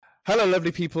Hello,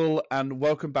 lovely people, and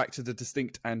welcome back to the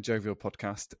Distinct and Jovial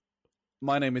podcast.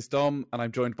 My name is Dom, and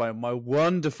I'm joined by my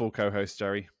wonderful co-host,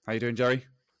 Jerry. How you doing, Jerry?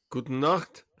 Guten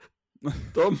Nacht,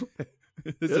 Dom.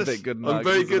 It's a bit good night. I'm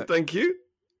very good, thank you.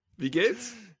 Wie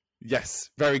geht's?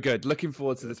 Yes, very good. Looking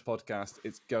forward to this podcast.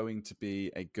 It's going to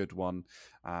be a good one.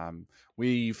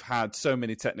 We've had so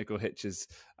many technical hitches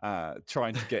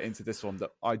trying to get into this one that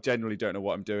I generally don't know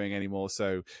what I'm doing anymore,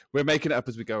 so we're making it up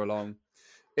as we go along.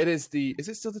 Is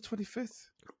it still the 25th?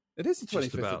 It is the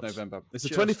 25th of November. It's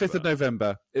the 25th of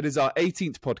November. It is our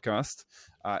 18th podcast.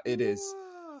 It is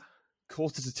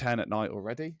 9:45 at night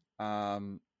already.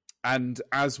 And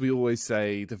as we always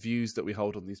say, the views that we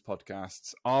hold on these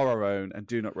podcasts are our own and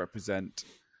do not represent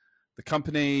the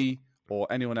company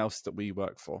or anyone else that we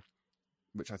work for,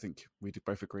 which I think we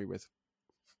both agree with.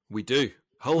 We do,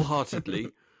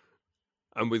 wholeheartedly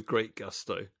and with great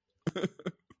gusto.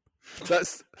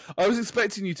 I was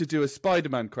expecting you to do a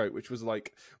Spider-Man quote, which was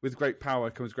like, with great power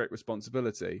comes great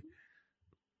responsibility.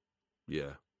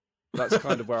 Yeah. That's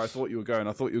kind of where I thought you were going.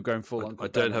 I thought you were going full on. I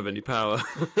don't have any power.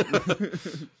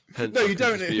 Hence, no, you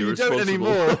don't. You don't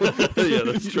anymore. Yeah,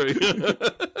 that's true.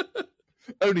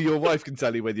 Only your wife can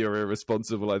tell you whether you're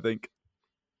irresponsible, I think.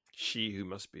 She who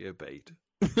must be obeyed.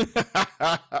 It's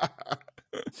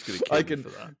going to kill me for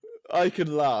that. I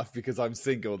can laugh because I'm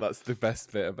single. That's the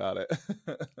best bit about it.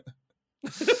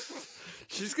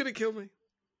 She's going to kill me.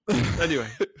 Anyway.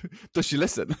 Does she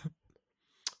listen?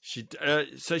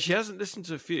 So she hasn't listened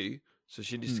to a few, so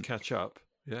she needs to catch up.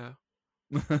 Yeah.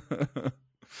 She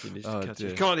needs to catch up.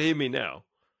 She can't hear me now,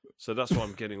 so that's why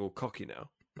I'm getting all cocky now.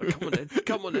 Like,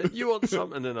 come on in, you want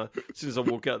some? And then as soon as I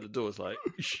walk out the door, it's like...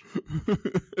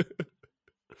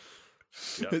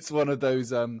 Yeah. It's one of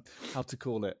those how to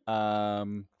call it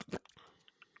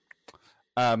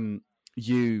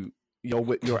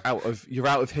you're out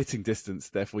of hitting distance,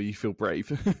 therefore you feel brave.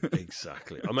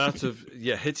 Exactly. I'm out of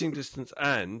hitting distance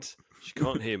and she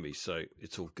can't hear me, so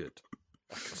it's all good.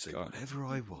 I can say whatever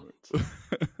I want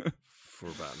for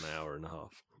about an hour and a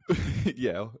half.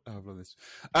 Yeah, I'll have this.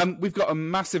 We've got a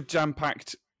massive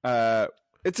jam-packed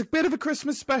it's a bit of a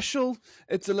Christmas special.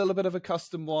 It's a little bit of a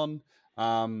custom one.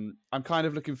 I'm kind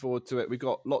of looking forward to it. We've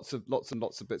got lots of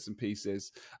bits and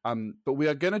pieces. But we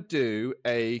are going to do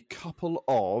a couple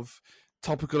of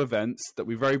topical events that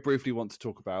we very briefly want to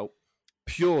talk about,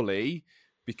 purely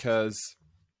because,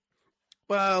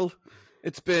 well,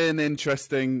 it's been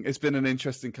interesting. It's been an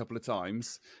interesting couple of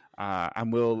times.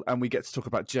 And we get to talk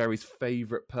about Jerry's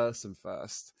favorite person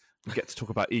first. We get to talk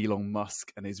about Elon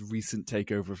Musk and his recent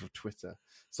takeover of Twitter.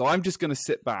 So I'm just going to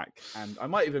sit back, and I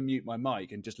might even mute my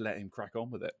mic and just let him crack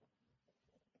on with it.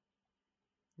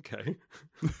 Okay.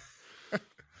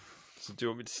 So do you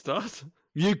want me to start?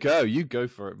 You go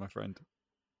for it, my friend.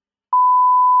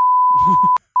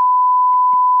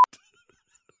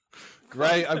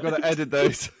 Great, I've got to edit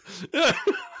those.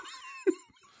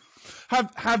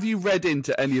 Have you read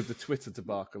into any of the Twitter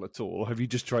debacle at all, or have you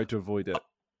just tried to avoid it?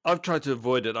 I've tried to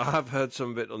avoid it. I have heard some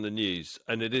of it on the news,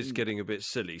 and it is getting a bit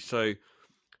silly. So,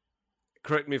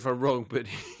 correct me if I'm wrong, but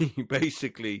he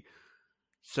basically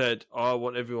said, I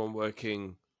want everyone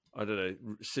working, I don't know,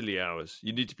 silly hours.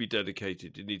 You need to be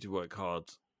dedicated. You need to work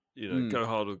hard. Go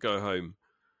hard or go home.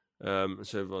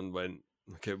 So everyone went,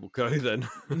 okay, we'll go then.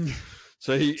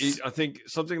 So I think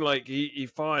something like he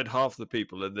fired half the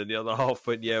people, and then the other half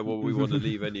went, yeah, well, we want to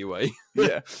leave anyway.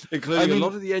 Yeah. Including a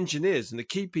lot of the engineers and the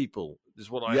key people, is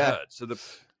what I heard. So they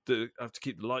have to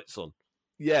keep the lights on.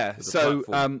 Yeah. So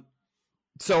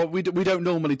we don't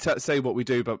normally say what we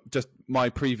do, but just my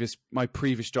previous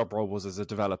job role was as a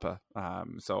developer.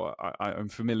 So I'm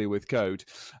familiar with code.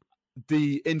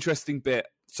 The interesting bit,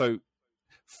 so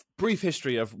brief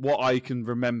history of what I can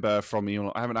remember from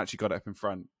Elon. I haven't actually got it up in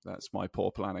front. That's my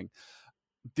poor planning.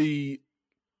 Elon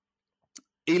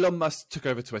Musk took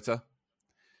over Twitter.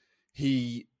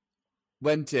 He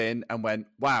went in and went,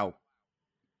 wow,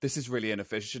 this is really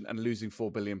inefficient and losing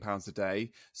 £4 billion a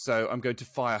day. So I'm going to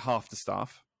fire half the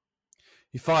staff.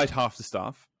 He fired half the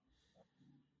staff.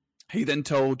 He then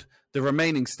told the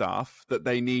remaining staff that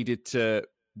they needed to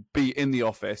be in the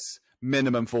office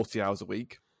minimum 40 hours a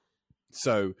week.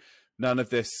 So none of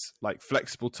this like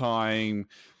flexible time,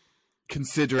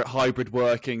 considerate hybrid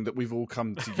working that we've all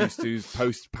come to used to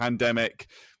post-pandemic.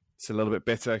 It's a little bit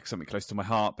bitter, something close to my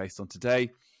heart based on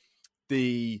today.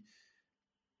 Then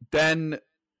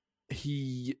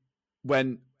he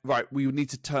went, right, we need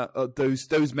to turn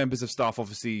those members of staff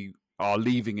obviously are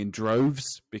leaving in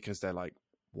droves because they're like,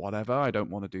 whatever, I don't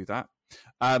want to do that.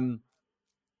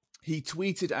 He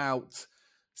tweeted out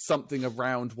something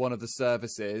around one of the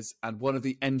services, and one of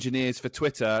the engineers for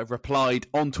Twitter replied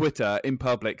on Twitter in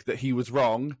public that he was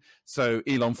wrong, so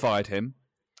Elon fired him.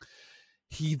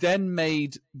 He then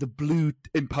made the blue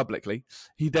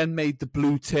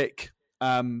tick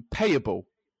payable,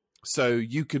 so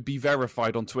you could be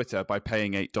verified on Twitter by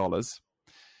paying $8.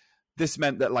 This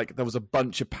meant that like there was a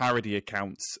bunch of parody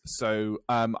accounts. So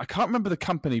I can't remember the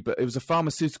company, but it was a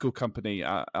pharmaceutical company.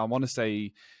 I want to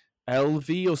say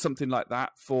LV or something like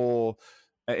that for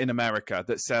in America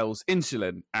that sells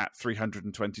insulin at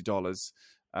 $320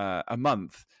 a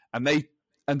month,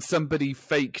 and somebody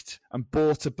faked and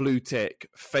bought a blue tick,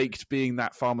 faked being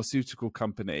that pharmaceutical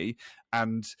company,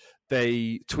 and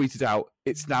they tweeted out,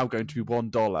 it's now going to be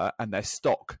 $1, and their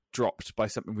stock dropped by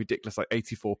something ridiculous, like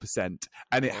 84%,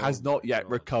 and it has not yet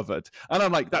recovered. And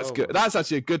I'm like, that's good. That's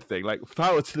actually a good thing. Like,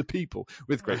 power to the people.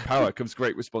 With great power comes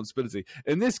great responsibility.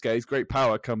 In this case, great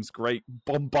power comes great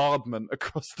bombardment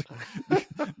across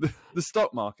the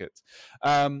stock market.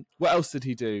 What else did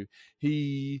he do?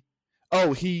 He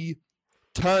went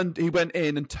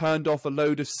in and turned off a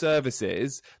load of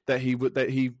services that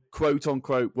he quote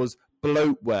unquote was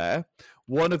bloatware.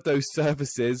 One of those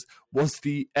services was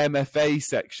the MFA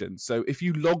section. So if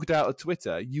you logged out of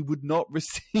Twitter, you would not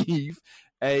receive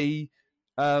a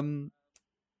whatchamacallit,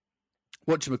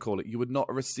 you would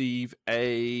not receive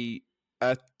a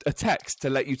text to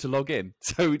let you to log in.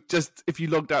 So just if you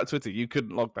logged out of Twitter, you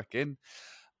couldn't log back in.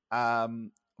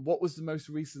 What was the most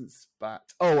recent spat?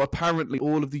 Oh, apparently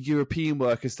all of the European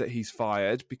workers that he's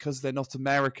fired, because they're not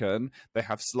American, they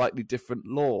have slightly different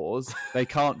laws. They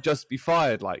can't just be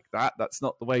fired like that. That's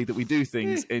not the way that we do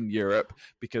things in Europe,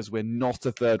 because we're not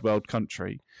a third world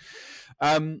country.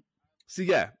 So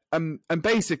yeah, and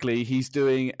basically he's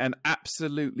doing an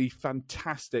absolutely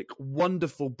fantastic,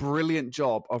 wonderful, brilliant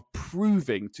job of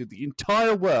proving to the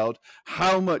entire world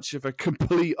how much of a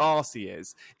complete arse he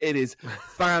is. It is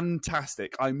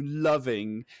fantastic. I'm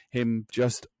loving him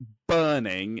just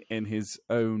burning in his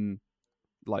own,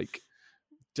 like,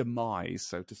 demise,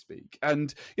 so to speak.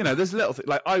 And you know, there's little things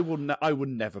like I would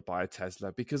never buy a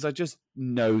Tesla because I just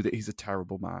know that he's a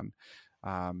terrible man.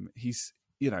 He's,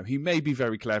 you know, he may be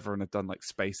very clever and have done like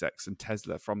SpaceX and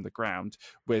Tesla from the ground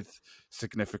with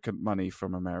significant money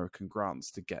from American grants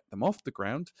to get them off the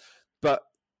ground. But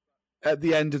at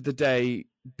the end of the day,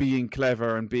 being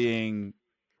clever and being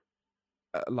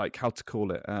like, how to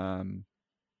call it,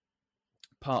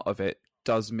 part of it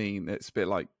does mean it's a bit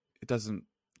like, it doesn't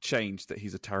change that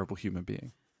he's a terrible human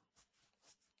being.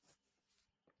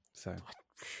 So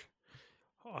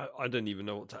I don't even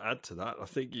know what to add to that. I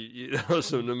think that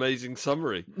was an amazing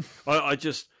summary. I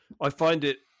find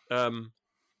it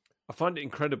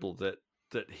incredible that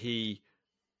he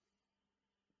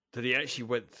actually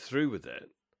went through with it.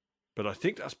 But I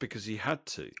think that's because he had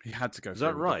to. He had to go. Is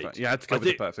that right? He had to go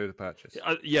through the purchase.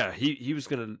 Yeah, he was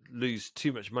going to lose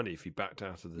too much money if he backed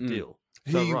out of the deal.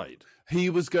 Is that right? He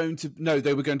was going to. No,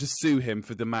 they were going to sue him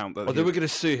for the amount that. They were going to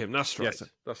sue him. That's right. Yes.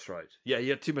 That's right. Yeah, he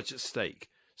had too much at stake.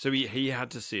 So he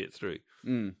had to see it through.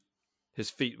 Mm.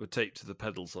 His feet were taped to the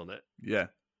pedals on it. Yeah,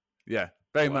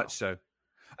 very much so.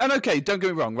 And okay, don't get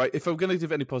me wrong, right? If I'm going to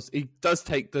give any positive, he does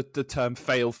take the term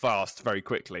 "fail fast" very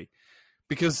quickly,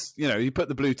 because you know he put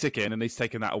the blue tick in and he's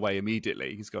taken that away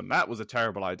immediately. He's gone, that was a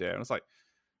terrible idea, and it's like,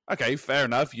 okay, fair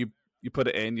enough. You put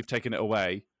it in, you've taken it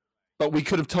away, but we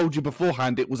could have told you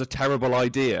beforehand it was a terrible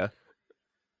idea.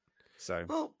 So,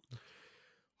 well,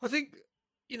 I think,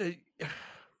 you know,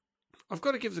 I've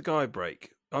got to give the guy a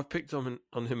break. I've picked on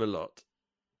him a lot.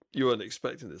 You weren't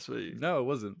expecting this, were you? No, I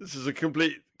wasn't. This is a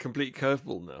complete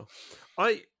curveball now.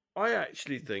 I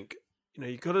actually think, you know,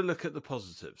 you've got to look at the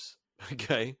positives,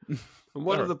 okay? And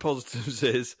one of the positives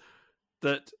is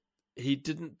that he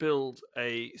didn't build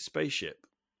a spaceship,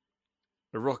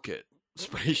 a rocket.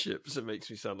 Spaceships, it makes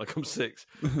me sound like I'm 6.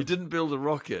 He didn't build a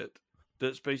rocket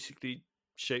that's basically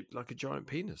shaped like a giant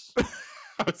penis.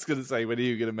 I was going to say, when are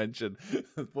you going to mention,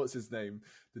 what's his name?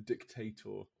 The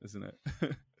dictator, isn't it?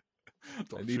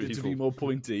 I need it to be more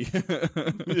pointy.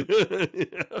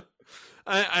 Yeah.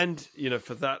 And, you know,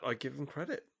 for that, I give him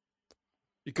credit.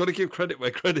 You've got to give credit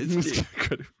where credit's due.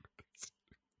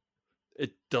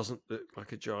 It doesn't look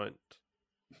like a giant.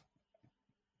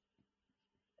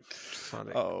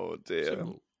 Oh, dear.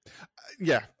 Symbol.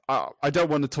 Yeah, I don't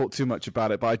want to talk too much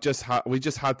about it, but I just had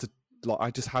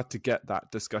to get that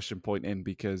discussion point in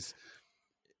because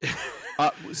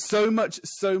so much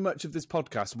of this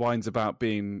podcast whines about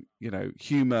being, you know,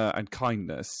 humor and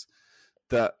kindness,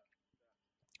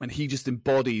 and he just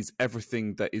embodies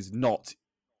everything that is not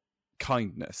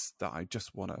kindness. That I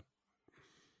just want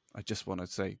to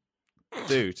say,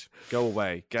 dude, go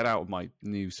away, get out of my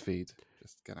news feed.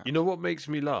 Just get out. You know what makes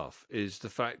me laugh is the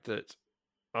fact that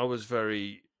I was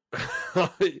very. I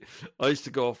used to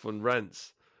go off on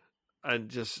rants, and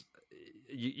just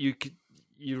you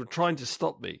were trying to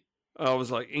stop me. I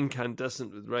was like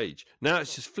incandescent with rage. Now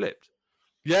it's just flipped.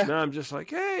 Yeah. Now I'm just like,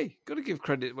 hey, got to give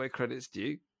credit where credit's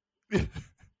due.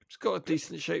 It's got a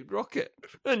decent shaped rocket,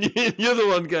 and you're the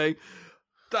one going.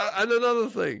 That and another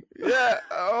thing. Yeah.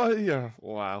 Oh, yeah.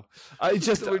 Wow.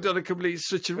 We've done a complete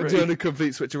switcheroo. We're doing a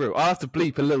complete switcheroo. I'll have to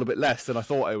bleep a little bit less than I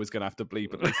thought I was going to have to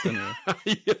bleep at least. Anyway.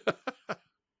 Yeah.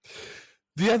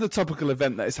 The other topical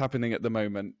event that is happening at the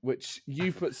moment, which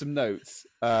you've put some notes,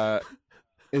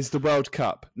 is the World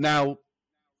Cup. Now,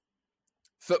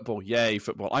 football. Yay,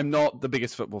 football. I'm not the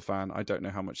biggest football fan. I don't know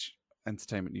how much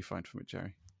entertainment you find from it,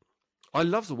 Jerry. I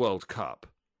love the World Cup.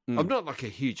 I'm not like a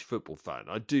huge football fan.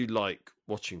 I do like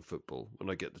watching football when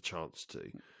I get the chance to.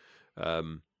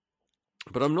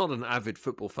 But I'm not an avid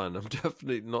football fan. I'm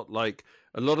definitely not like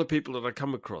a lot of people that I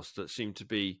come across that seem to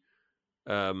be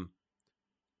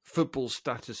football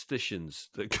statisticians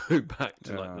that go back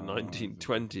to like the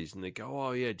 1920s, and they go,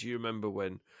 oh yeah, do you remember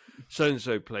when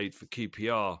so-and-so played for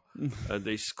QPR and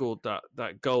they scored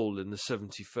that goal in the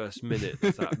 71st minute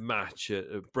of that match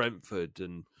at Brentford,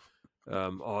 and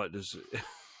it was...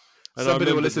 And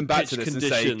somebody will listen back to this and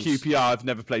say QPR have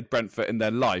never played Brentford in their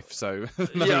life. So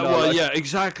yeah,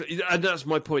 exactly, and that's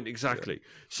my point exactly. Yeah.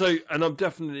 So, and I'm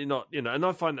definitely not, and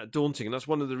I find that daunting, and that's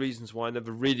one of the reasons why I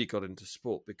never really got into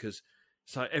sport, because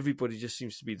it's like everybody just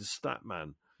seems to be the stat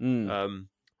man.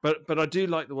 But I do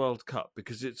like the World Cup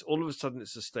because it's all of a sudden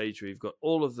it's a stage where you've got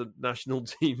all of the national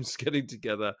teams getting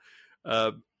together,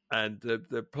 and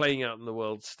they're playing out on the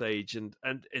world stage, and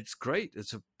it's great.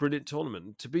 It's a brilliant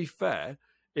tournament. To be fair,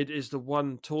 it is the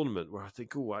one tournament where I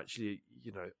think, oh, actually,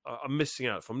 I'm missing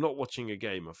out. If I'm not watching a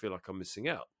game, I feel like I'm missing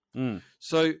out.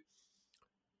 So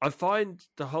I find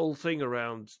the whole thing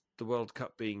around the World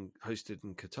Cup being hosted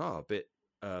in Qatar a bit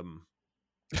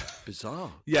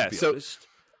bizarre. Yeah, to be so honest.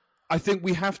 I think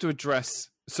we have to address.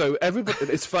 So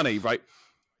everybody, it's funny, right?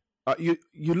 You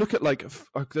look at I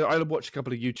watch a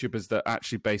couple of YouTubers that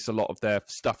actually base a lot of their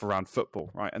stuff around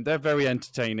football, right? And they're very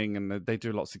entertaining, and they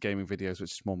do lots of gaming videos,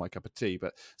 which is more my cup of tea.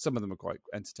 But some of them are quite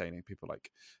entertaining. People like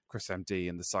Chris MD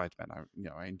and the Sidemen.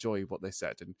 I enjoy what they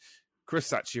said. And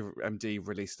Chris actually MD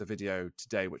released a video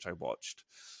today, which I watched.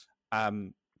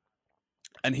 And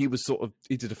he was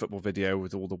he did a football video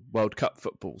with all the World Cup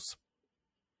footballs.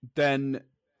 Then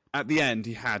at the end,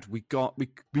 we've got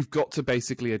to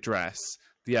basically address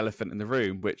the elephant in the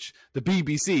room, which the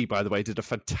BBC, by the way, did a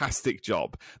fantastic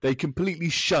job. They completely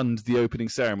shunned the opening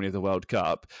ceremony of the World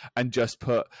Cup and just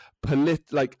put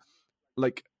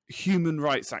human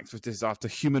rights activists after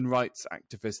human rights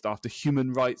activist after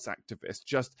human rights activist,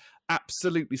 just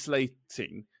absolutely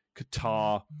slating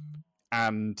Qatar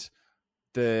and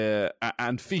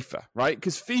FIFA, right?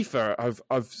 Because FIFA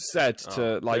have said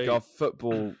to our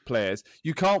football players,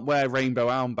 you can't wear rainbow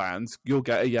armbands, you'll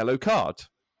get a yellow card.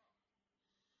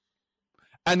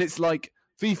 And it's like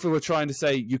FIFA were trying to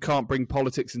say you can't bring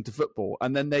politics into football,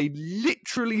 and then they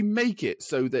literally make it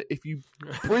so that if you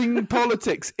bring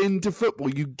politics into football,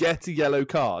 you get a yellow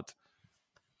card.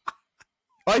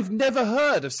 I've never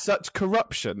heard of such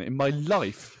corruption in my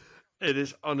life. It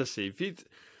is, honestly.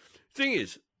 Thing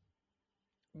is,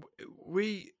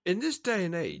 we in this day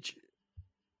and age,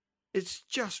 it's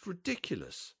just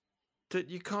ridiculous that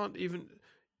you can't even.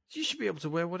 You should be able to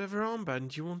wear whatever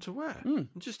armband you want to wear and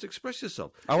just express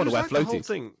yourself. I want to wear floaties. The whole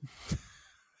thing.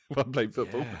 While I'm playing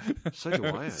football. Yeah, so do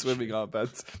I. Swimming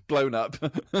armbands blown up.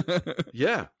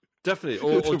 Yeah, definitely.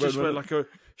 Or just wear like a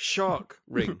shark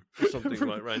ring or something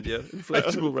like around your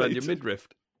inflatable around your midriff.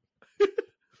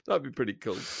 That'd be pretty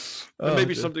cool. And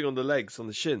maybe something on the legs, on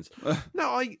the shins.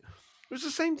 No, it was the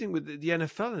same thing with the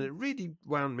NFL, and it really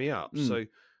wound me up. So,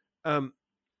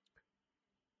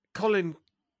 Colin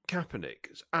Kaepernick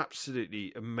is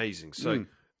absolutely amazing. So,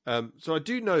 so I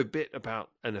do know a bit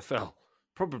about NFL,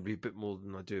 probably a bit more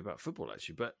than I do about football,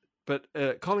 actually. But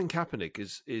Colin Kaepernick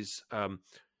is he's a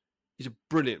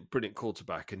brilliant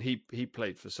quarterback, and he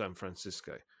played for San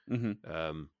Francisco,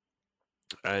 and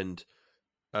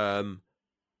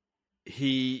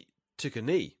he took a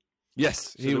knee.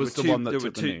 Yes, so he was the one that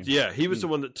took the knee. Yeah, he was the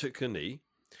one that took a knee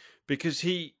because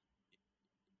he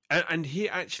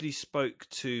actually spoke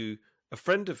to a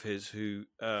friend of his who's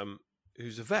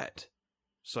a vet,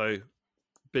 so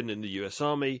been in the US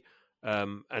Army,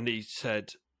 and he said,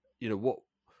 what,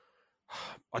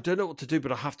 I don't know what to do,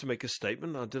 but I have to make a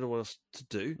statement. I don't know what else to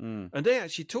do. And they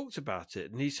actually talked about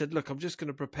it, and he said, look, I'm just going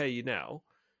to prepare you now.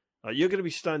 You're going to be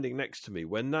standing next to me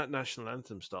when that national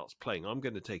anthem starts playing. I'm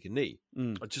going to take a knee.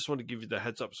 I just want to give you the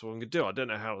heads up. So what I'm going to do. I don't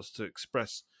know how else to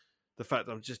express the fact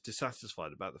that I'm just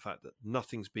dissatisfied about the fact that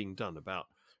nothing's being done about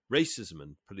racism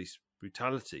and police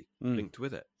brutality linked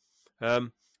with it.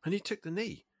 And he took the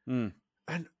knee.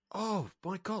 And oh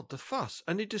my God, the fuss!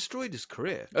 And it destroyed his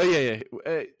career. Oh yeah.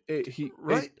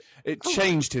 It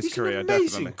changed his career. He's an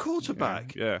amazing definitely.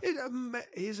 quarterback. Yeah.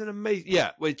 He's an amazing.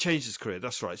 Yeah, well, it changed his career.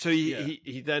 That's right. So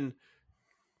he then,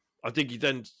 I think he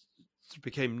then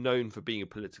became known for being a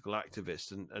political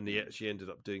activist, and he actually ended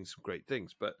up doing some great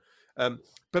things. But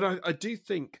I do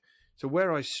think so.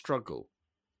 Where I struggle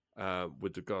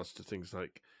with regards to things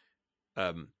like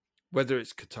whether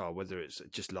it's Qatar, whether it's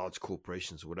just large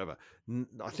corporations or whatever,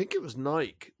 I think it was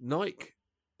Nike. Nike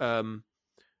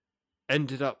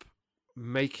ended up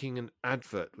making an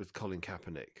advert with Colin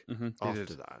Kaepernick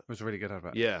after that. It was a really good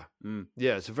advert. Yeah,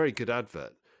 yeah, it's a very good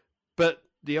advert, but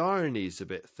the irony is a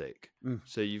bit thick.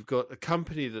 So you've got a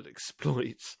company that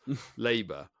exploits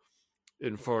labour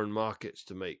in foreign markets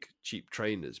to make cheap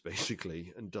trainers,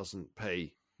 basically, and doesn't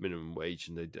pay minimum wage,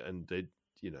 and they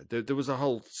there was a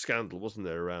whole scandal, wasn't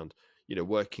there, around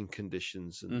working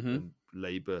conditions and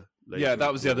labour. Yeah,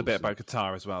 that was the other bit about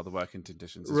Qatar as well, the working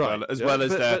conditions, as well as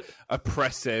their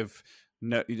oppressive.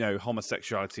 No,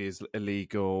 homosexuality is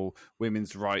illegal.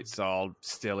 Women's rights are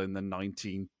still in the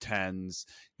 1910s.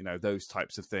 Those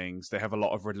types of things. They have a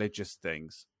lot of religious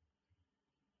things.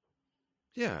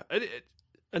 Yeah,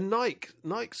 and Nike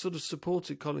sort of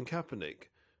supported Colin Kaepernick,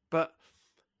 but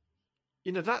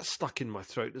that's stuck in my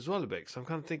throat as well a bit. So I'm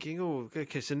kind of thinking, oh,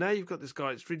 okay, so now you've got this guy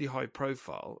that's really high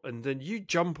profile, and then you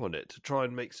jump on it to try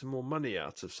and make some more money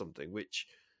out of something, which,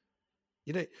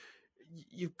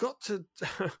 you've got to.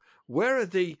 Where are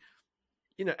the,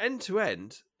 end to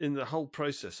end in the whole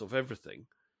process of everything,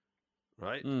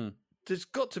 right? There's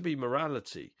got to be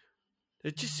morality.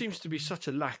 There just seems to be such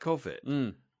a lack of it.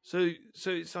 So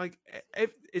it's like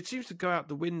it seems to go out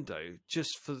the window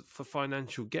just for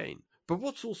financial gain. But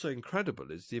what's also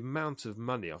incredible is the amount of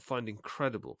money I find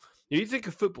incredible. You think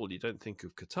of football, you don't think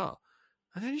of Qatar.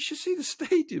 And then you should see the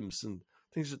stadiums and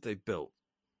things that they've built.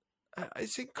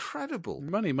 It's incredible.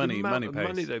 Money pays.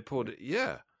 Money they poured it,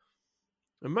 yeah.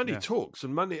 And money talks,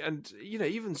 and money, and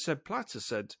even Sepp Blatter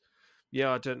said,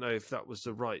 "Yeah, I don't know if that was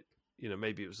the right,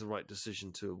 maybe it was the right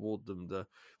decision to award them the."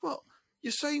 Well,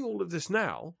 you're saying all of this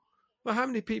now, but how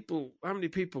many people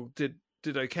did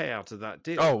okay out of that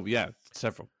deal? Oh yeah,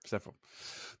 several.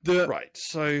 Right.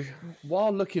 So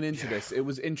while looking into this, it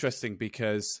was interesting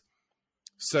because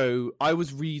I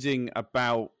was reading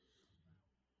about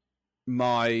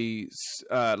my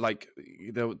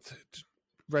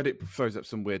Reddit throws up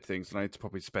some weird things, and I need to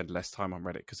probably spend less time on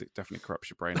Reddit because it definitely corrupts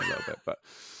your brain a little bit. But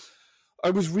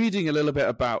I was reading a little bit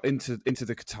about into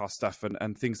the Qatar stuff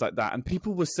and things like that, and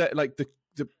people were saying, like, the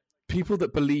people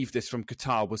that believe this from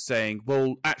Qatar were saying,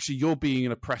 well, actually, you're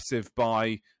being oppressive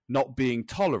by not being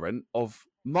tolerant of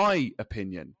my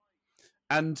opinion.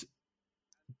 And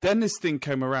then this thing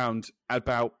came around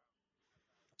about,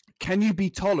 can you be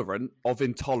tolerant of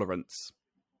intolerance?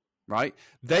 Right?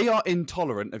 They are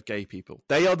intolerant of gay people.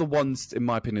 They are the ones, in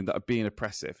my opinion, that are being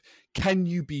oppressive. Can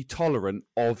you be tolerant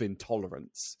of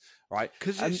intolerance? Right?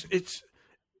 Because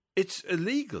it's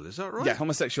illegal, is that right? Yeah,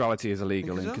 homosexuality is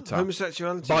illegal in Qatar.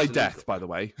 Homosexuality by is death, illegal. by the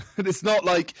way. It's not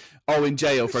like in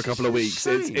jail for a couple of weeks.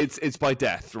 Insane. It's by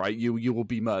death, right? You will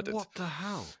be murdered. What the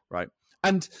hell? Right?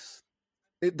 And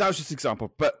that was just an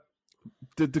example, but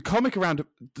the comic around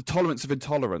the tolerance of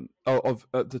intolerance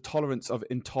the tolerance of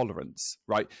intolerance,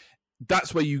 right?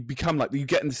 That's where you become like, you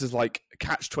get in this as like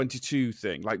catch-22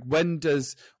 thing. Like, when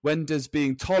does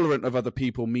being tolerant of other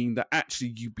people mean that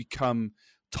actually you become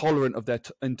tolerant of their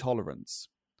intolerance,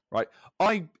 right?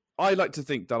 I like to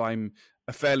think that I'm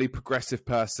a fairly progressive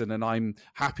person and I'm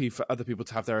happy for other people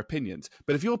to have their opinions.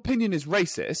 But if your opinion is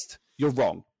racist, you're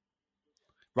wrong,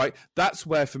 right? That's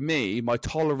where, for me, my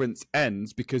tolerance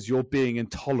ends, because you're being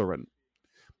intolerant.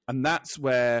 And that's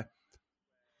where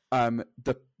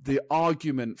the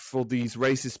argument for these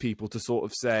racist people to sort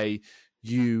of say,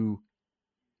 you're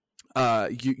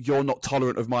not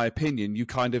tolerant of my opinion, you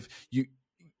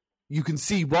can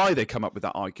see why they come up with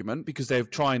that argument, because they're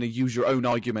trying to use your own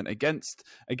argument against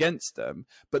them.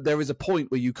 But there is a point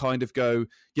where you kind of go,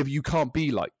 yeah, but you can't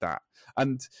be like that.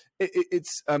 And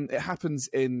it happens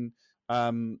in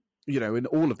in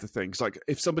all of the things. Like,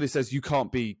 if somebody says you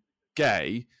can't be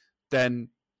gay, then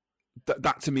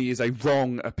that to me is a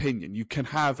wrong opinion. You can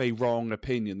have a wrong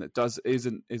opinion that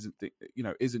isn't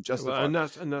justified. Well, and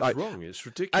that's like, wrong. It's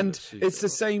ridiculous. And it's the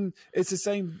same. It's the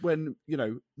same when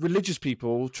religious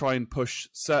people try and push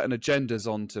certain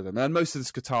agendas onto them. And most of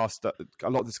this Qatar stuff, a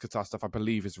lot of this Qatar stuff, I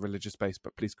believe, is religious based.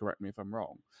 But please correct me if I'm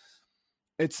wrong.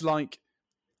 It's like,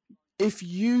 if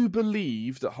you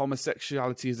believe that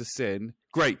homosexuality is a sin,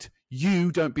 great.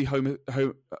 You don't become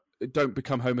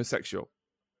homosexual.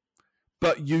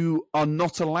 But you are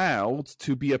not allowed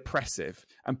to be oppressive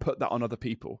and put that on other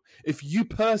people. If you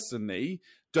personally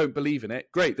don't believe in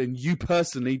it, great, then you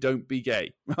personally don't be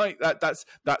gay, right? That's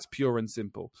pure and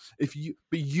simple. But you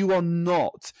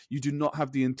do not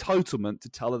have the entitlement to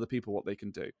tell other people what they can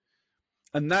do.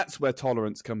 And that's where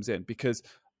tolerance comes in, because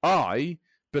I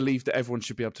believe that everyone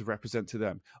should be able to represent to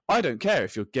them. I don't care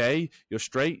if you're gay, you're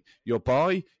straight, you're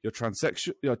bi, you're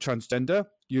transsexual, you're transgender,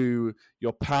 you're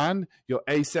pan, you're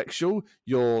asexual,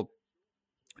 you're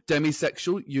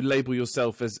demisexual, you label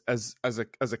yourself as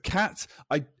a cat.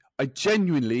 I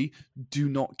genuinely do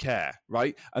not care,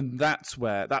 right? And that's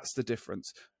the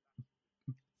difference.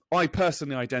 I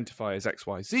personally identify as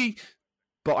XYZ,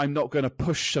 but I'm not going to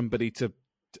push somebody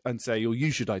and say, "Oh,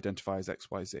 you should identify as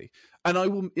XYZ." And I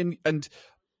will. And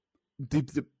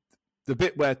the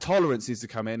bit where tolerance needs to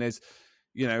come in is,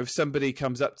 if somebody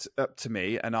comes up to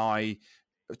me, and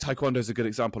Taekwondo is a good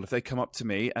example. If they come up to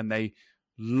me and they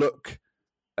look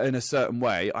in a certain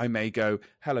way, I may go,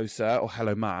 "Hello, sir," or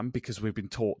 "Hello, ma'am," because we've been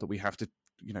taught that we have to,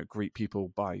 greet people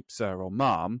by sir or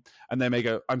ma'am. And they may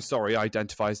go, "I'm sorry, I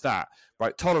identify as that."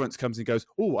 Right? Tolerance comes and goes,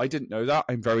 "Oh, I didn't know that.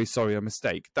 I'm very sorry, a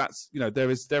mistake." That's, there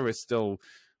is still,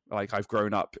 like, I've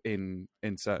grown up in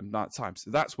certain times. So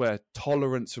that's where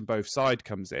tolerance from both sides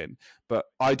comes in. But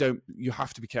you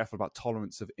have to be careful about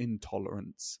tolerance of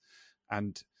intolerance.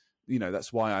 And,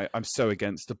 that's why I'm so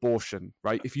against abortion,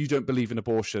 right? If you don't believe in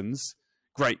abortions,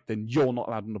 great, then you're not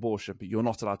allowed an abortion, but you're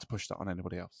not allowed to push that on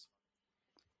anybody else.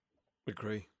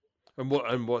 Agree. And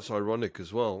what's ironic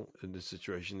as well in this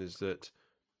situation is that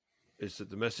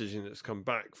the messaging that's come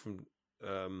back from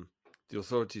the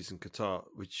authorities in Qatar,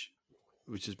 which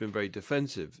has been very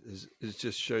defensive, is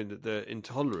just showing that they're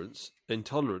intolerant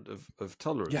of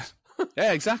tolerance. Yeah,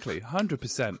 yeah, exactly,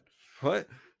 100%. Right?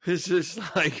 It's just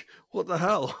like, what the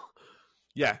hell?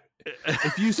 Yeah.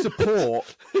 If you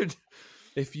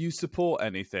support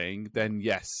anything, then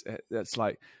yes, that's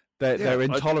like they're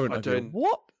intolerant.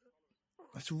 What?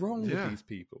 What's wrong with these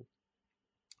people?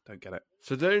 Don't get it.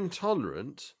 So they're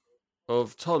intolerant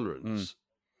of tolerance,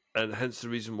 and hence the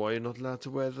reason why you're not allowed to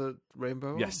wear the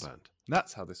rainbow armband.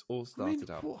 That's how this all started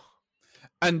out.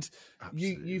 And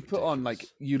you've put on, like,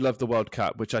 you love the World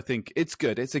Cup, which I think it's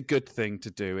good. It's a good thing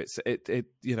to do.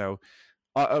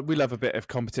 We love a bit of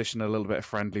competition, a little bit of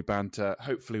friendly banter.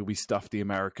 Hopefully we stuff the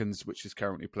Americans, which is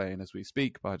currently playing as we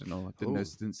speak, but I don't know. I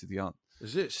didn't see the answer.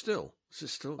 Is it still?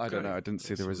 I don't know. I didn't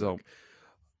see the result.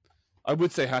 I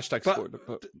would say hashtag sport,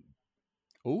 but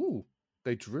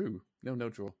they drew. No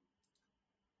draw.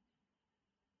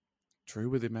 Drew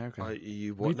with the Americans.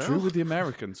 We drew with the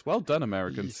Americans. Well done,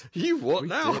 Americans. You what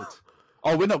now? Did.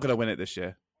 Oh, we're not going to win it this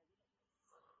year.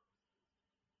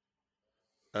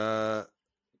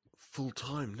 Full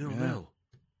time, 0-0.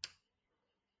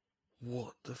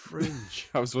 What the fringe?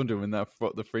 I was wondering when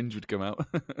what the fringe would come out.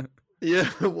 Yeah,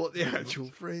 what the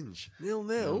actual fringe?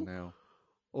 0-0. 0-0.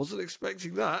 Wasn't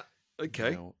expecting that.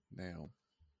 Okay. 0-0.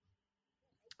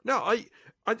 No,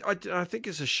 I think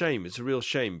it's a shame. It's a real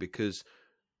shame because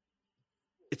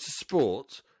it's a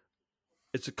sport,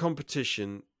 it's a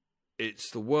competition, it's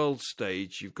the world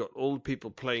stage. You've got all the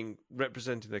people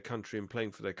representing their country and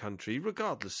playing for their country,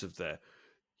 regardless of their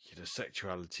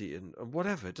sexuality and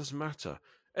whatever. It doesn't matter.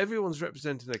 Everyone's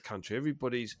representing their country.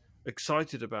 Everybody's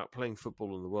excited about playing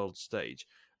football on the world stage.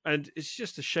 And it's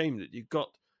just a shame that you've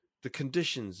got the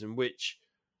conditions in which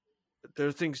there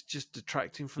are things just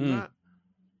detracting from that.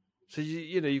 So,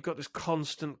 you've got this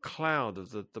constant cloud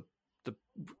of the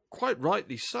quite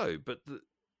rightly so, but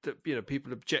the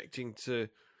people objecting to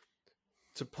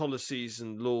policies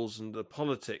and laws and the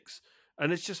politics,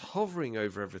 and it's just hovering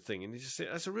over everything, and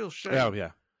that's a real shame. Oh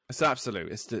yeah, it's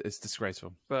absolute. It's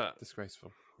disgraceful. But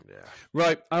disgraceful. Yeah.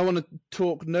 Right. I want to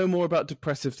talk no more about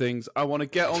depressive things. I want to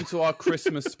get onto our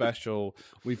Christmas special.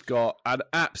 We've got an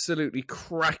absolutely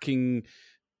cracking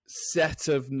set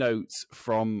of notes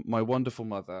from my wonderful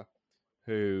mother,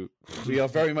 who we are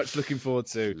very much looking forward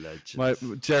to.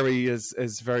 Jerry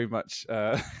is very much.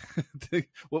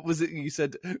 What was it you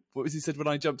said? What was he said when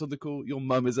I jumped on the call? Your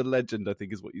mum is a legend, I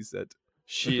think is what you said.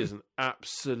 She is an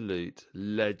absolute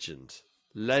legend.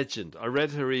 Legend. I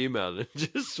read her email and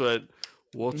just went,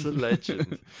 "What a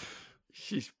legend!"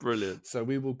 She's brilliant. So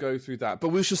we will go through that. But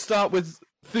we shall start with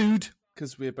food,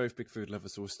 because we're both big food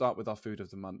lovers. So we'll start with our food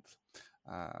of the month.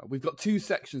 We've got 2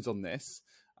 sections on this.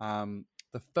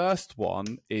 The first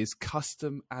one is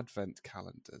custom advent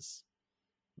calendars.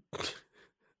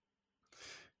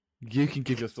 You can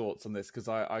give your thoughts on this, because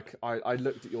I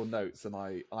looked at your notes and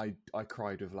I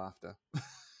cried with laughter.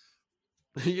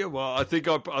 Yeah, well, I think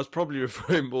I was probably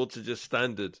referring more to just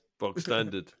box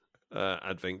standard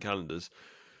advent calendars.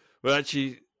 Well,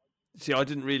 actually, see, I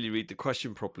didn't really read the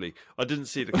question properly. I didn't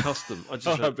see the custom. I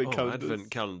just read,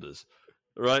 advent calendars.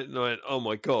 Right? And I went, oh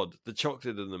my God, the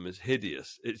chocolate in them is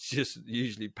hideous. It's just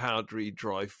usually powdery,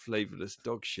 dry, flavourless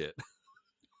dog shit.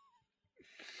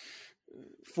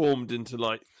 Formed into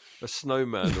like a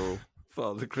snowman or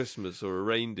Father Christmas or a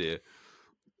reindeer.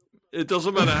 It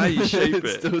doesn't matter how you shape it.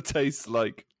 It still tastes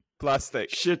like plastic.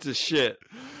 Shit is shit.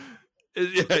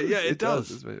 It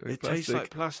does. It tastes like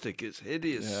plastic. It's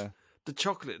hideous. Yeah. The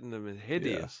chocolate in them is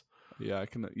hideous. Yeah, I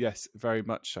can. Yes, very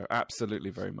much so.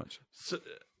 Absolutely, very much. So,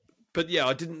 but yeah,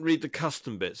 I didn't read the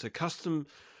custom bit. So custom,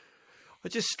 I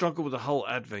just struggle with the whole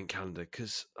advent calendar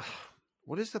because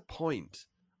what is the point?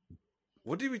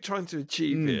 What are we trying to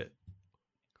achieve here?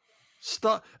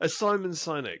 Start as Simon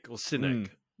Sinek or Sinek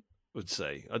would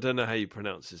say. I don't know how you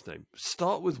pronounce his name.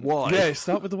 Start with why. Yeah,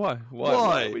 start with the why.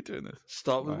 Why are we doing this?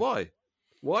 Start with why.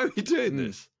 Why are we doing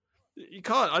this? You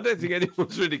can't. I don't think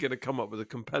anyone's really going to come up with a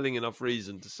compelling enough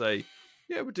reason to say,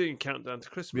 "Yeah, we're doing countdown to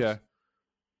Christmas." Yeah.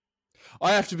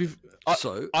 I have to be. I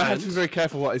have to be very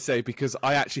careful what I say, because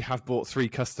I actually have bought 3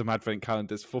 custom advent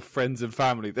calendars for friends and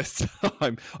family this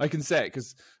time. I can say it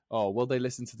because will they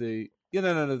listen to the? Yeah,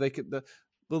 no. They could.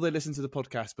 Will they listen to the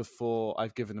podcast before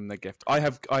I've given them their gift? I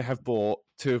have bought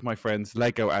 2 of my friends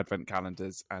Lego advent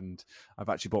calendars, and I've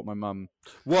actually bought my mum.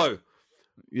 Whoa.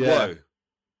 Yeah. Whoa.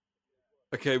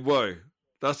 Okay. Whoa.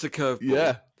 That's a curveball.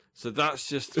 Yeah. So that's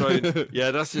just throwing.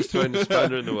 That's just throwing the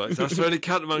spanner in the works. That's throwing a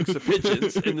cat amongst the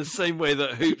pigeons in the same way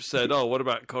that Hoops said, "Oh, what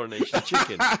about Coronation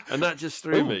Chicken?" And that just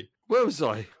threw me. Where was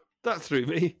I? That threw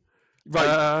me.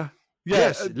 Right.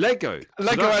 Yes. Lego.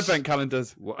 Lego advent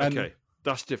calendars. Okay.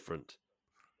 That's different.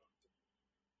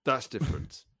 That's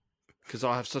different, because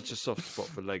I have such a soft spot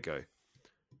for Lego.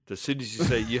 As soon as you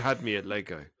say you had me at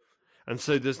Lego, and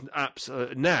so there's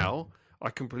apps now,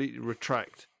 I completely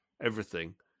retract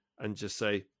everything and just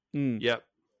say, "Yep,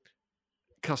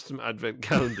 custom advent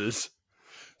calendars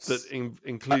that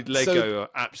include Lego are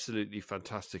absolutely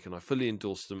fantastic, and I fully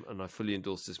endorse them, and I fully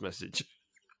endorse this message."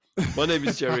 My name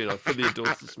is Jerry, and I fully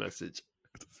endorse this message.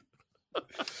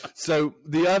 So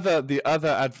the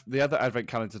other advent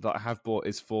calendar that I have bought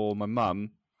is for my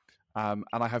mum, and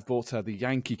I have bought her the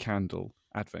Yankee Candle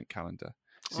advent calendar.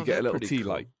 So you get a little tea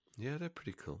light. Yeah, they're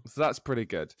pretty cool. So that's pretty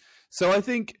good. So I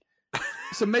think,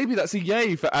 maybe that's a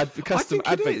yay for custom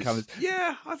advent calendars.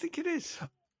 Yeah, I think it is.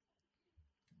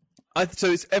 So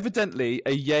it's evidently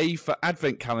a yay for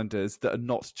advent calendars that are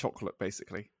not chocolate,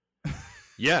 basically.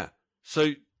 Yeah.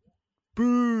 So,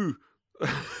 boo.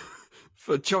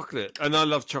 For chocolate, and I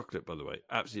love chocolate, by the way.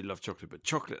 Absolutely love chocolate, but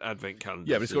chocolate advent calendars.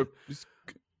 Yeah, but it's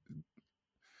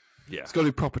got to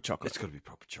be proper chocolate. It's got to be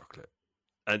proper chocolate,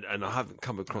 and I haven't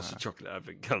come across a chocolate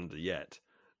advent calendar yet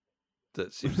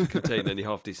that seems to contain any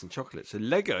half decent chocolate. So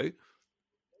Lego,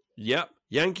 yep,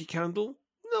 Yankee Candle,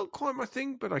 not quite my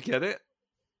thing, but I get it.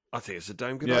 I think it's a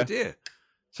damn good idea.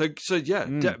 So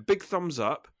big thumbs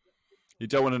up. You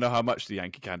don't want to know how much the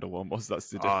Yankee Candle one was. That's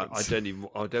the difference.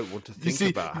 I don't want to think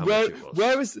about how much it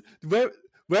was.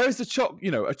 Where is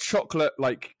the a chocolate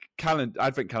like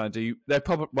advent calendar? They're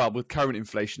probably, with current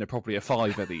inflation, they're probably a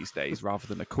 £5 these days rather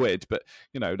than a £1. But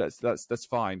that's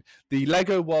fine. The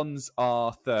Lego ones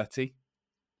are 30.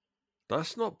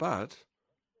 That's not bad.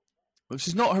 Which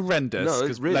is not horrendous,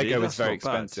 because Lego is very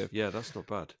expensive. Yeah, that's not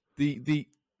bad.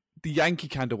 The Yankee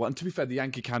Candle one, to be fair, the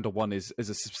Yankee Candle one is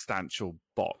a substantial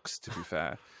box, to be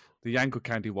fair. The Yankee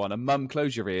Candle one, and Mum,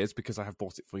 close your ears, because I have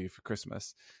bought it for you for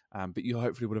Christmas. But you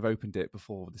hopefully would have opened it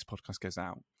before this podcast goes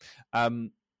out.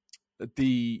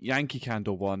 The Yankee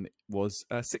Candle one was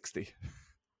 60.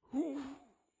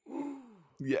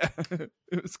 Yeah,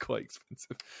 it was quite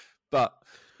expensive. But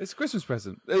it's a Christmas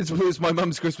present. It's my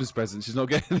mum's Christmas present. She's not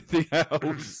getting anything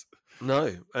else.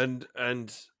 No, and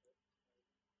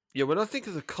yeah, when I think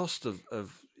of the cost of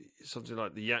something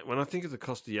like when I think of the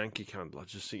cost of the Yankee Candle, I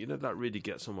just think, that really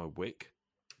gets on my wick.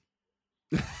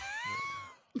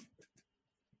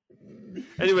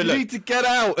 Anyway, look, you need to get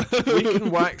out. we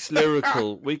can wax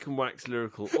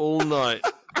lyrical all night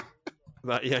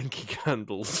about Yankee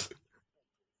Candles,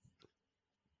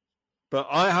 but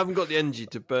I haven't got the energy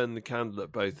to burn the candle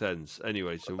at both ends.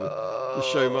 Anyway, so the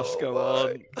show must go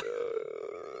on.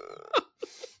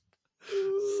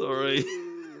 Sorry.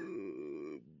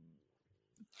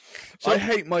 I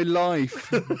hate my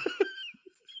life.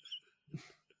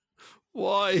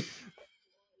 Why?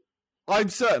 I'm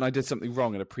certain I did something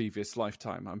wrong in a previous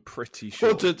lifetime. I'm pretty sure.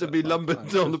 Wanted to be that, lumbered I'm on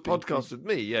the just being- podcast with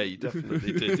me? Yeah, you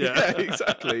definitely did. Yeah, Yeah,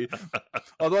 exactly.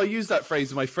 Although I use that phrase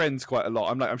with my friends quite a lot.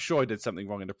 I'm sure I did something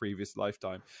wrong in a previous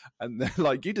lifetime, and they're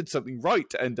like, "You did something right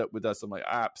to end up with us." I'm like,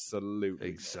 "Absolutely,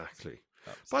 Exactly.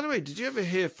 By the way, did you ever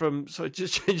hear from? Sorry,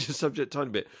 just change the subject a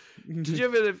tiny bit. Did you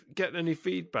ever get any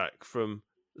feedback from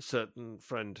a certain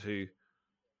friend who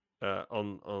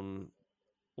on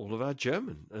all of our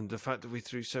German and the fact that we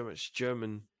threw so much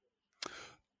German?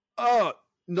 Oh,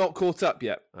 not caught up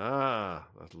yet.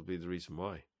 That'll be the reason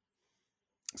why.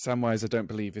 Samwise, I don't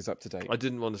believe is up to date. I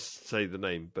didn't want to say the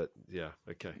name, but yeah,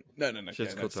 okay. No. She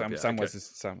hasn't caught up yet. Samwise Okay.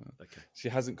 is Sam. Okay. She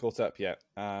hasn't caught up yet.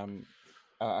 I'm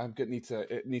gonna need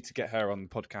to get her on the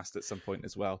podcast at some point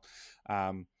as well.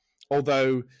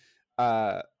 Although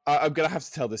I'm gonna have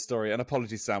to tell this story. And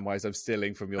apologies, Samwise, I'm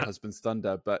stealing from your husband's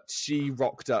thunder. But she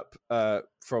rocked up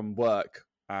from work,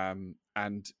 and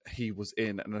he was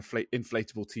in an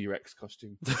inflatable T-Rex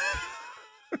costume.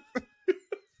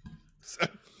 So,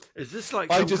 Is this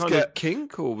like I some just kind get- of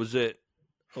kink, or was it?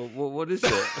 Or what is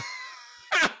it?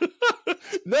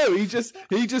 no, he just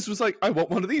was like, I want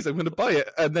one of these. I'm going to buy it.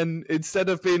 And then instead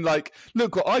of being like,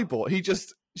 look what I bought, she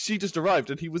just arrived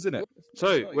and he was in it.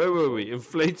 So where were we?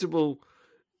 Inflatable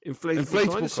Inflatable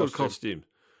dinosaur costume. costume.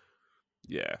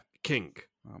 Yeah. Kink.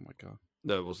 Oh my god.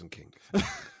 No, it wasn't kink.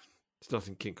 It's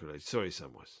nothing kink related. Sorry,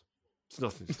 Samwise. It's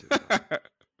nothing to do with that.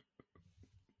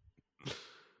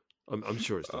 I'm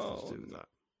sure it's nothing to do with that.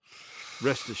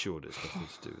 Rest assured, it's nothing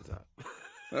to do with that.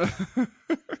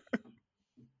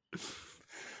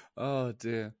 Oh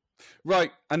dear.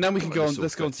 Right, and then we can go on. Dinosaur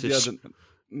Let's go on to the fetish.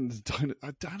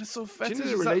 other dinosaur Do fetish. you know Is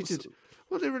they're that- related?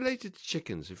 Well, they're related to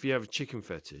chickens. If you have a chicken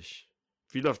fetish,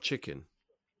 if you love chicken,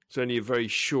 it's only a very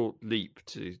short leap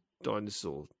to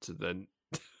dinosaur to then.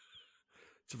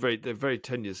 They're very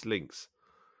tenuous links.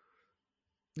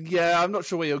 Yeah, I'm not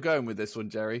sure where you're going with this one,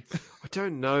 Jerry. I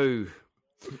don't know.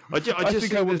 I I just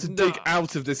think I want to dig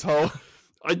out of this hole.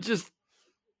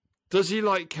 Does he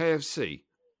like KFC?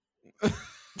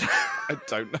 I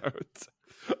don't know.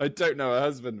 I don't know her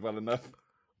husband well enough.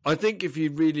 I think if he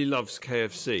really loves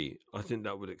KFC, I think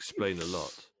that would explain a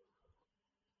lot.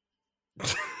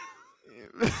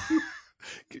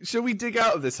 Shall we dig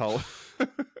out of this hole?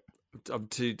 I'm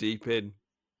too deep in.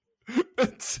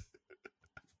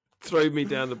 Throw me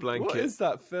down the blanket. What is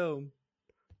that film?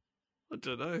 I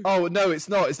don't know. Oh no, it's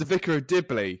not. It's the Vicar of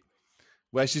Dibley,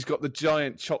 where she's got the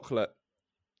giant chocolate,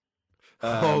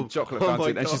 chocolate oh my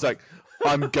fountain, and she's God. like,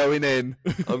 "I'm going in."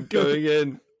 I'm going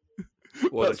in.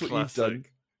 What That's a what you've done.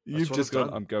 classic. You've what just I've gone.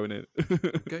 done. I'm going in.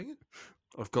 I'm going in.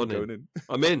 I've gone going in. in.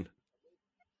 I'm in.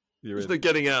 You're There's in. no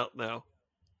getting out now.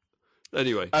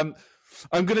 Anyway.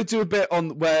 I'm going to do a bit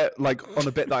on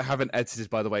a bit that I haven't edited,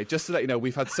 by the way, just to let you know,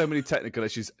 we've had so many technical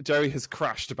issues. Jerry has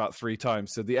crashed about 3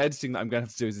 times, so the editing that I'm going to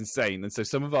have to do is insane. And so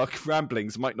some of our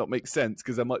ramblings might not make sense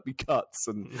because there might be cuts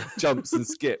and jumps and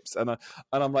skips. And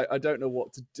I'm like, I don't know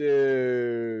what to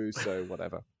do. So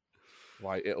whatever.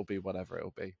 Right, it'll be whatever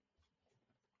it'll be.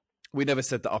 We never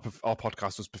said that our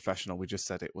podcast was professional. We just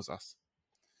said it was us.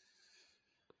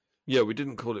 Yeah, we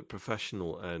didn't call it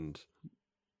professional and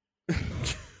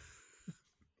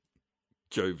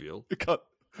jovial You can't.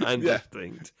 and Yeah.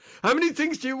 distinct. How many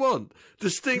things do you want?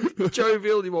 Distinct,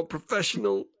 jovial, you want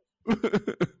professional?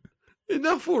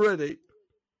 Enough already.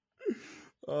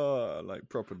 Oh, like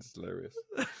proper delirious.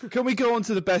 Can we go on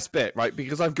to the best bit, right?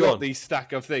 Because I've Go got on. these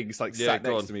stack of things like Yeah, sat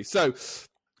go next on. to me. So,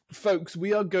 folks,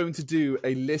 we are going to do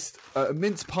a list, a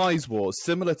mince pies wars,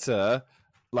 similar to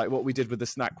like what we did with the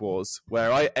snack wars, where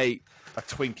I ate a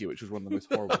Twinkie, which was one of the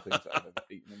most horrible things I've ever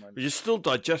eaten in my life. You're still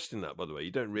digesting that, by the way.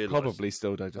 You don't realise. Probably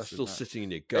still That's digesting still that. sitting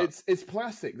in your gut. It's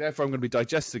plastic, therefore I'm going to be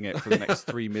digesting it for the next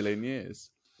 3 million years.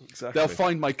 Exactly. They'll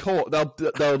find my corpse.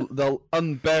 They'll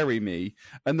unbury me,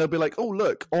 and they'll be like, "Oh,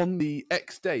 look! On the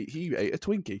X date, he ate a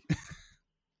Twinkie."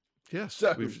 Yes,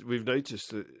 So- we've noticed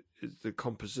that the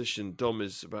composition Dom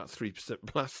is about 3%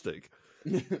 plastic.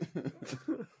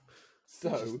 So,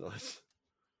 Which is nice.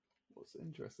 what's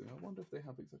interesting? I wonder if they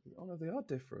have exactly. Oh no, they are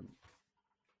different.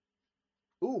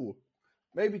 Ooh,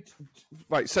 maybe.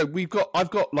 Right. So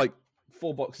I've got like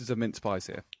 4 boxes of mince pies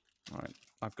here. All right.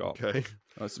 I've got Okay.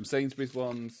 some Sainsbury's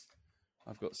ones.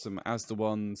 I've got some Asda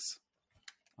ones.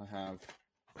 I have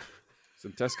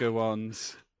some Tesco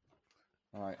ones.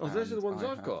 All right. Oh, those are the and ones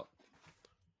I I've have- got.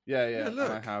 Yeah. Yeah, And I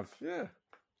look. have Yeah.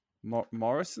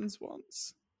 Morrison's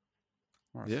ones.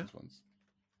 Morrison's ones.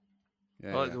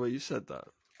 Yeah. I like yeah. the way you said that.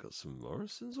 Got some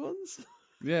Morrison's ones.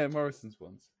 Yeah, Morrison's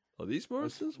ones. Are these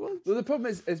Morrison's ones? Well, the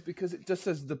problem is because it just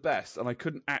says the best, and I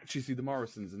couldn't actually see the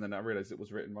Morrisons, and then I realised it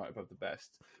was written right above the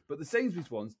best. But the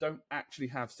Sainsbury's ones don't actually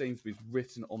have Sainsbury's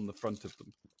written on the front of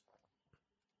them.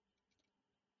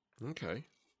 Okay.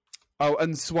 Oh,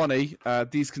 and Swanee,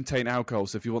 these contain alcohol,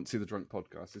 so if you want to see the Drunk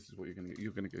Podcast, this is what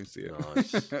you're going to go see it.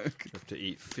 Nice. Have to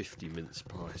eat 50 mince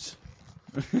pies.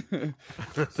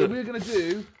 So we're going to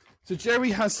do... So Jerry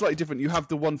has slightly different. You have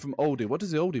the one from Aldi. What does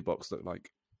the Aldi box look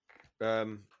like?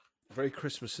 Very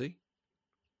Christmassy.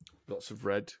 Lots of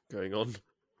red going on.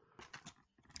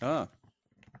 Ah.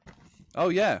 Oh,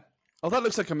 yeah. Oh, that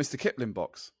looks like a Mr. Kipling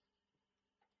box.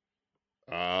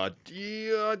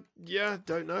 Yeah,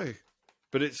 don't know.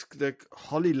 But it's the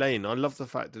Holly Lane. I love the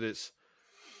fact that it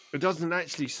doesn't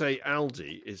actually say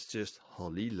Aldi, it's just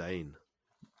Holly Lane.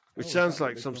 Which sounds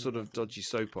like some sort of dodgy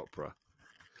soap opera.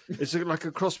 It's like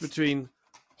a cross between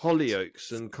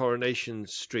Hollyoaks and Coronation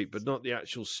Street, but not the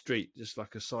actual street, just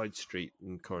like a side street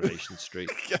in Coronation Street.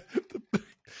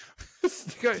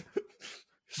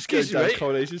 Excuse me, mate.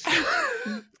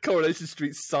 Coronation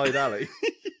Street side alley.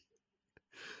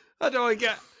 How do I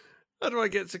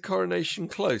get to Coronation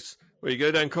Close? Where you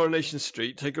go down Coronation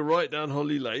Street, take a right down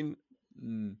Holly Lane.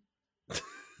 Mm.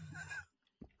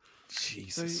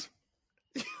 Jesus.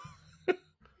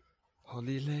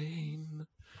 Holly Lane.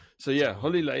 So yeah,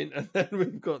 Holly Lane, and then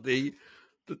we've got the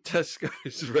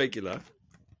Tesco's regular.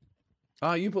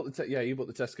 Ah, you bought the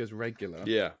Tesco's regular.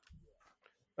 Yeah,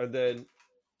 and then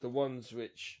the ones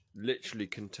which literally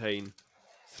contain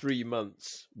 3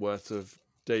 months worth of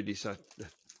daily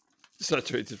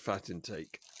saturated fat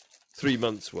intake. 3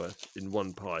 months worth in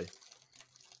one pie.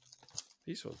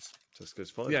 These ones, Tesco's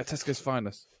Finest. Yeah, Tesco's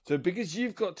Finest. So because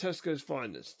you've got Tesco's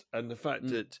Finest, and the fact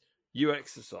that you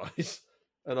exercise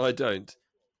and I don't,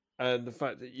 and the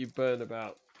fact that you burn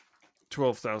about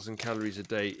 12,000 calories a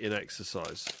day in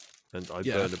exercise, and I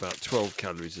burn about 12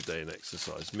 calories a day in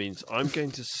exercise, means I'm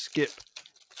going to skip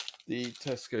the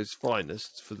Tesco's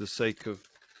Finest for the sake of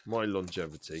my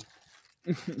longevity.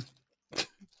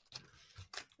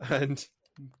 And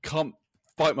can't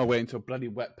fight my way into a bloody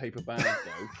wet paper bag,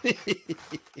 though.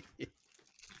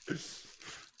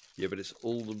 Yeah, but it's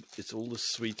all the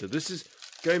sweeter. This is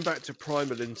going back to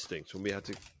primal instinct when we had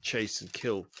to chase and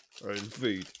kill our own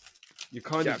food. You're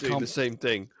kind of doing the same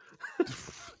thing,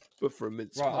 but for a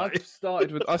mince pie. I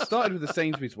started with the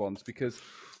Sainsbury's ones because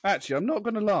actually, I'm not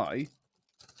going to lie.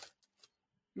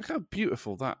 Look how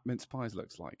beautiful that mince pies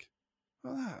looks like.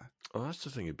 Look at that. Oh, that's the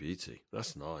thing of beauty.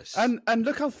 That's nice. And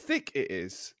look how thick it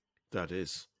is. That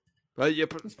is. Yeah,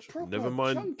 but It's proper never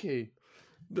mind. chunky.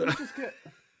 You just get...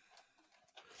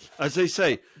 As they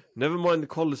say, never mind the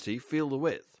quality, feel the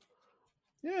width.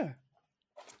 Yeah.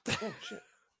 Oh shit!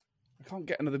 I can't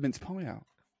get another mince pie out.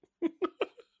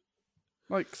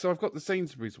 So I've got the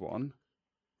Sainsbury's one.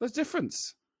 There's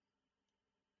difference.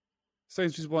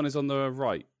 Sainsbury's one is on the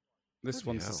right. This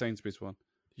one's the Sainsbury's one.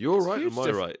 You're right, or am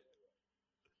I right?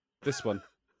 This one.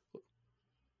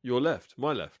 Your left,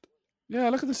 my left. Yeah,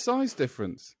 look at the size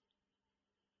difference.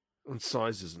 And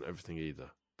size isn't everything either.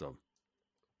 Dumb.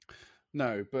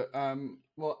 No, but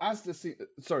well, Asda.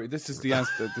 Sorry, this is the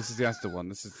Asda. This is the Asda one.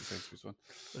 This is the Sainsbury's one.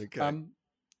 Okay.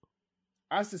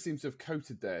 Asda seems to have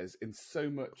coated theirs in so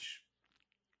much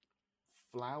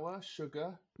flour,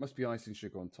 sugar. Must be icing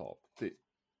sugar on top.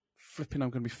 Flipping, I'm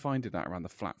going to be finding that around the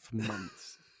flat for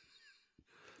months.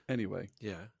 Anyway. Yeah.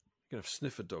 You're going to have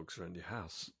sniffer dogs around your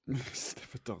house.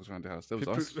 Sniffer dogs around your house. There was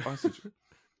icing sugar.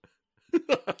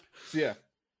 So, yeah.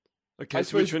 Okay,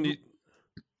 so which one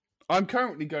I'm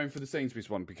currently going for the Sainsbury's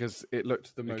one because it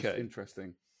looked the most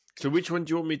interesting. So which one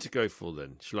do you want me to go for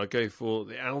then? Shall I go for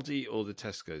the Aldi or the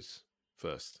Tesco's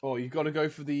first? Oh, you've got to go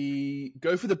for the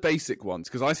basic ones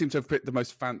because I seem to have picked the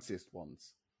most fanciest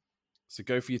ones. So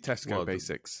go for your Tesco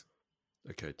basics.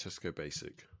 Okay, Tesco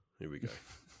basic. Here we go.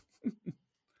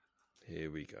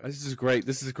 Here we go. This is great.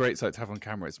 This is a great sight to have on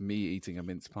camera. It's me eating a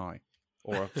mince pie,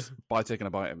 or by taking a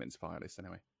bite of mince pie at least.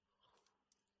 Anyway.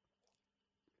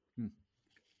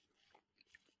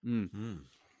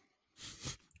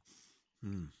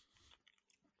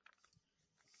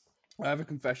 I have a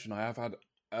confession. I have had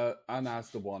an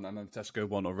Asda one and a Tesco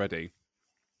one already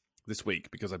this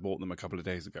week because I bought them a couple of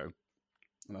days ago.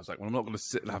 And I was like, well, I'm not going to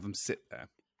sit and have them sit there.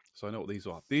 So I know what these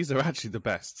are. These are actually the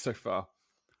best so far.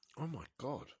 Oh my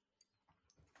God.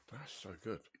 That's so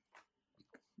good.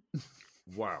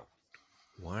 Wow.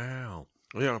 Wow.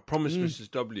 Yeah, I promised Mrs.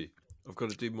 W. I've got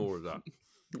to do more of that.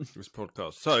 This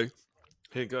podcast. So,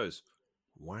 here goes.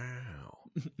 Wow.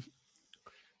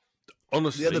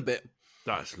 Honestly, the other bit.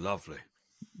 That's lovely.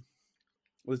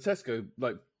 Well, the Tesco,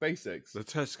 basics. The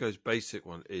Tesco's basic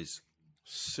one is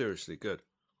seriously good.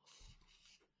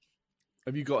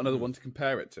 Have you got another one to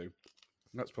compare it to?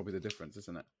 That's probably the difference,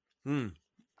 isn't it?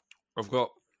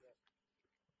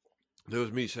 There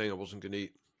was me saying I wasn't going to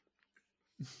eat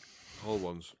whole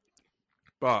ones,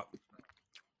 but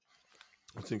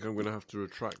I think I'm going to have to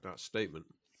retract that statement.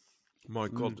 My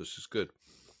God, this is good.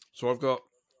 So I've got,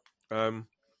 I'm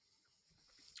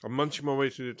munching my way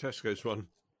through the Tesco's one,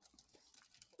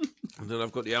 and then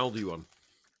I've got the Aldi one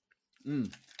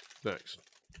next.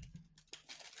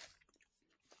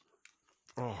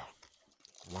 Oh,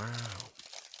 wow.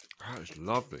 That is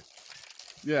lovely.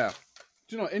 Yeah.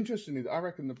 Do you know, interestingly, I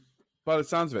reckon by the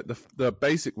sounds of it, the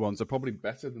basic ones are probably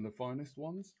better than the finest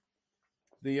ones.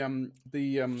 The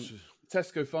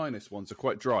Tesco finest ones are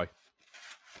quite dry.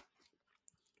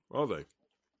 Are they?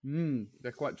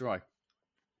 They're quite dry.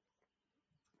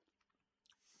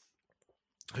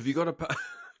 Have you got a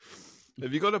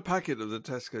Have you got a packet of the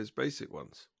Tesco's basic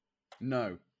ones?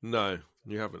 No. No,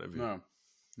 you haven't, have you? No.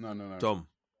 Dom,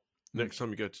 next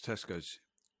time you go to Tesco's,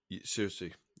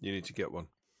 seriously, you need to get one.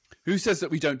 Who says that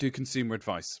we don't do consumer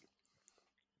advice?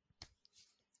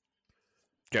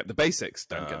 Get the basics,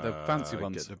 don't get the fancy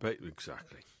ones.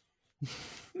 Exactly.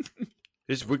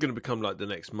 We're going to become like the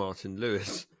next Martin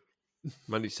Lewis,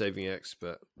 money saving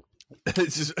expert.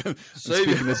 It's just,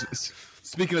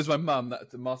 speaking as my mum,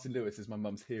 that Martin Lewis is my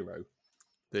mum's hero.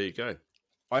 There you go.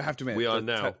 I have to admit, we are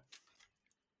now.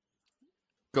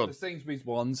 The Sainsbury's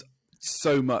ones,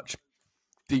 so much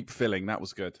deep filling. That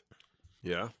was good.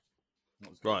 Yeah.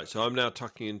 Right, so I'm now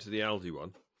tucking into the Aldi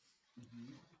one.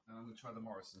 And I'm going to try the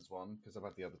Morrison's one because I've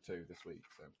had the other two this week.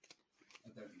 So I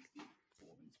don't need to eat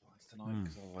 4 mince pies tonight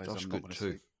because otherwise That's I'm good not going to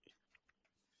too. sleep.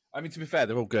 I mean, to be fair,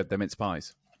 they're all good. They're mince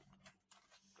pies.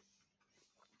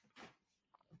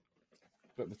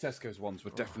 But the Tesco's ones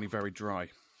were definitely very dry.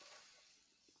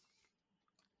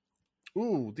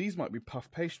 Ooh, these might be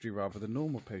puff pastry rather than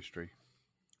normal pastry.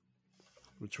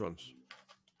 Which ones?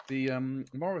 The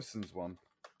Morrison's one.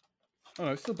 Oh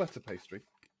no, it's still butter pastry.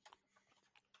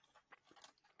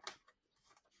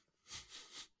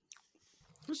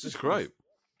 This is great.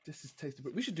 This is tasty,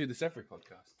 but we should do this every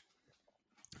podcast.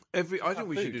 I think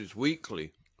we should do this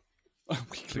weekly.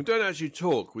 We don't actually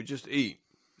talk; we just eat.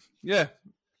 Yeah.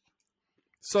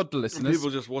 Sod the listeners.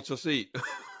 People just watch us eat.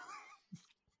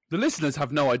 The listeners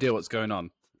have no idea what's going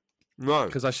on. No,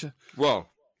 because Well,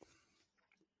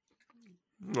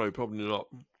 no, probably not.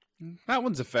 That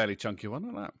one's a fairly chunky one,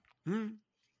 isn't that?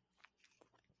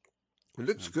 It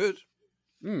looks good.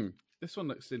 This one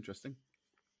looks interesting.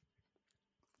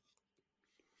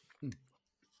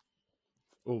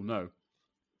 Oh no.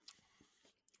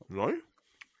 No?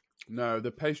 No,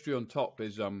 the pastry on top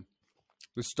is the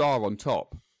star on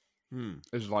top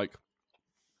is like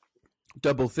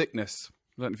double thickness.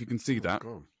 I don't know if you can see that.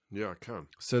 God. Yeah, I can.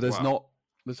 So there's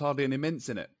hardly any mince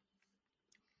in it.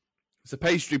 It's a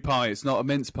pastry pie, it's not a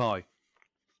mince pie.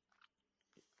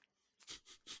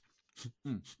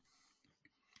 I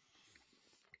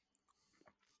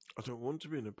don't want to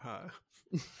be in a pie.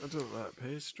 I don't like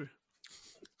pastry.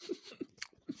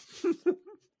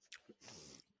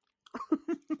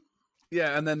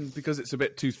 Yeah, and then because it's a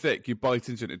bit too thick, you bite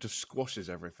into it, it just squashes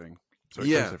everything. So it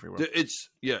goes everywhere.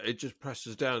 It just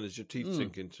presses down as your teeth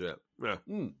sink into it. Yeah.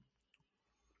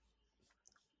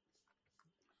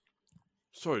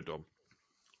 Sorry, Dom.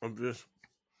 I'm in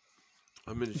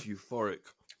this euphoric,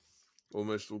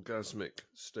 almost orgasmic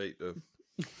state of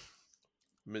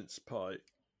mince pie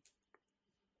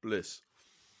bliss.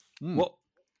 What?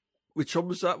 Which one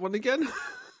was that one again?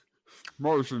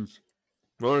 Morrison's.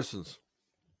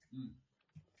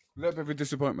 A little bit of a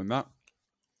disappointment, that.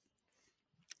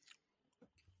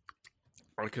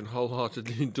 I can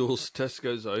wholeheartedly endorse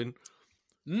Tesco's own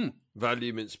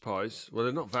value mince pies. Well,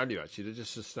 they're not value, actually. They're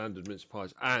just the standard mince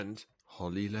pies. And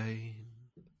Holly Lane.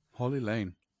 Holly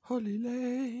Lane.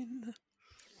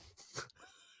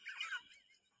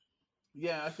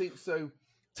 Yeah, I think so.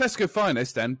 Tesco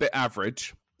Finest, then, bit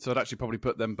average. So I'd actually probably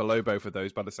put them below both of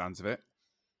those by the sounds of it.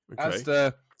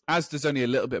 Okay. Asda's only a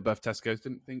little bit above Tesco's.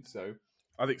 Didn't think so.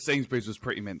 I think Sainsbury's was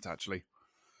pretty mint, actually.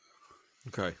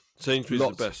 Okay. Sainsbury's is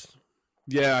the best.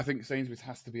 Yeah, I think Sainsbury's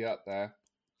has to be up there.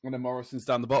 And then Morrison's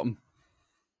down the bottom.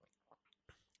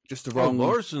 Just the wrong...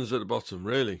 Morrison's at the bottom,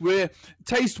 really?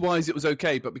 Taste-wise, it was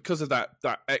okay, but because of that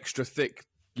extra thick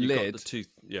lid... Got the tooth,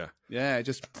 yeah. Yeah, it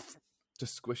just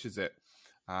squishes it.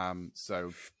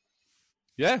 So...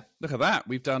 Yeah, look at that.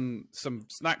 We've done some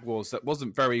snack wars that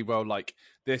wasn't very well like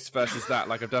this versus that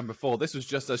like I've done before. This was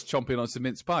just us chomping on some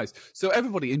mince pies. So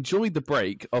everybody enjoyed the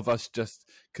break of us just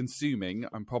consuming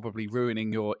and probably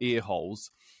ruining your ear holes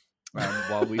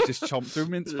while we just chomped through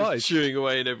mince pies. Chewing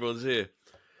away in everyone's ear.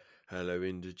 Hello,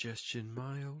 indigestion,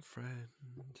 my old friend.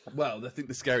 Well, I think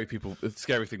the scary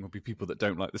thing will be people that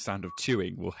don't like the sound of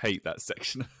chewing will hate that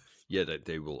section. Yeah,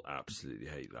 they will absolutely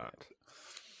hate that.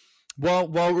 While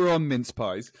we're on mince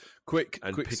pies, quick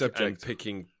subject. And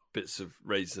picking bits of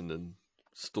raisin and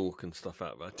stalk and stuff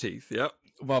out of our teeth, yeah.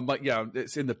 Well,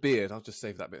 it's in the beard. I'll just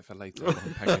save that bit for later. I'm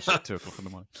paying a shit at 2 o'clock in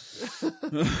the morning.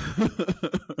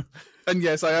 And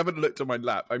yes, I haven't looked on my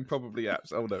lap. I'm probably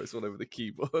apps. Oh no, it's all over the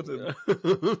keyboard.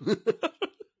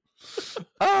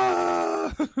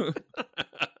 Ah!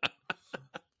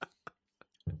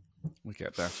 We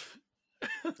get there.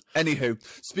 Anywho,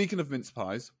 speaking of mince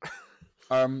pies,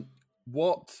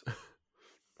 what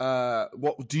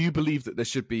do you believe that there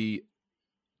should be?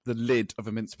 The lid of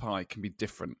a mince pie can be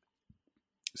different.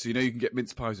 So you can get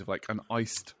mince pies with like an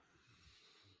iced.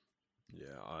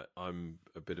 Yeah, I'm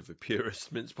a bit of a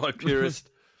purist, mince pie purist.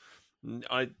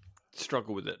 I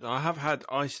struggle with it. I have had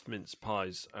iced mince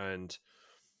pies, and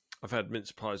I've had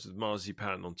mince pies with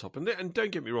marzipan on top. And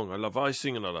don't get me wrong, I love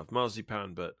icing and I love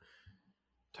marzipan, but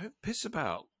don't piss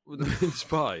about with a mince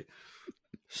pie.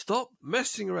 Stop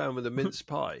messing around with a mince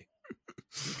pie.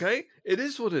 Okay? It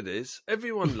is what it is.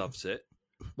 Everyone loves it.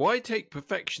 Why take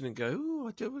perfection and go, oh,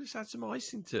 I don't want to add some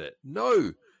icing to it?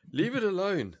 No, leave it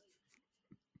alone.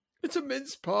 It's a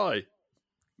mince pie.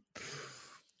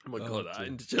 Oh my God, that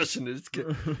indigestion is...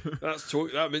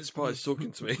 that mince pie is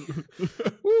talking to me.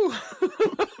 Woo.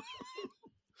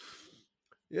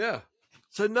 Yeah.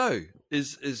 So no,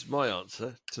 is my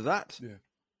answer to that. Yeah.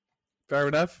 Fair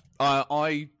enough.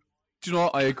 Do you know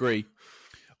what? I agree.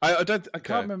 I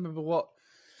can't remember what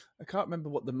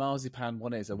the marzipan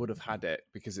one is. I would have had it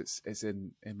because it's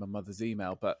in my mother's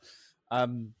email. But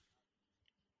I've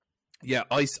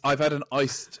had an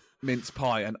iced mince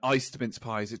pie, and iced mince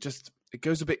pies. It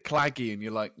goes a bit claggy, and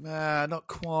you're like, nah, not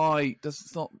quite.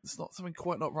 It's not something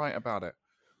quite not right about it.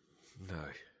 No.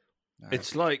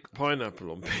 It's like pineapple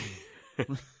on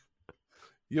pizza.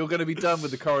 You're going to be done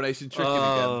with the coronation chicken again.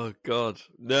 Oh God,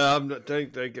 no! I'm not.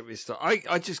 Don't get me started.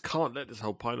 I just can't let this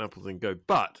whole pineapple thing go.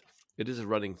 But it is a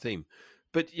running theme.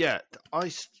 But yeah,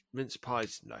 iced mince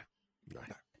pies, no,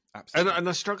 absolutely. And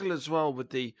I struggle as well with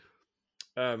the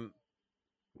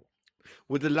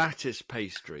lattice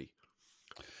pastry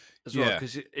as well,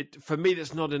 because it for me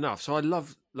that's not enough. So I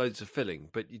love loads of filling,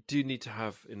 but you do need to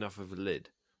have enough of a lid.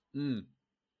 Mm.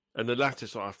 And the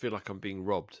lattice, I feel like I'm being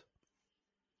robbed.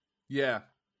 Yeah.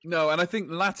 No, and I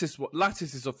think lattice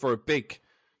is for a big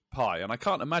pie, and I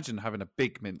can't imagine having a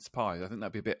big mince pie. I think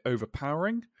that'd be a bit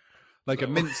overpowering. Like a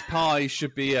mince pie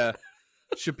should be a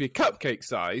cupcake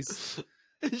size.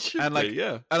 It should and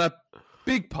and a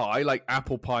big pie like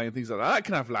apple pie and things like that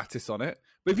can have lattice on it.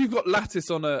 But if you've got lattice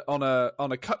on a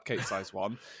cupcake size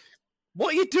one,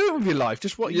 what are you doing with your life?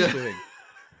 Just what are you doing?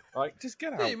 Like, just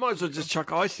get out. Yeah, you might as well just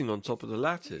chuck icing on top of the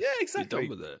lattice. Yeah, exactly. Be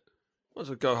done with it. Might as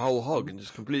well go whole hog and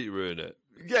just completely ruin it.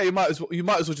 Yeah, you might as well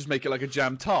just make it like a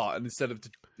jam tart, and instead of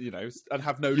and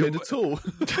have no lid at all.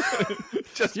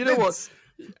 Just know what?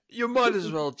 You might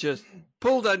as well just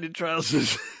pull down your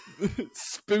trousers,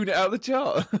 spoon it out the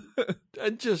jar,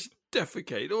 and just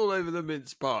defecate all over the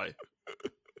mince pie.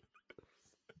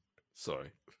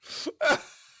 Sorry.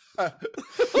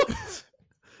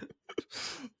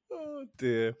 Oh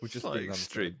dear, we're just being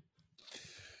extreme.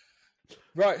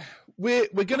 Right, we're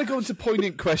going to go into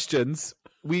poignant questions.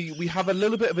 We have a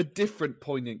little bit of a different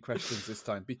poignant questions this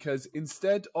time, because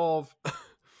instead of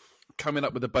coming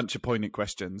up with a bunch of poignant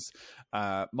questions,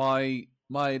 my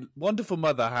wonderful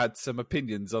mother had some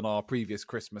opinions on our previous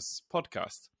Christmas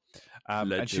podcast,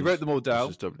 and she wrote them all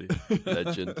down.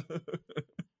 Legend.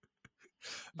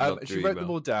 She wrote them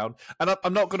all down, and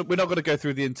we're not going to go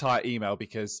through the entire email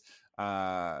because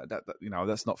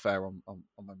that's not fair on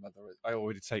my mother. I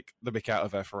already take the mick out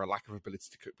of her for a lack of ability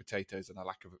to cook potatoes and a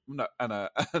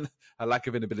lack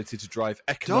of inability to drive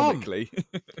economically.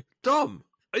 Dom,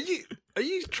 are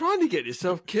you trying to get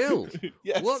yourself killed?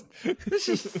 Yes. What? This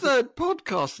is the third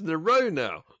podcast in a row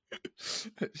now.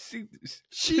 She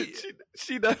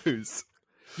knows.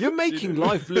 You're making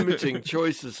life-limiting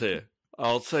choices here.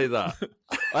 I'll say that.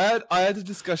 I had a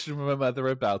discussion with my mother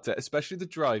about it, especially the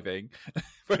driving.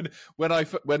 when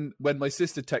my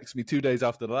sister texted me 2 days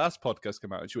after the last podcast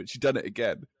came out, and she went, she'd done it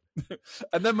again.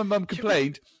 And then my mum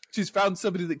complained she's found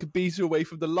somebody that could beat her away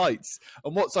from the lights.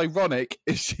 And what's ironic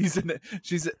is she's a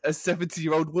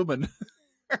 70-year-old woman.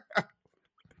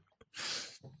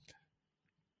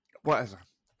 Whatever.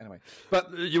 Anyway,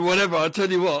 but whatever. I'll tell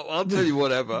you what. I'll tell you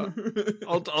whatever.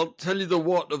 I'll tell you the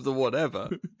what of the whatever.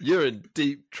 You're in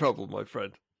deep trouble, my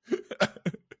friend.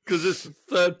 Because this is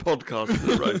the third podcast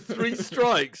in a row. 3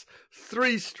 strikes.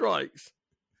 3 strikes.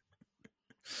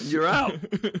 And you're out.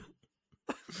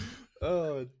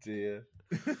 Oh dear.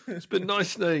 It's been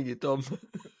nice knowing you, Dom.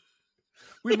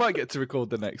 We might get to record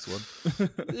the next one.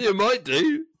 You might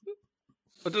do.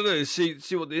 I don't know. See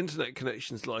what the internet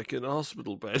connection's like in a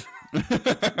hospital bed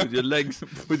with your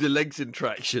legs in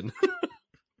traction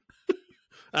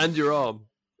and your arm.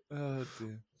 Oh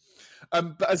dear.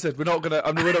 But as I said, we're not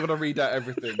gonna read out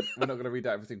everything. We're not gonna read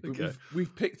out everything. But Okay.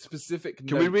 we've picked specific.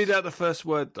 Can we read out the first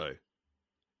word though?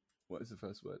 What is the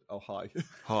first word? Oh, hi.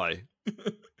 Hi.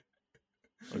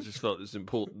 I just felt it's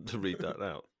important to read that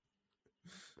out.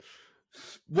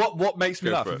 What makes me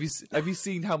Go laugh? for Have you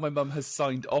seen how my mum has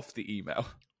signed off the email?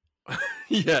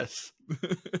 Yes.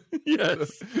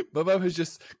 Yes. My mum has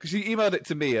just, because she emailed it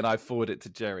to me and I forwarded it to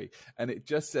Jerry, and it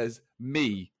just says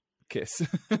me kiss.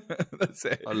 That's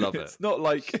it. I love it. It's not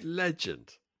like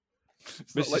Legend.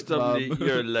 it's not Mrs. like W, Mum.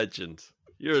 you're a legend.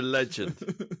 You're a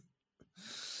legend.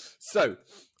 So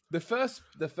the first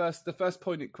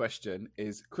poignant question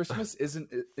is: Christmas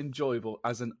isn't enjoyable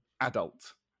as an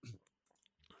adult,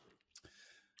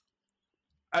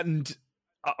 and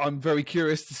I'm very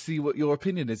curious to see what your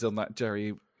opinion is on that,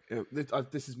 Jerry.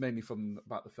 This is mainly from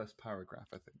about the first paragraph,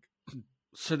 I think.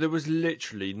 So there was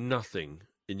literally nothing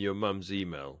in your mum's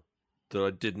email that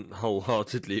I didn't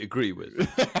wholeheartedly agree with.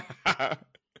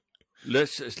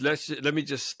 Let me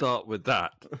just start with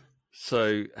that.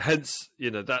 So hence,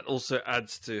 that also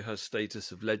adds to her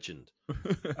status of legend.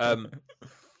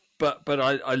 But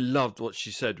I loved what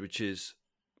she said, which is,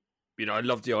 I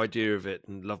love the idea of it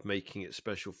and love making it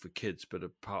special for kids, but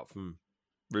apart from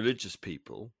religious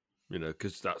people,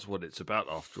 because that's what it's about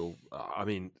after all. I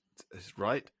mean,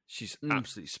 right? She's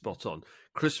absolutely spot on.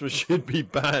 Christmas should be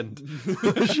banned.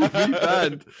 Should be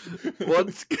banned.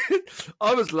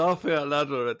 I was laughing out loud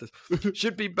when I read this.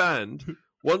 Should be banned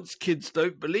once kids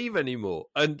don't believe anymore.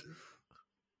 And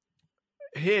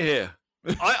here.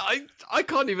 I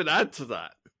can't even add to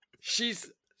that. She's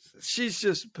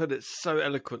just put it so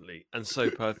eloquently and so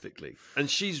perfectly. And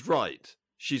she's right.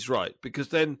 She's right. Because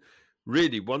then,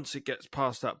 really, once it gets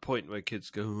past that point where kids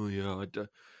go, oh, yeah,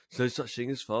 there's no such thing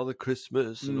as Father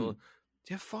Christmas and all.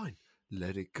 Yeah, fine.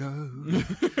 Let it go.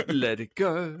 Let it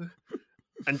go.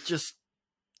 And just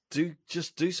do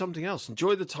something else.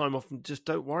 Enjoy the time off and just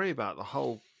don't worry about the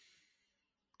whole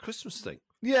Christmas thing.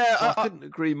 Yeah, So I couldn't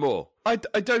agree more. I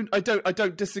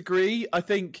don't disagree. I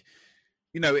think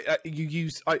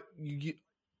the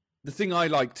thing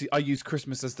I use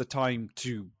Christmas as the time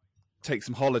to take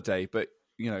some holiday, but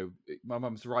my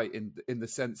mum's right in the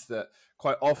sense that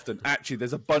quite often actually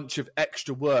there's a bunch of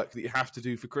extra work that you have to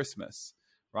do for Christmas,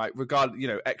 right?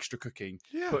 Extra cooking,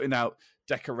 putting out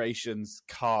decorations,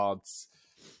 cards,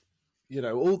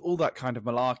 all that kind of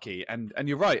malarkey. And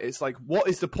you're right. It's like, what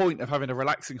is the point of having a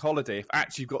relaxing holiday if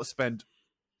actually you've got to spend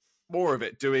more of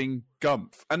it doing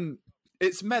gumph? And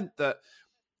it's meant that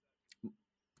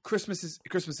Christmas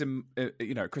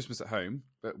at home.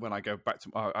 But when I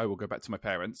will go back to my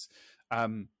parents.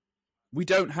 We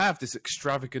don't have this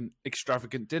extravagant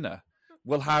dinner.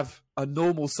 We'll have a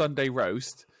normal Sunday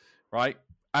roast, right?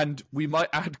 And we might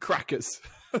add crackers.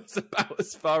 That's about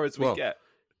as far as we get.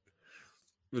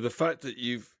 With the fact that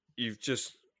you've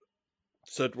just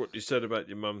said what you said about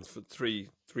your mum for three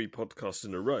podcasts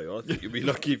in a row, I think you'll be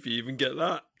lucky if you even get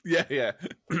that. Yeah.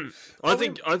 I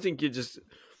think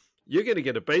you're going to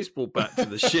get a baseball bat to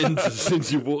the shins as soon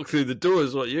as you walk through the door.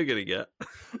 Is what you're going to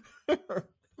get.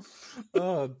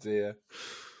 Oh dear.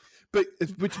 But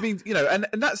which means, and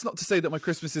that's not to say that my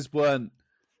Christmases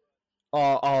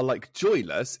are like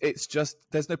joyless. It's just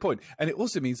there's no point. And it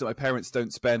also means that my parents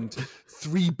don't spend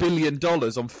 $3 billion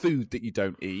on food that you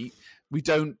don't eat. We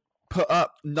don't put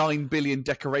up 9 billion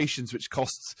decorations, which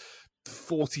costs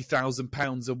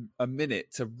 £40,000 a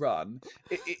minute to run.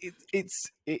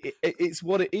 It's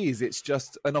what it is. It's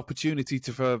just an opportunity it's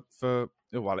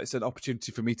an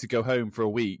opportunity for me to go home for a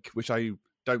week, which I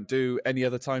don't do any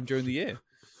other time during the year.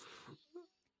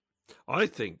 I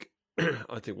think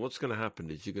what's going to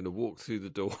happen is you're going to walk through the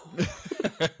door.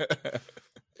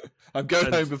 I'm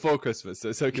going home before Christmas, so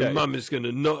it's okay. Your mum is going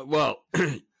to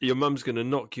your mum's going to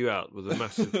knock you out with a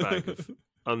massive bag of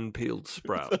unpeeled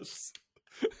sprouts.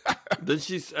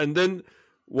 then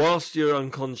whilst you're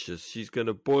unconscious, she's going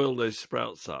to boil those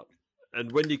sprouts up.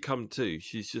 And when you come to,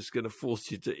 she's just going to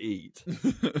force you to eat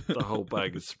the whole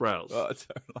bag of sprouts. Oh, I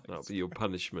don't like That'll be your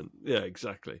punishment. Yeah,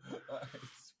 exactly.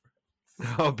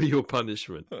 That'll be your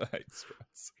punishment. I hate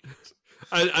sprouts.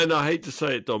 And I hate to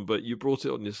say it, Dom, but you brought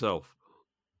it on yourself.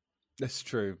 That's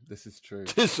true. This is true.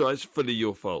 So it's fully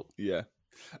your fault. Yeah.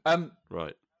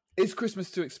 Right. Is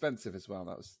Christmas too expensive as well?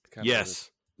 That was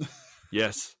Yes.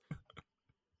 Yes.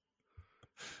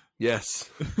 Yes,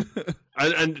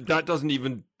 and that doesn't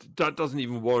even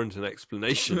warrant an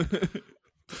explanation,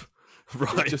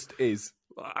 right? It just is.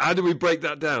 How do we break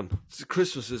that down?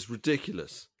 Christmas is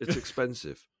ridiculous. It's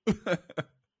expensive.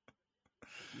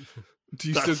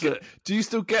 Do you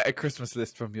still get a Christmas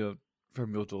list from your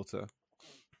daughter?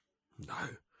 No.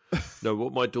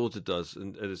 What my daughter does,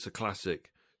 and it's a classic.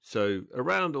 So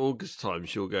around August time,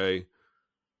 she'll go,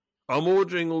 "I'm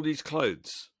ordering all these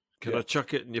clothes. Can I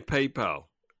chuck it in your PayPal?"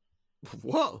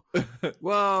 What?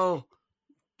 Well,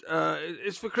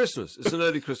 it's for Christmas. It's an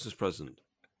early Christmas present.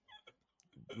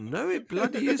 No, it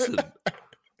bloody isn't.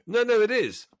 No, it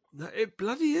is. No, it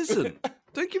bloody isn't.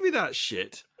 Don't give me that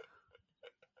shit.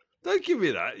 Don't give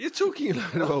me that. You're talking a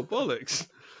load of old bollocks.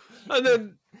 And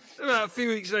then about a few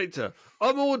weeks later,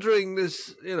 I'm ordering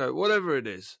this, whatever it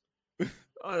is.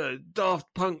 I don't know, Daft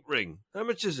Punk ring. How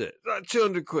much is it? Like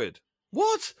 200 quid.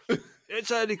 What? It's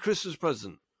an early Christmas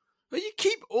present. But you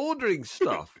keep ordering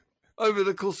stuff over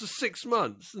the course of 6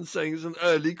 months and saying it's an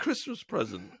early Christmas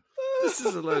present. This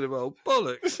is a load of old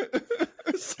bollocks.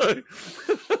 So,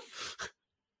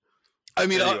 I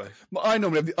mean, anyway. I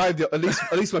normally have at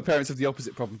least my parents have the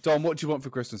opposite problem. Dom, what do you want for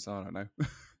Christmas? I don't know.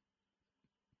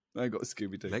 I got a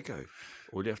Scooby-Doo. Lego.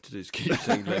 All you have to do is keep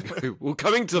saying Lego. We're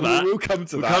coming to that. We'll come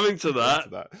to that. Coming to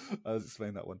that. I'll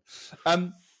explain that one.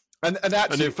 And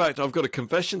actually, and in fact, I've got a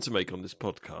confession to make on this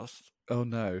podcast. Oh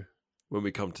no. When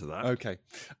we come to that. Okay.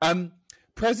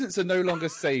 Presents are no longer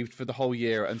saved for the whole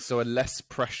year and so are less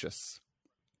precious.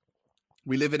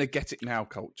 We live in a get it now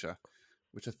culture,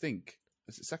 which I think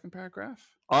is the second paragraph.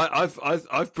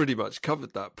 I've pretty much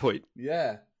covered that point.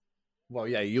 Yeah. Well,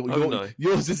 yeah.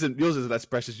 Yours isn't less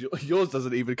precious. Yours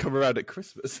doesn't even come around at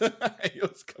Christmas.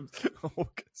 Yours comes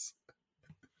August.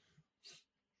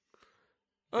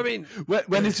 I mean,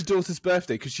 when is your daughter's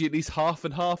birthday? Could she at least half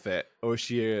and half it, or is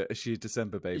she a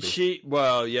December baby?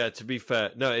 To be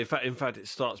fair, no. In fact, it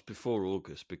starts before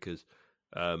August because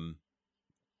actually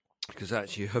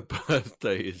her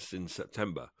birthday is in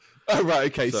September. Oh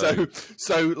right, okay. So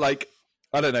like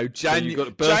I don't know, January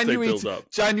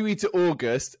to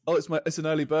August. Oh, it's an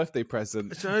early birthday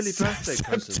present. It's an early birthday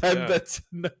present. September to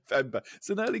November. It's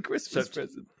an early Christmas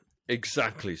present.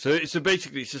 Exactly. So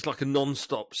basically it's just like a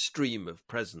non-stop stream of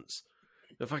presents.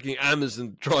 The fucking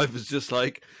Amazon driver's just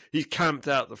like, he's camped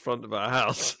out the front of our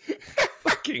house.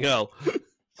 Fucking hell.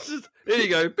 Just, here you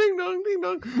go. Bing dong, ding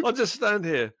dong. I'll just stand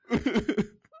here.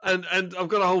 And I've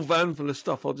got a whole van full of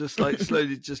stuff. I'll just like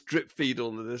slowly just drip feed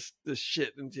all of this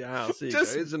shit into your house. Here you go.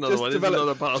 Here's another one. Here's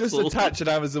another parcel. Just attach an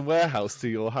Amazon warehouse to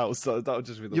your house. That would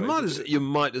just be the You might as well. You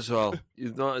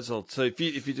might as well. So if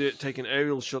you take an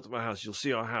aerial shot of my house, you'll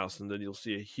see our house, and then you'll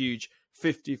see a huge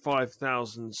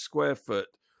 55,000 square foot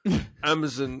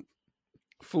Amazon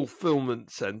fulfillment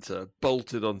center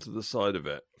bolted onto the side of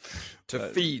it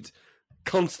to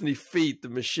constantly feed the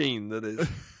machine that is.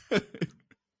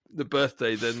 The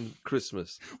birthday, then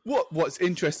Christmas. What's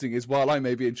interesting is while I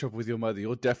may be in trouble with your mother,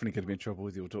 you're definitely going to be in trouble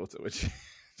with your daughter when she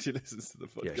listens to the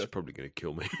podcast. Yeah, she's probably going to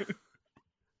kill me.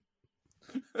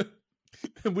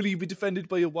 And will you be defended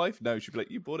by your wife? No, she'll be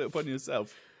like, you brought it upon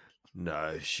yourself.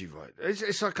 No, she won't.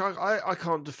 It's like I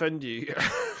can't defend you.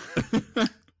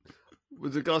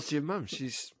 With regards to your mum,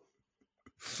 she's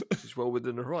well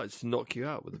within her rights to knock you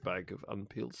out with a bag of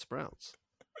unpeeled sprouts.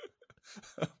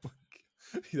 Oh my God.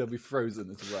 They'll be frozen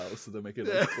as well, so they'll make it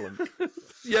like clunk.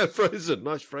 Yeah, frozen,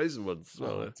 nice frozen ones as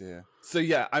well. Oh dear. So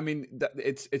yeah, I mean,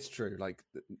 it's true. Like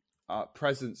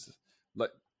presents,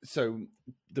 like so.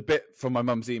 The bit from my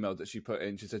mum's email that she put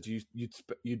in, she said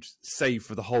you'd save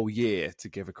for the whole year to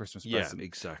give a Christmas present. Yeah,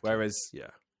 exactly. Whereas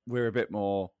we're a bit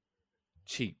more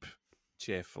cheap,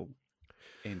 cheerful,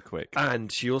 in quick.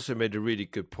 And she also made a really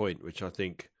good point, which I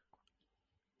think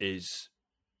is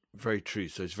very true.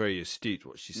 So it's very astute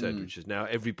what she said, which is now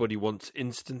everybody wants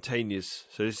instantaneous.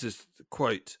 So this is the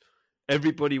quote: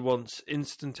 everybody wants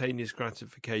instantaneous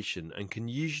gratification and can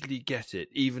usually get it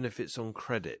even if it's on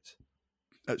credit.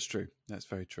 That's true. That's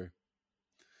very true.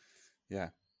 Yeah.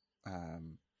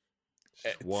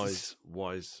 She's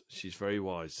wise. She's very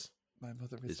wise. My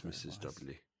mother is Mrs. wise.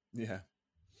 W.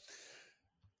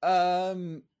 Yeah.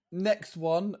 Next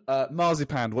one,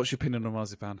 marzipan. What's your opinion on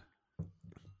marzipan?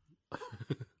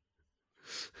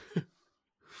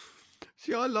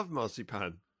 See, I love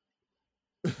marzipan.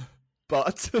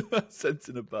 But sense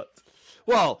in a but.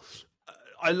 Well,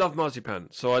 I love marzipan.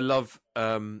 So I love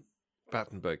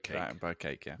Battenberg cake. Battenberg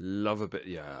cake, yeah. Love a bit,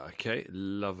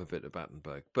 love a bit of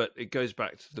Battenberg. But it goes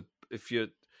back to if you're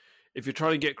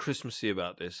trying to get Christmassy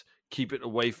about this, keep it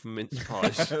away from mince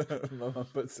pies. My mum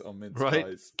puts it on mince Right?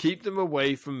 pies. Keep them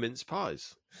away from mince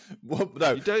pies.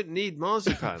 No, You don't need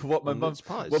marzipan what my on mince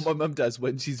pies. what my mum does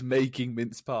when she's making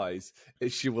mince pies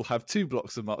is she will have 2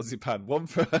 blocks of marzipan, one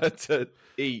for her to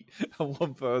eat and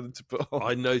one for her to put on.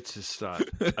 I noticed that,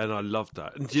 and I love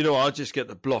that. And do you know, I'll just get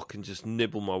the block and just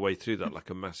nibble my way through that like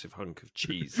a massive hunk of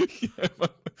cheese. Yeah,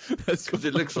 that's Because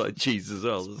it looks like cheese as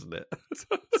well, doesn't it?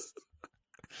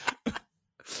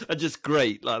 And just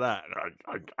grate like that.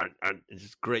 And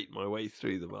just grate my way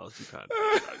through the marzipan.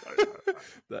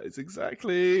 That is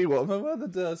exactly what my mother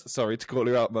does. Sorry to call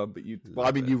you out, Mum, but you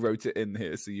wrote it in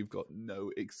here, so you've got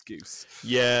no excuse.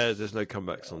 Yeah, there's no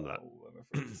comebacks on that.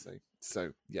 I'm afraid to say.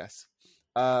 So, yes.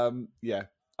 Yeah.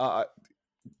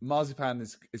 Marzipan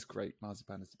is great.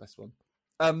 Marzipan is the best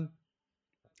one.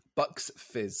 Bucks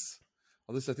Fizz.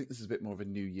 I think this is a bit more of a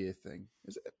New Year thing.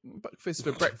 Is it Bucks Fizz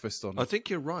for breakfast on? I think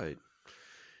you're right.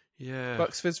 Yeah.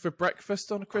 Bucks Fizz for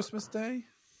breakfast on a Christmas day?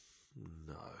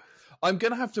 No. I'm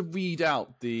going to have to read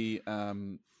out the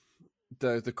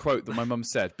quote that my mum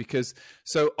said, because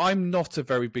I'm not a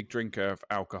very big drinker of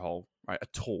alcohol, right,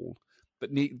 at all,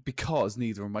 but because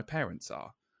neither of my parents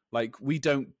are. Like, we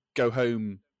don't go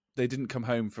home. They didn't come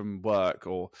home from work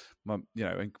or, and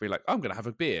be like, I'm going to have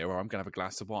a beer or I'm going to have a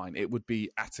glass of wine. It would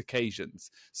be at occasions.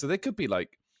 So there could be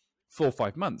like 4 or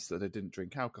 5 months that I didn't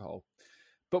drink alcohol.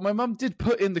 But my mum did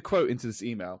put in the quote into this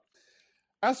email.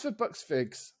 As for Bucks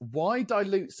Fizz, why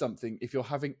dilute something if you're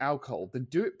having alcohol? Then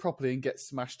do it properly and get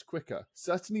smashed quicker.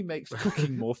 Certainly makes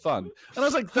cooking more fun. And I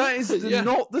was like, that is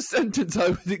not the sentence I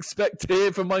would expect to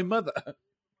hear from my mother.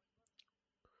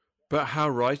 But how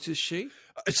right is she?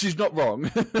 She's not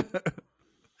wrong.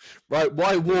 Right,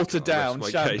 why water down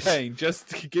champagne? Case.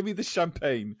 Just give me the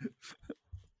champagne.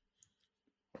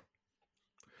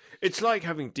 It's like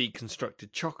having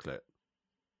deconstructed chocolate.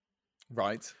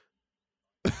 Right.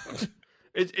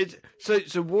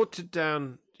 So watered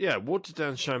down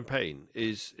champagne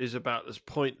is about as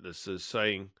pointless as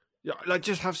saying, like,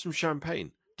 just have some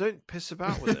champagne. Don't piss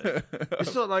about with it.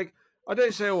 It's not like, I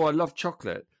don't say, oh, I love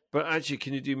chocolate, but actually,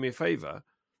 can you do me a favour?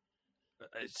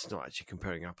 It's not actually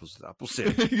comparing apples with apples,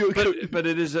 but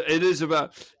it is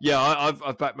about. Yeah,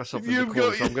 I've backed myself in the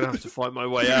corner, so I'm going to have to fight my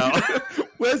way out.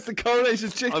 Where's the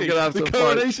coronation chicken? I'm going to have the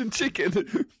coronation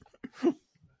chicken.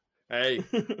 Hey,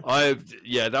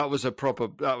 that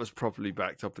was properly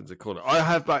backed up in the corner. I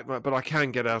have backed but I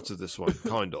can get out of this one,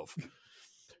 kind of.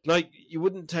 Like, you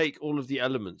wouldn't take all of the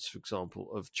elements, for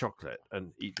example, of chocolate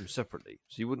and eat them separately.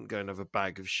 So you wouldn't go and have a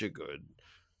bag of sugar and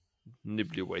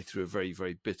nibble your way through a very,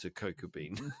 very bitter cocoa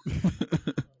bean,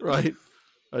 right?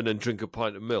 And then drink a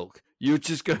pint of milk. You would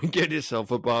just go and get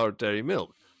yourself a bar of dairy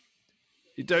milk.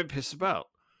 You don't piss about.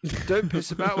 Don't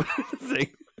piss about with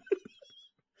anything.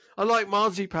 I like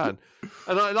marzipan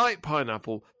and I like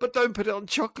pineapple, but don't put it on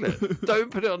chocolate. Don't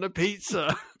put it on a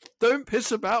pizza. Don't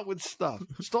piss about with stuff.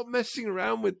 Stop messing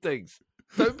around with things.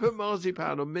 Don't put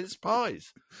marzipan on mince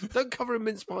pies. Don't cover a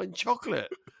mince pie in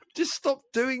chocolate. Just stop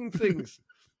doing things.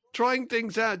 Trying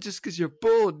things out just because you're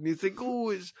bored and you think,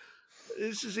 oh,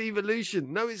 this is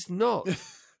evolution. No, it's not.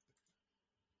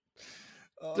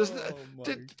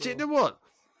 Do you know what?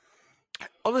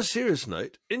 On a serious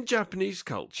note, in Japanese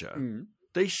culture,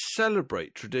 they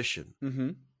celebrate tradition. Mm-hmm.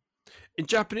 In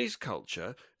Japanese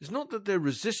culture, it's not that they're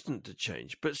resistant to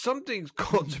change, but something's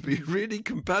got to be really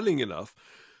compelling enough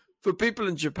for people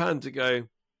in Japan to go,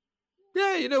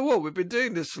 yeah, you know what? We've been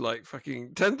doing this for like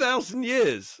fucking 10,000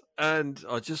 years. And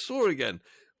I just saw again.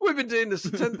 We've been doing this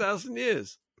for 10,000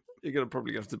 years. You're going to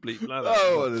probably have to bleep that out.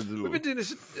 Oh, we've been doing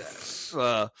this.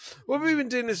 We've been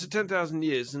doing this for 10,000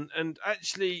 years. And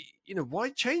actually, why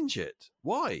change it?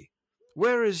 Why?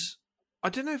 Whereas, I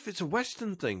don't know if it's a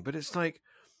Western thing, but it's like,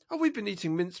 oh, we've been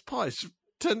eating mince pies for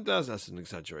 10,000. That's an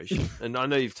exaggeration. And I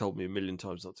know you've told me a million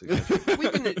times not to exaggerate.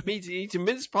 We've been eating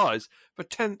mince pies for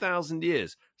 10,000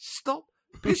 years. Stop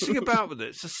pissing about with it.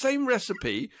 It's the same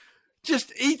recipe.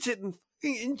 Just eat it and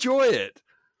enjoy it.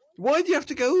 Why do you have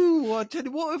to go, oh, I tell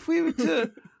you, what if we were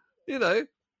to,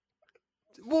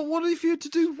 what if you were to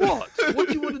do what? What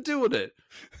do you want to do with it?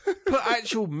 Put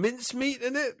actual mincemeat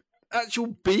in it? Actual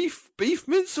beef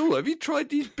mince? Oh, have you tried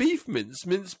these beef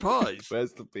mince pies?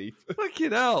 Where's the beef?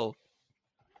 Fucking hell.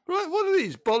 Right, what are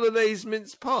these? Bolognese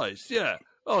mince pies? Yeah.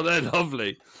 Oh, they're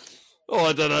lovely. Oh,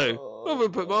 I don't know. I'm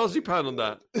going to put marzipan on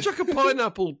that. Chuck a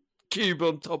pineapple cube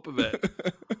on top of it.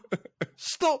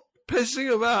 Stop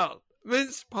pissing about.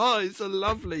 Mince pies are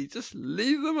lovely. Just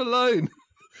leave them alone.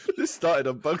 This started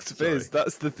on Bucks Fizz.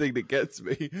 That's the thing that gets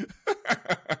me.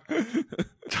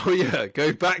 Oh yeah,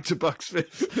 go back to Bucks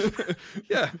Fizz.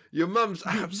 Yeah, your mum's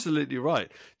absolutely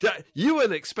right. You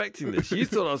weren't expecting this. You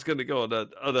thought I was going to go on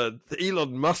a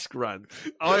Elon Musk rant.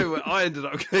 I ended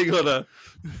up going on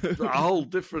a whole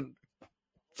different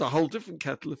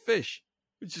kettle of fish,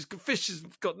 which is fish has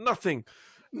got nothing.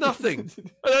 That's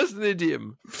an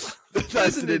idiom.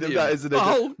 That's an idiom. That is an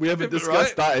idiom. We haven't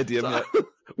discussed that idiom yet.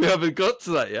 We haven't got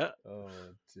to that yet. Oh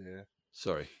dear.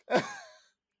 Sorry.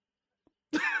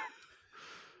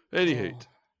 Anywho,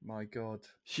 my God,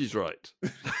 she's right.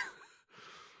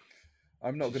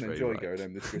 I'm not going to enjoy going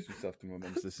home this Christmas after my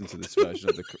mum's listened to this version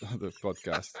of the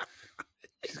podcast.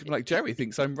 She's going to be like, Jerry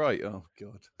thinks I'm right. Oh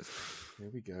God, here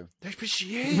we go. No, but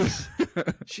she is.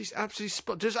 She's absolutely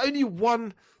spot. There's only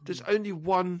one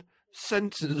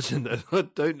sentence in there that I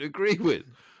don't agree with,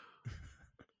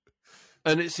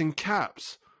 and it's in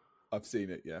caps. I've seen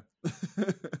it. Yeah.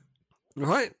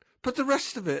 Right, but the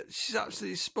rest of it, she's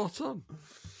absolutely spot on.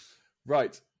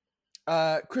 Right.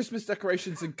 Christmas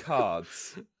decorations and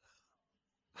cards.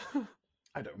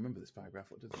 I don't remember this paragraph.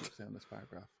 What does it say on this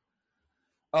paragraph?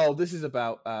 Oh, this is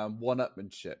about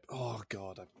one-upmanship. Oh,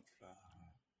 God.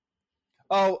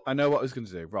 I know what I was going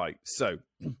to do. Right. So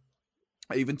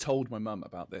I even told my mum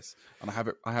about this, and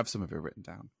I have some of it written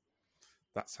down.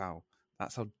 That's how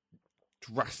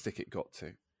drastic it got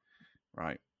to.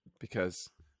 Right. Because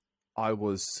I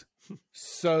was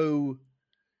so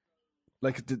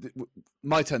like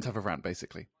my turn to have a rant,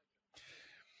 basically.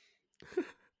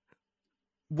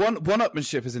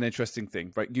 One-upmanship is an interesting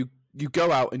thing, right? You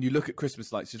go out and you look at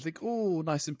Christmas lights, you think, oh,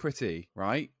 nice and pretty,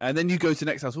 right? And then you go to the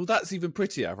next house, well, that's even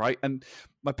prettier, right? And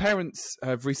my parents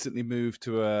have recently moved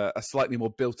to a slightly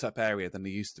more built-up area than they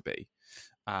used to be.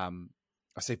 I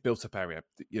say built-up area,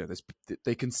 you know,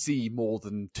 they can see more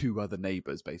than two other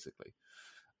neighbours, basically.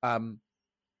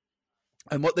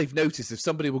 And what they've noticed, if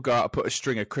somebody will go out and put a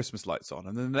string of Christmas lights on,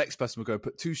 and then the next person will go and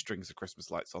put 2 strings of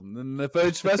Christmas lights on, and then the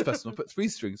first person will put 3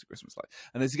 strings of Christmas lights.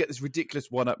 And as you get this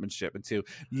ridiculous one-upmanship until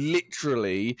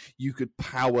literally you could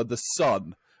power the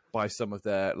sun by some of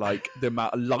their, like, the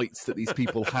amount of lights that these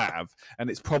people have,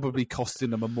 and it's probably costing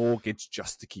them a mortgage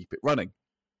just to keep it running.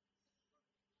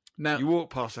 Now, you walk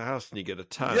past a house and you get a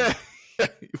tan. Yeah.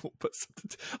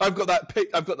 I've got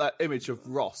that image of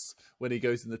Ross when he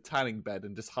goes in the tanning bed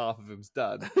and just half of him's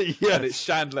done. Yes. And it's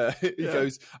Chandler. He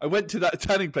goes, I went to that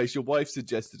tanning place your wife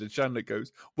suggested, and Chandler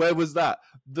goes, where was that?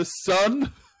 The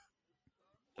sun?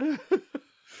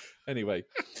 Anyway,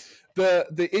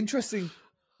 the interesting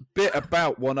bit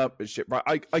about one-upmanship,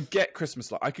 right? I get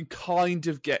Christmas lights. I can kind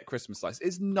of get Christmas lights.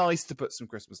 It's nice to put some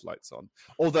Christmas lights on,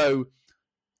 although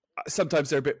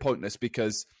sometimes they're a bit pointless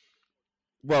because,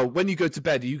 well, when you go to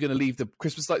bed, are you going to leave the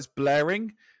Christmas lights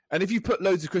blaring? And if you put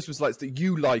loads of Christmas lights that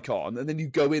you like on, and then you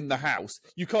go in the house,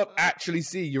 you can't actually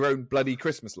see your own bloody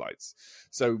Christmas lights.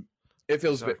 So it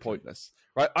feels a bit pointless,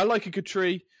 right? I like a good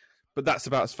tree, but that's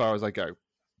about as far as I go.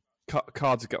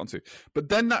 Cards to get onto. But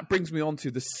then that brings me on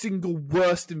to the single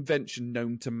worst invention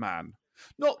known to man.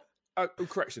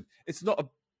 Correction. It's not a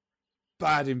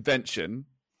bad invention,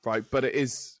 right? But it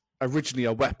is originally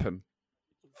a weapon.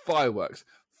 Fireworks.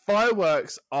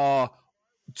 Fireworks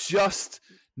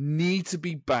need to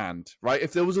be banned, right?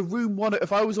 If I was on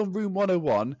room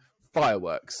 101,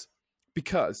 fireworks,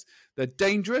 because they're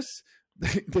dangerous,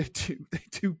 they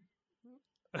do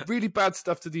really bad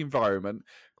stuff to the environment,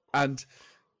 and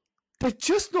they're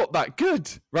just not that good,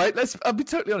 right? I'll be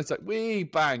totally honest. Like, we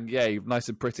bang, yay, nice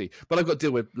and pretty, but I've got to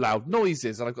deal with loud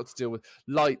noises, and I've got to deal with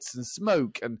lights and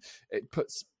smoke, and it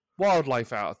puts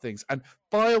wildlife out of things, and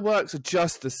fireworks are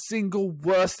just the single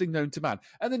worst thing known to man.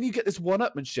 And then you get this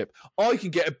one-upmanship. I can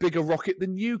get a bigger rocket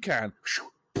than you can.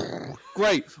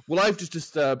 Great. Well, I've just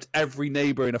disturbed every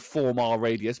neighbour in a 4-mile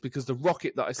radius because the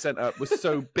rocket that I sent up was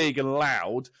so big and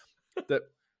loud that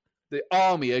the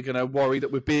army are going to worry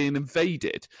that we're being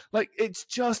invaded. Like, it's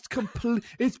just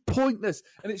it's pointless,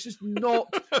 and it's just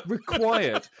not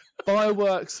required.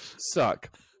 Fireworks suck.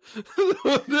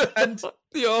 And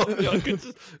the army, I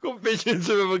just got visions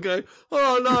of them going,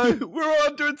 oh no, we're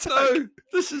under attack. No,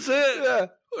 this is it. Yeah,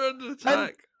 we're under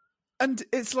attack. And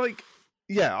it's like,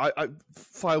 yeah, I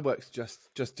fireworks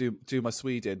just do my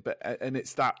Sweden, and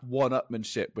it's that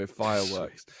one-upmanship with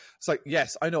fireworks. It's like,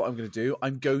 yes, I know what I'm going to do.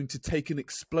 I'm going to take an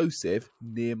explosive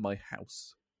near my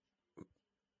house.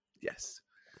 Yes.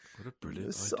 What a brilliant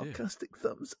idea. Sarcastic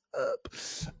thumbs up.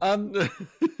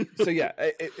 So yeah,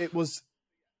 it was.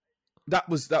 That,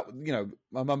 you know,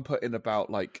 my mum put in about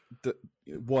like the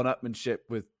one-upmanship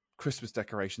with Christmas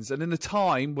decorations. And in a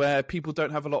time where people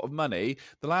don't have a lot of money,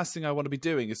 the last thing I want to be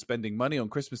doing is spending money on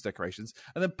Christmas decorations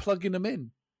and then plugging them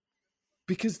in,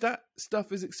 because that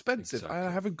stuff is expensive. Exactly.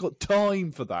 I haven't got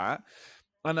time for that.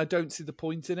 and I don't see the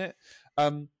point in it.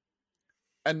 And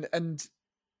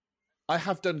I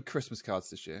have done Christmas cards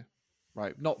this year,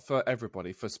 right? Not for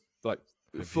everybody, for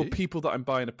people that I'm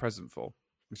buying a present for,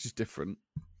 which is different.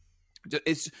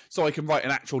 It's so I can write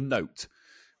an actual note,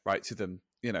 right, to them.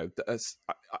 You know,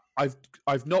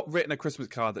 I've not written a Christmas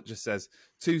card that just says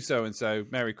to so and so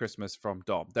Merry Christmas from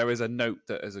Dom. There is a note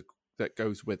that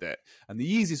goes with it, and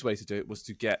the easiest way to do it was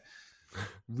to get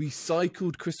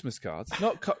recycled Christmas cards,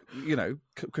 not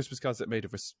Christmas cards that are made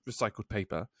of recycled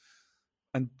paper.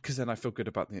 And because then I feel good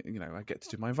about I get to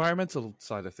do my environmental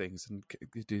side of things and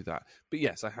do that. But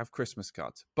yes, I have Christmas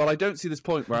cards. But I don't see this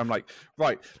point where I'm like,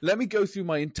 right, let me go through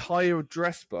my entire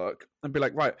address book and be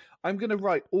like, right, I'm going to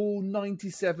write all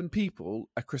 97 people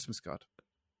a Christmas card.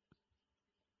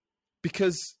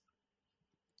 Because,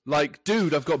 like,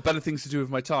 dude, I've got better things to do with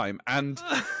my time. And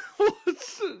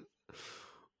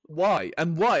why?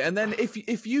 And then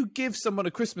if you give someone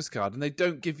a Christmas card and they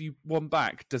don't give you one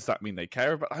back, does that mean they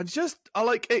care about? I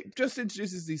like it. Just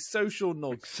introduces these social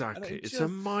norms. Exactly, it's a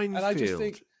minefield. And I just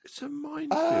think it's a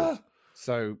minefield.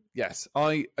 So yes,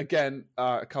 I can't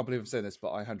believe I'm saying this,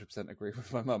 but I 100% agree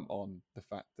with my mum on the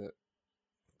fact that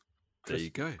there you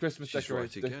go. Christmas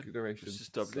decorations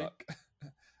suck.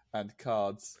 And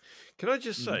cards. Can I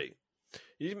just say?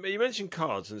 You mentioned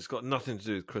cards, and it's got nothing to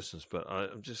do with Christmas, but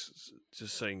I'm just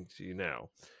saying to you now,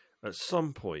 at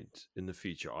some point in the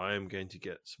future, I am going to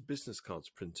get some business cards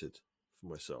printed for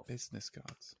myself. Business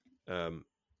cards?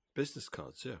 Business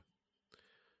cards, yeah.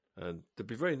 And they'd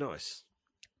be very nice.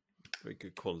 Very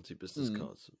good quality business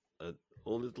cards.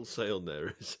 All it'll say on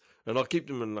there is, and I'll keep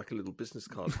them in like a little business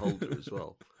card holder as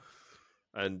well.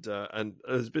 And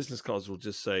those business cards will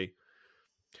just say,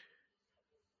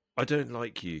 I don't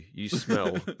like you. You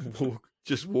smell.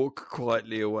 Just walk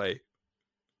quietly away.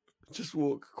 Just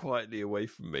walk quietly away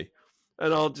from me.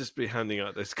 And I'll just be handing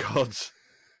out those cards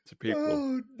to people.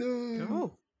 Oh, no.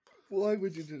 Oh. Why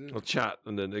would you do that? I'll chat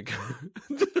and then they go.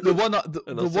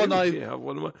 Have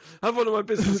one of my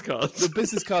business cards. The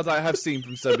business card I have seen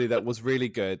from somebody that was really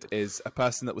good is a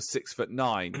person that was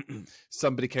 6'9".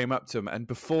 Somebody came up to him, and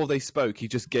before they spoke, he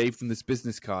just gave them this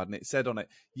business card, and it said on it,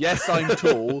 "Yes, I'm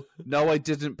tall. No, I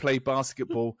didn't play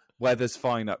basketball. Weather's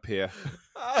fine up here."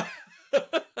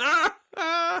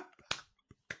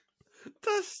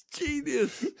 That's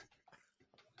genius.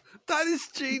 That is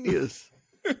genius.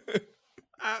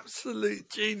 Absolute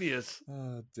genius.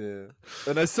 Oh dear.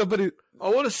 And as somebody, I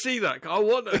want to see that. I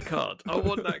want that card. I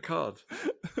want that card.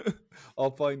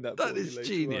 I'll find that. That is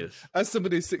genius. On. As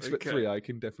somebody who's 6'3", I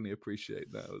can definitely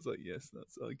appreciate that. I was like, yes,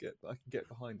 I can get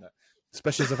behind that.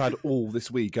 Especially as I've had all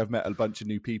this week, I've met a bunch of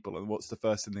new people, and what's the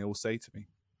first thing they all say to me?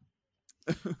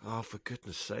 Oh, for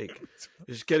goodness sake.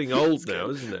 It's getting old now,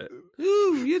 isn't it?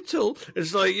 Ooh, you're tall.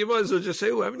 It's like, you might as well just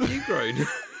say, oh, haven't you grown?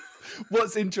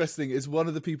 What's interesting is one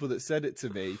of the people that said it to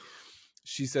me,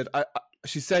 she said,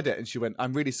 she said it and she went,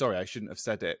 "I'm really sorry, I shouldn't have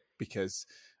said it because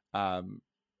I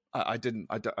don't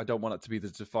want it to be the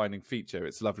defining feature.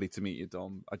 It's lovely to meet you,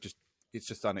 Dom. It's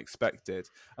just unexpected."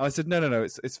 And I said, no,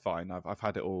 it's fine. I've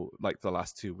had it all like the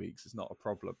last 2 weeks. It's not a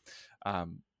problem.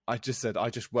 I just said,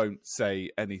 I just won't say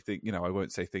anything, I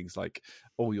won't say things like,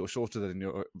 "Oh, you're shorter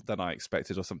than I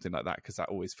expected," or something like that, because that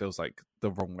always feels like the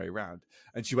wrong way around.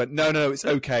 And she went, no, it's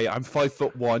okay. I'm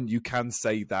 5'1". You can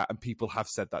say that. And people have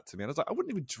said that to me. And I was like, I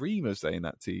wouldn't even dream of saying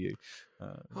that to you.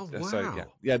 Wow. So,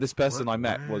 yeah, this person I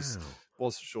met was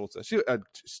shorter. She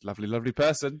just lovely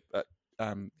person. But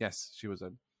yes, she was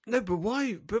No, but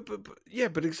why? But yeah,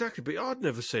 but exactly. But I'd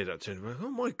never say that to anyone. Oh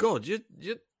my God, you're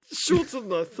shorter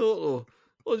than I thought,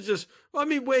 or just. I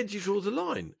mean, where do you draw the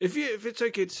line? If it's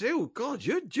okay to say, "Oh God,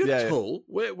 you're tall,"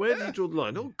 where do you draw the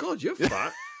line? "Oh God, you're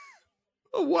fat."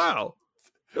 Oh wow!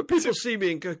 People see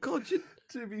me and go, "God, you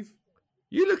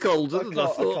look older than I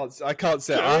thought." I can't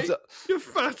say it. You're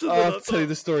fatter than I'll tell you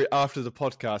the story after the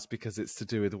podcast because it's to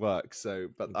do with work. So,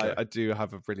 but okay. I do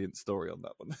have a brilliant story on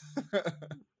that one.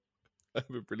 I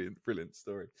have a brilliant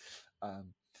story.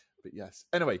 But yes.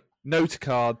 Anyway, no to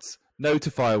cards, no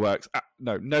to fireworks,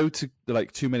 no to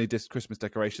like too many Christmas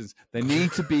decorations. They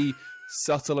need to be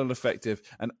subtle and effective,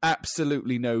 and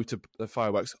absolutely no to the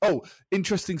fireworks. Oh,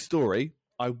 interesting story.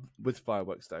 With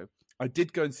fireworks though, I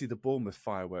did go and see the Bournemouth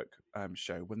firework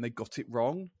show when they got it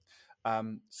wrong.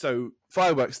 So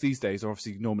fireworks these days are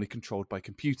obviously normally controlled by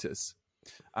computers.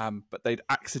 But they'd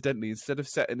accidentally, instead of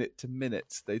setting it to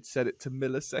minutes, they'd set it to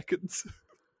milliseconds.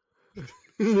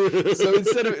 So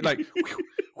instead of it like,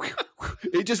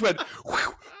 it just went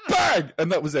bang,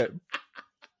 and that was it.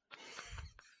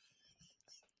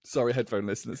 Sorry, headphone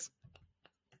listeners.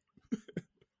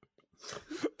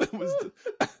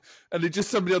 And then just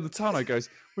somebody on the tannoy goes,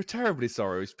 "We're terribly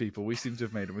sorry, people. We seem to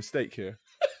have made a mistake here."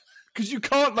 Because you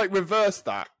can't like reverse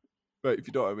that, right? If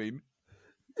you know what I mean.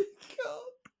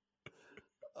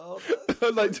 Oh,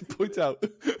 I'd like to point out.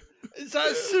 is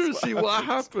that seriously what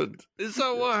happened? Is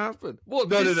that what happened? What?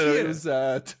 No. This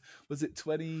year? It was it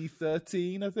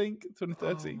 2013? I think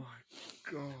 2013. Oh my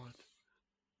god!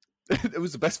 It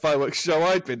was the best fireworks show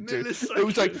I'd been to. It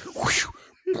was like, whoosh,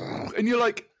 and you're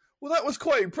like, well, that was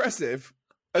quite impressive.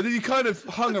 And then you kind of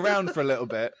hung around for a little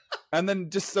bit, and then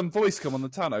just some voice come on the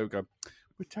tannoy go,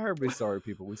 "We're terribly sorry,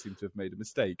 people. We seem to have made a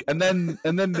mistake." And then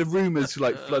the rumours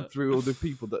like flood through all the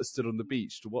people that stood on the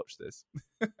beach to watch this.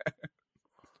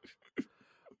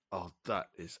 Oh, that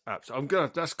is absolutely.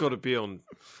 That's got to be on.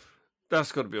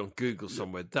 That's got to be on Google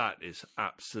somewhere. That is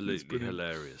absolutely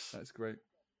hilarious. That's great.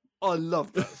 I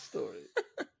love that story.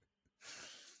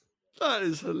 That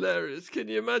is hilarious. Can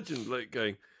you imagine, like,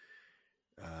 going,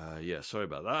 yeah, sorry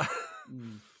about that.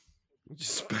 We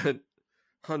just spent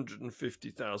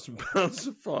 £150,000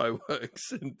 of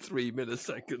fireworks in 3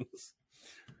 milliseconds.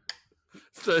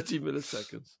 30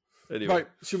 milliseconds. Anyway. Right,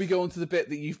 should we go on to the bit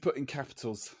that you've put in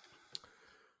capitals?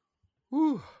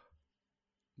 Woo.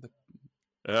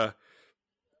 Yeah.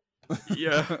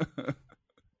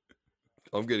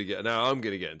 I'm going to get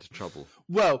into trouble.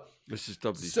 Well, Mrs.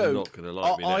 W's not going to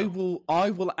like me now. I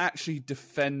will actually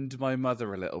defend my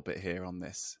mother a little bit here on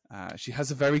this. She has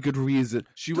a very good reason.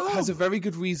 She has a very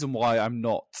good reason why I'm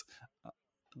not.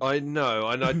 I know,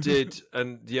 and I did,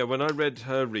 and yeah, when I read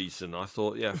her reason, I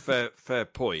thought, yeah, fair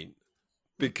point,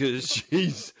 because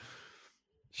she's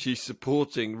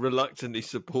reluctantly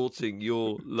supporting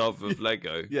your love of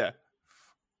Lego. Yeah.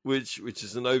 Which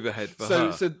is an overhead for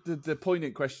her. So the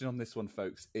poignant question on this one,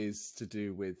 folks, is to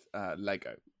do with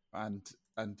Lego and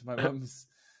my mum's.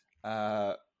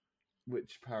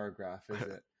 Which paragraph is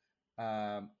it?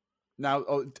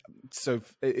 So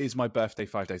it is my birthday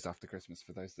 5 days after Christmas.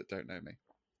 For those that don't know me.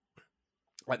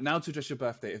 Right, now to address your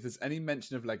birthday, if there's any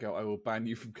mention of Lego, I will ban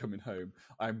you from coming home.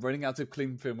 I'm running out of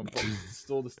cling film and boxes to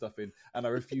store the stuff in, and I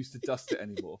refuse to dust it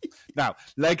anymore. Now,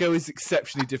 Lego is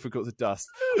exceptionally difficult to dust.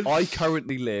 I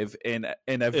currently live in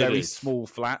a very small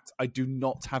flat. I do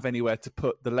not have anywhere to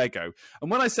put the Lego. And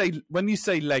when you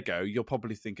say Lego, you're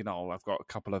probably thinking, oh, I've got a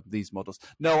couple of these models.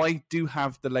 No, I do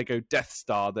have the Lego Death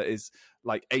Star that is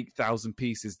like 8,000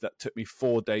 pieces that took me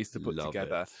 4 days to put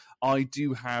together. I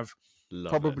do have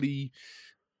probably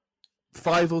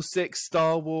 5 or 6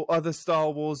 other Star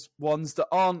Wars ones that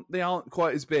aren't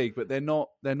quite as big, but they're not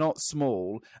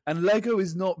small. And Lego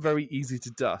is not very easy to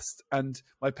dust. And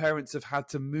my parents have had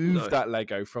to move that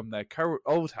Lego from their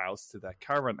old house to their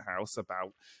current house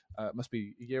about must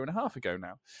be a year and a half ago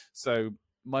now. So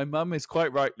my mum is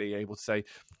quite rightly able to say,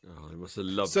 "Oh, I must have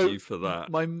loved you for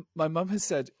that." My mum has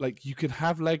said, like, you can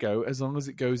have Lego as long as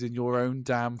it goes in your own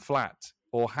damn flat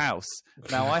or house.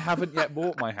 Now, I haven't yet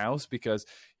bought my house because,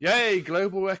 yay,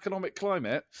 global economic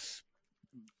climate.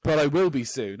 But I will be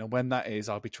soon. And when that is,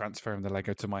 I'll be transferring the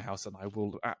Lego to my house and I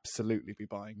will absolutely be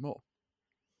buying more.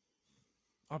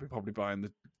 I'll be probably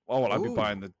buying I'll be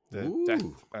buying the Death.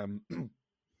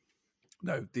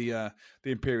 No, the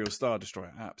Imperial Star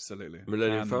Destroyer, absolutely.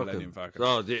 Millennium Falcon.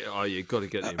 Oh, you've got to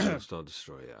get the Imperial Star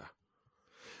Destroyer.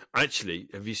 Actually,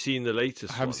 have you seen the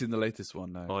latest one? I haven't seen the latest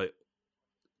one, no.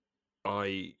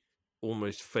 I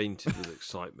almost fainted with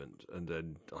excitement, and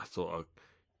then I thought, I'd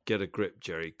get a grip,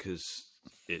 Jerry, because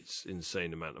it's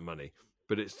insane amount of money.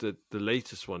 But it's the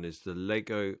latest one is the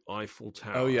Lego Eiffel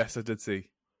Tower. Oh, yes, I did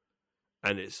see.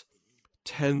 And it's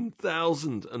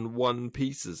 10,001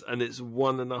 pieces, and it's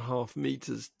 1.5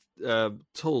 meters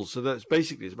tall. So that's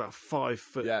basically it's about 5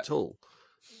 foot tall.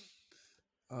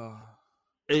 Oh.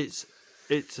 It's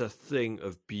a thing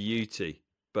of beauty,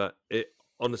 but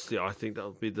honestly, I think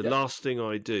that'll be the last thing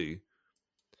I do.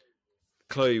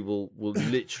 Chloe will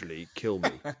literally kill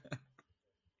me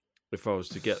if I was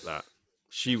to get that.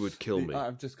 She would kill me.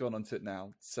 I've just gone onto it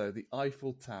now. So the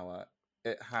Eiffel Tower,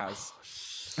 it has.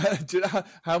 Do you know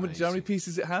how many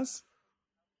pieces it has?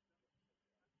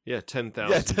 Yeah,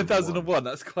 10,000. Yeah, 10,001.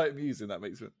 That's quite amusing. That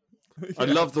makes it. I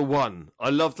love the one. I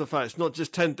love the fact it's not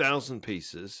just 10,000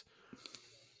 pieces.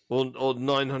 Or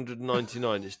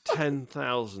 999. It's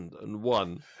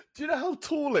 10,001. Do you know how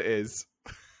tall it is?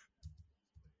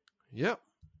 Yep.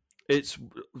 It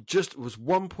was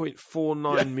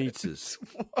 1.49 meters.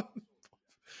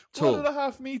 Tall.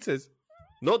 1.5 meters.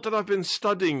 Not that I've been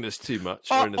studying this too much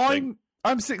or anything.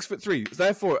 I'm 6'3",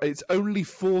 therefore it's only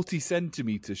 40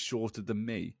 centimeters shorter than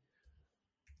me.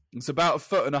 It's about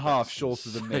 1.5 foot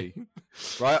shorter than me,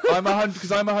 right? I'm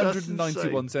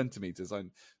 191 centimeters. I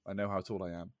know how tall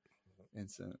I am.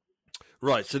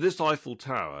 Right, so this Eiffel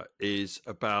Tower is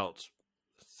about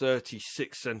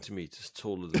 36 centimeters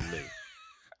taller than me.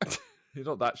 You're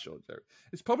not that short, Jerry.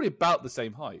 It's probably about the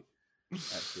same height.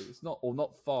 Actually, it's not, or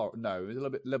not far. No, it's a little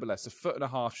bit less. 1.5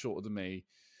 foot shorter than me.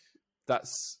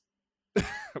 That's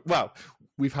well,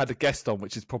 we've had a guest on,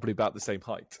 which is probably about the same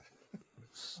height.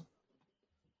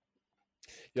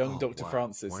 Young Dr.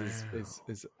 Francis is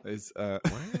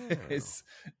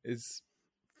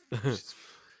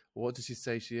what does she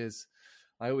say she is?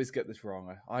 I always get this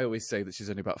wrong. I always say that she's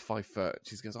only about 5 foot.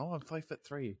 She goes, "Oh, I'm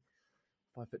 5'3",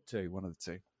 5'2", one of the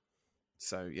two."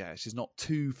 So yeah, she's not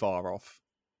too far off.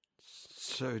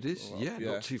 So it is,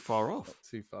 not too far off. Not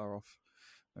too far off.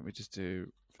 Let me just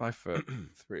do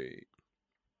 5'3"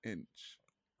 inch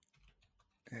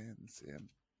in cm.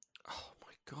 Oh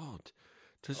my god!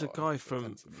 There's a guy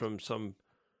from some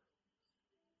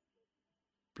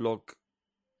blog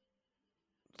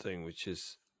thing, which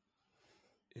is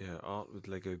art with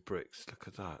Lego bricks. Look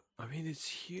at that. I mean, it's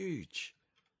huge.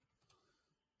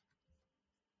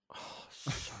 Oh,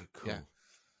 so cool. Yeah.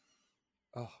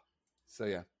 Oh, so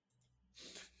yeah.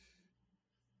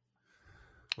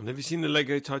 And have you seen the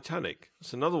Lego Titanic?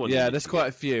 That's another one. Yeah, there's quite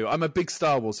a few. I'm a big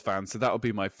Star Wars fan, so that'll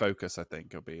be my focus. I think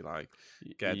it'll be like,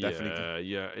 definitely.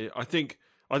 Yeah. I think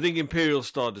Imperial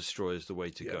Star Destroyer is the way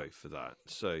to go for that.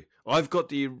 So I've got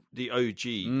the OG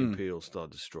Imperial Star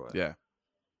Destroyer. Yeah.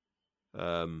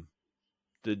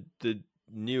 The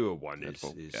newer one is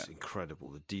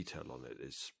incredible. The detail on it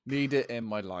is need it in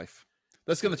my life.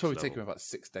 That's going to probably take me about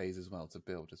 6 days as well to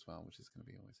build as well, which is going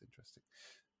to be always interesting.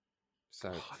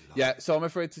 So so I'm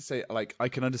afraid to say, like, I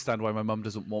can understand why my mum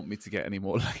doesn't want me to get any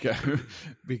more Lego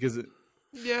because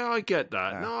I get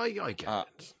that. No, I get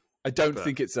it. I don't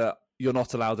think it's a you're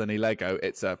not allowed any Lego.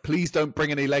 It's a please don't bring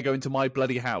any Lego into my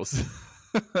bloody house.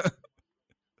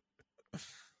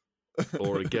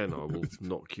 Or again, I will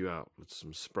knock you out with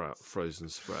some frozen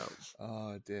sprouts.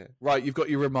 Oh dear! Right, you've got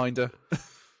your reminder.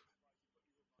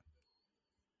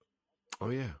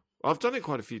 Oh yeah, I've done it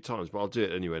quite a few times, but I'll do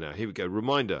it anyway now. Here we go.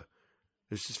 Reminder.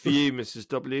 This is for you, Mrs.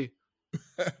 W.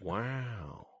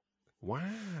 Wow.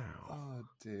 Oh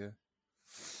dear.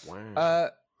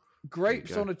 Wow.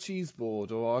 Grapes on a cheese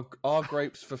board, or are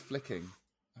grapes for flicking?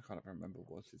 I can't remember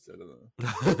what she said.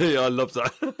 Yeah, I love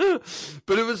that.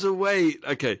 But it was a way.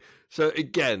 Okay, so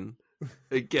again,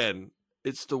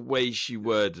 it's the way she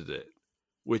worded it,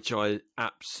 which I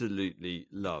absolutely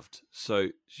loved. So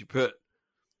she put,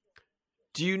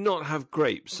 "Do you not have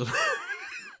grapes?"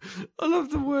 I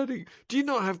love the wording. Do you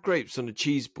not have grapes on a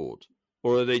cheese board,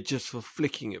 or are they just for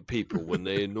flicking at people when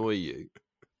they annoy you?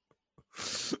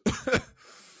 I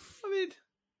mean,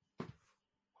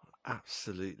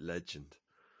 absolute legend.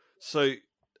 So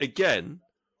again,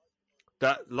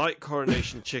 that like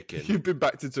Coronation Chicken, you've been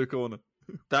backed into a corner.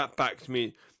 That backed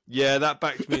me. Yeah, that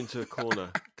backed me into a corner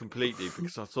completely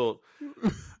because I thought,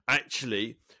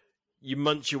 actually, you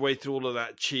munch your way through all of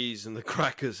that cheese and the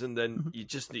crackers, and then you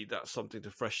just need that something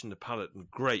to freshen the palate. And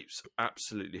grapes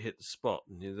absolutely hit the spot.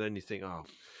 And then you think, oh,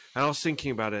 and I was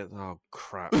thinking about it. Oh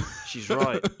crap, she's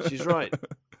right. She's right.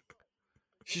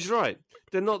 She's right.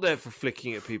 They're not there for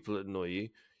flicking at people that annoy you.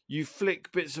 You pick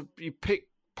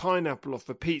pineapple off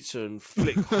a pizza and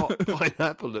flick hot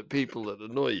pineapple at people that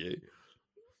annoy you.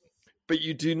 But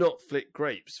you do not flick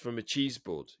grapes from a cheese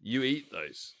board. You eat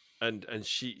those. And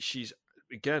she's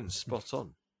again spot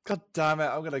on. God damn it!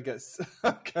 I'm gonna get.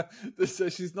 So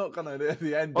she's not gonna at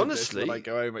the end. Honestly, of this when I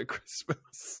go home at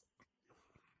Christmas.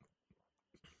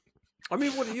 I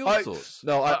mean, what are your thoughts?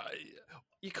 No,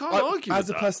 you can't argue. As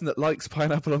a person that likes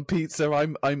pineapple on pizza,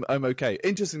 I'm okay.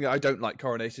 Interestingly, I don't like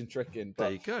Coronation Chicken. But,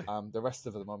 there you go. The rest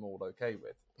of them, I'm all okay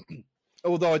with.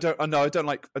 Although I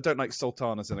don't like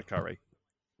sultanas in a curry.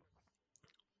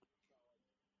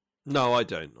 No, I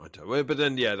don't. Well, but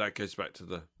then, that goes back to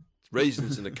the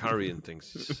raisins in a curry and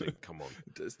things. It's just like, come on,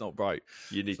 it's not right.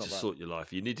 You need to sort your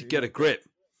life. You need to get a grip.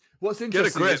 What's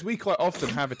interesting is we quite often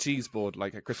have a cheese board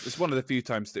like at Christmas. It's one of the few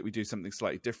times that we do something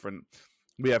slightly different.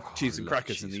 We have cheese and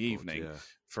crackers in the evening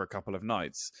for a couple of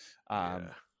nights. And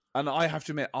I have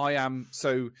to admit,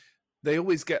 so they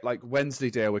always get like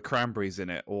Wensleydale with cranberries in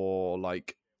it, or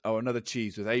like, another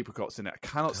cheese with apricots in it. I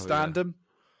cannot stand them.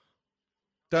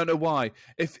 Don't know why.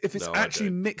 If it's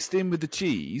actually mixed in with the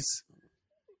cheese,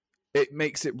 it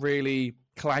makes it really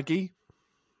claggy.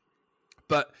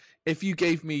 But if you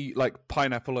gave me like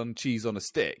pineapple and cheese on a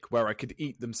stick where I could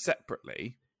eat them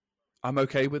separately, I'm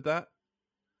okay with that.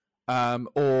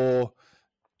 Or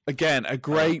again, a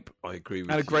grape I agree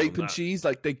with and a you grape on and that. cheese,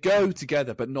 like they go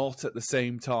together, but not at the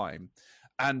same time.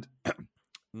 And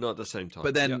Not at the same time.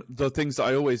 But then Yep. the things that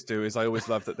I always do is I always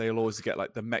love that they'll always get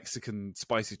like the Mexican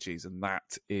spicy cheese, and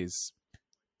that is,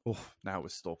 now we're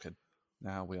stalking.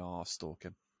 Now we are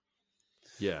stalking.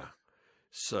 Yeah.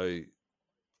 So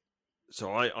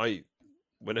I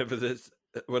whenever there's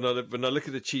when I look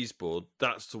at the cheese board,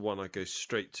 that's the one I go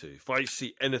straight to. If I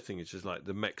see anything, it's just like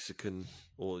the Mexican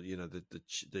or the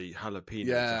jalapeno,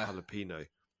 Yeah. the jalapeno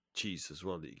cheese as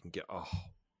well that you can get. Oh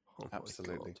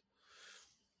Absolutely. my God.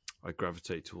 I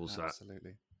gravitate towards that.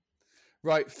 Absolutely.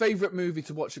 Right, favorite movie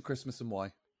to watch at Christmas and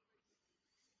why?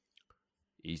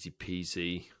 Easy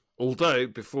peasy. Although,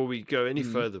 before we go any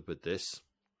further with this,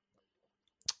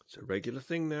 it's a regular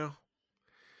thing now.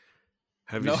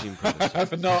 Have you seen Predator?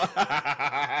 I've not.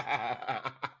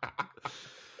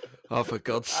 Oh, for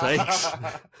God's sakes.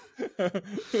 I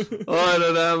don't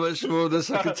know how much more of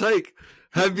this I can take.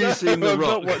 Have you seen The I've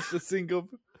Rock? not watched a single.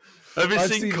 Have you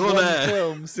I've seen seen Con one Air?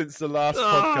 film since the last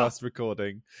podcast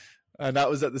recording, and that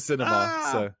was at the cinema.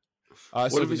 So I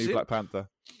saw have the you new seen? Black Panther.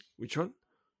 Which one?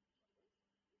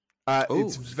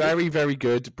 It's very, very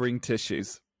good. Bring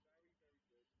tissues.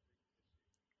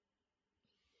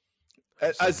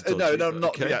 Sounds No, dodgy, no, but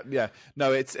not okay. yeah.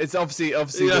 No, it's obviously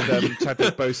Yeah. with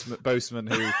Chadwick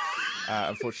Boseman who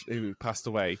unfortunately who passed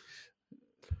away.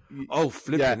 Oh,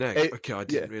 flipping Yeah, heck. Okay, I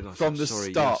didn't realise from that. the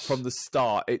Sorry, start. yes. From the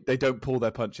start, they don't pull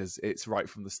their punches. It's right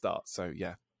from the start. So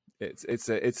yeah, it's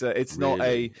not a.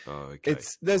 Really? Oh, okay.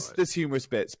 There's Right. there's humorous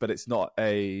bits, but it's not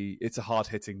a. It's a hard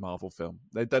hitting Marvel film.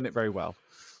 They've done it very well,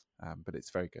 but it's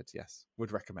very good. Yes,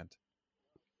 would recommend.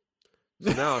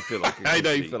 So now I feel like I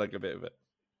know you feel like a bit of it.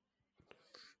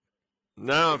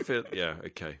 Now I feel yeah,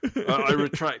 okay. I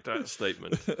retract that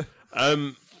statement.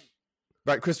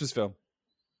 Right, Christmas film.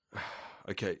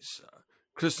 Okay, so,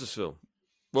 Christmas film.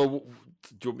 Well,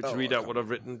 do you want me to read I out what I've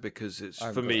written? Because it's I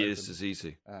haven't for got me, it it's open. as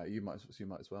easy. You might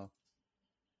as well.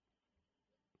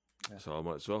 Yeah. So I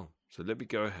might as well. So let me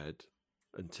go ahead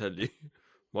and tell you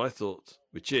my thoughts,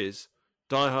 which is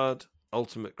Die Hard,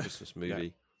 ultimate Christmas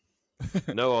movie.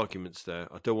 No arguments there.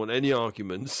 I don't want any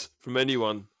arguments from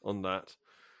anyone on that.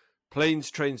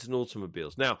 Planes, Trains, and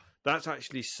Automobiles. Now, that's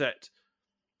actually set.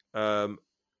 The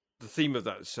theme of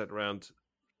that is set around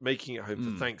making it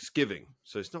home for Thanksgiving.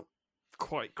 So it's not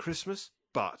quite Christmas,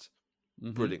 but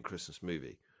brilliant Christmas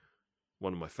movie.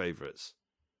 One of my favourites.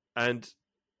 And,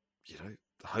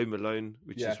 Home Alone,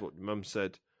 which is what Mum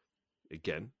said.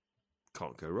 Again,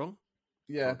 can't go wrong.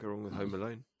 Yeah. Can't go wrong with Home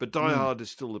Alone. But Die Hard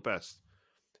is still the best.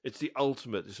 It's the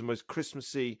ultimate. It's the most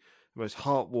Christmassy, the most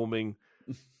heartwarming.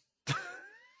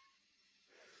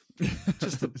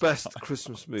 Just the best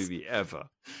Christmas movie ever.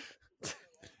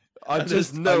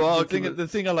 The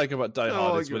thing I like about Die No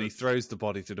Hard is when he arguments. throws the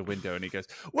body through the window and he goes,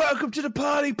 "Welcome to the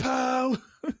party, pal."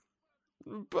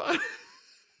 But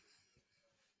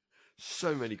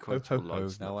so many Ho, quotable ho, ho,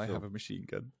 lines. in now that I film. have a machine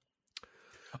gun.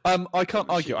 I can't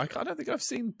argue. I don't think I've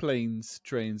seen Planes,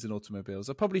 Trains, and Automobiles.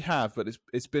 I probably have, but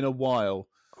it's been a while.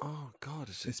 Oh God,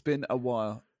 It's been a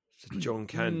while. it's a John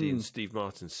Candy and Steve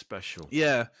Martin special.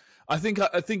 Yeah, I think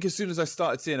as soon as I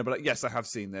started seeing it, but yes, I have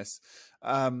seen this.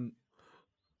 I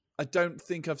don't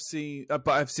think I've seen, but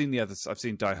I've seen the others. I've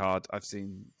seen Die Hard. I've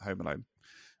seen Home Alone.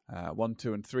 1,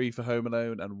 2, and 3 for Home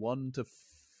Alone, and 1 to.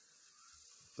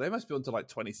 They must be on to like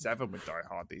 27 with Die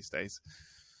Hard these days.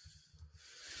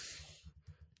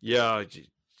 Yeah.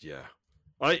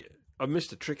 I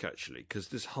missed a trick actually because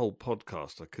this whole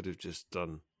podcast I could have just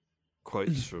done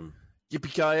quotes from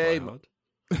Yippee-ki-yay! Die Hard.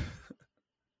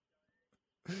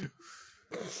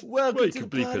 Well, you can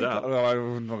bleep it out.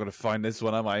 Oh, I'm not going to find this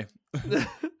one, am I?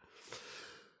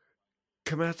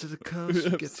 Come out to the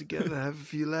coast, get together, have a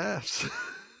few laughs.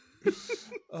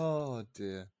 Oh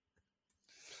dear.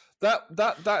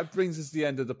 That brings us to the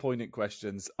end of the poignant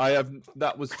questions. My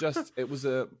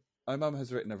mum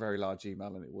has written a very large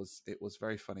email, and it was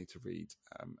very funny to read.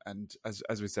 And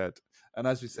as we said,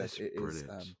 That's it is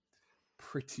brilliant.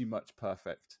 pretty much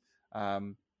perfect.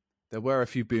 There were a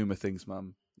few boomer things,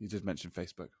 Mum. You just mentioned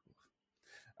Facebook.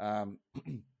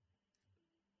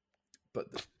 But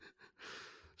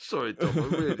Sorry, Dom. I'm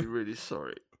really, really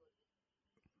sorry.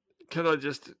 Can I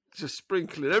just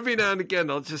sprinkle it every now and again?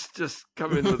 I'll just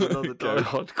come in with another Go. Die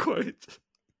Hard quote.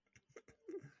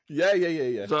 yeah.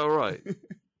 Is that all right? I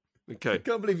Okay.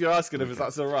 can't believe you're asking if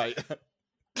that's all right.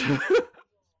 Yeah,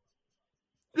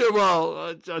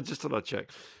 well, I just thought I'd check.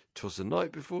 'Twas the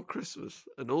night before Christmas,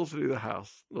 and all through the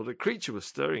house, not a creature was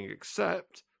stirring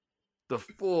except the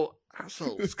 4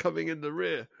 assholes coming in the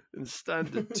rear in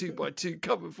standard 2x2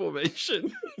 cover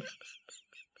formation.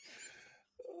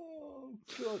 Oh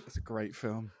God, it's a great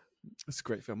film. It's a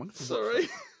great film. Sorry.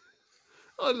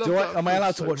 I love that Am I film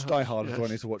allowed so to watch much. Die Hard, or do I Yes.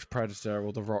 need to watch Predator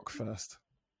or The Rock first?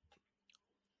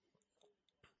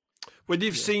 when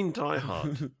you've seen Die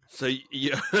Hard, so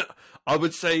I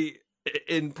would say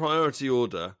in priority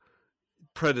order,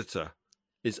 Predator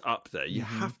is up there. You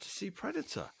have to see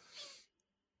Predator.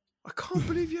 I can't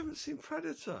believe you haven't seen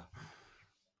Predator.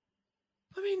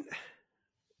 I mean,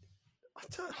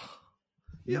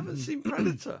 you haven't seen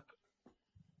Predator.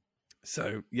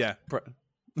 So yeah,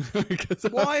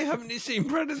 why haven't you seen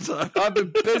Predator? I've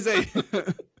been busy.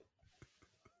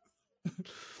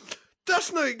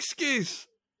 That's no excuse.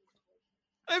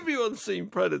 Everyone's seen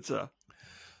Predator.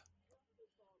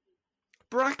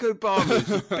 Barack Obama is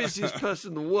the busiest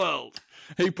person in the world.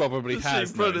 He probably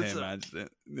has known Predator. him, hasn't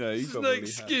it? No, There's no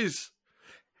excuse.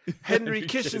 Henry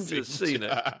Kissinger's seen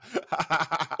it.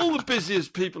 All the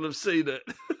busiest people have seen it.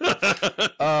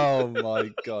 Oh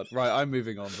my God. Right, I'm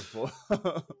moving on before.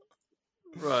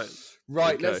 Right.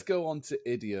 Okay. Let's go on to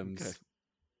idioms. Okay.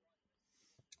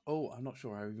 Oh, I'm not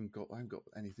sure I haven't got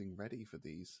anything ready for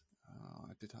these.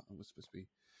 I was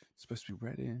supposed to be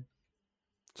ready.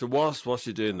 So whilst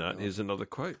you're doing that, here's another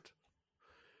quote.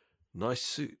 Nice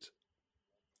suit.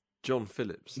 John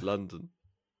Phillips, London.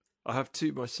 I have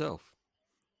two myself.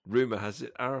 Rumour has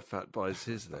it Arafat buys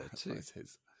his there too. Buys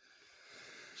his.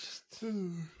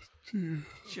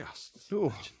 Just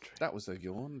that was a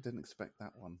yawn. Didn't expect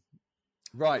that one.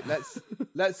 Right,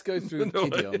 let's go through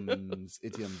idioms.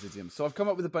 So I've come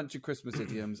up with a bunch of Christmas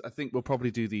idioms. I think we'll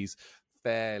probably do these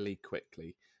fairly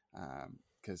quickly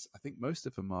because I think most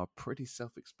of them are pretty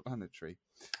self-explanatory.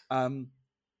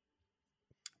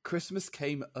 Christmas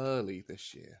came early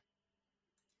this year.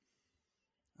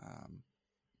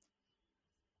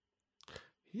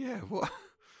 Yeah, what?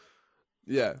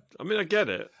 Yeah, I mean, I get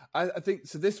it. I think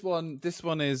so. This one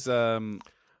is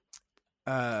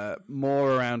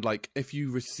more around like if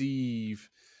you receive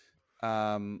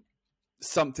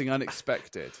something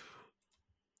unexpected,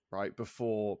 right?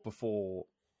 Before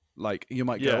like you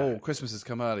might go, oh, Christmas has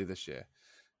come early this year.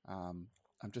 I'm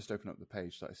just opening up the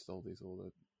page that I stole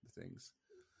all the things.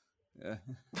 Yeah,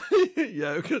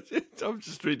 yeah. Because I'm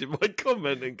just reading my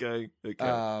comment and going,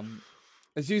 okay.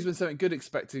 It's used when something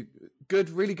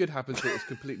really good happens, but it's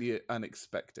completely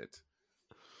unexpected.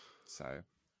 So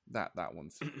that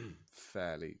one's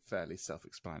fairly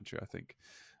self-explanatory, I think.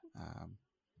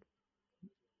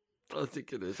 I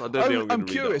think it is. I don't think I'm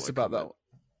curious about that.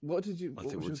 What did you? I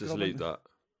think we'll just leave that.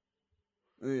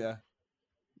 Yeah.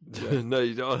 No,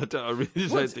 you don't. I really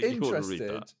don't think you want to read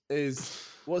that.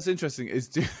 What's interesting is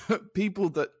do people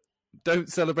that don't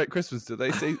celebrate Christmas, do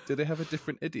they have a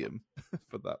different idiom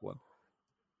for that one?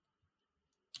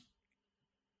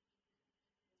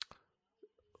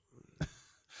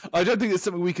 I don't think it's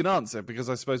something we can answer because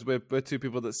I suppose we're two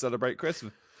people that celebrate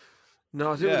Christmas.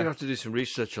 No, I think we're going to have to do some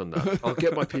research on that. I'll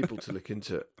get my people to look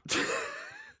into it.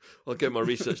 I'll get my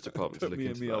research department to look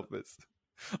into the that. office.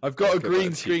 I've got a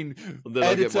green screen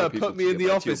editor. Put me in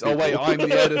the office. Oh wait, I'm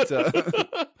the editor.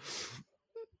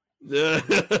 Yeah,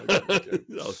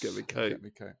 I'll get me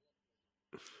coat.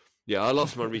 Yeah, I'll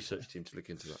ask my research team to look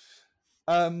into that.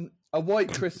 A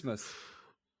white Christmas.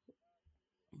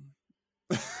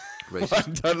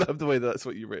 Racist. I love the way that's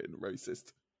what you've written.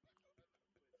 Racist.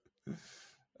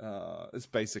 It's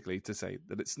basically to say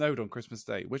that it snowed on Christmas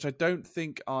Day, which I don't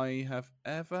think I have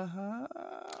ever heard.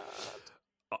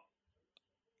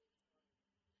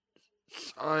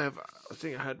 I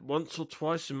think I had once or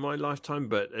twice in my lifetime,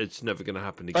 but it's never going to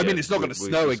happen again. I mean, it's not going to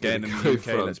snow again in the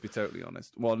UK. Let's be totally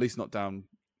honest. Well, at least not down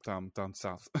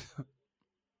south.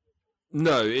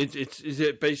 No, it's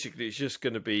basically it's just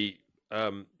going to be.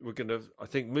 We're going to. I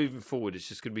think moving forward, it's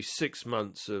just going to be 6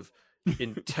 months of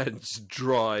intense,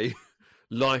 dry,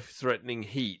 life-threatening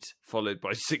heat, followed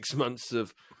by 6 months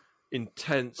of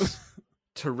intense,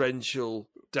 torrential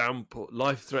downpour,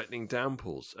 life-threatening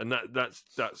downpours, and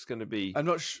that's going to be. I'm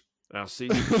not sure. Our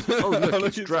season. Oh look,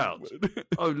 it's drought.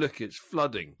 Oh look, it's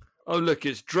flooding. Oh look,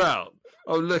 it's drought.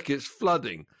 Oh look, it's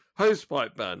flooding.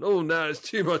 Hosepipe ban. Oh, now it's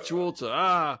too much water.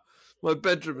 Ah, my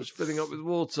bedroom is filling up with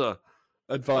water.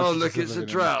 Oh look, it's a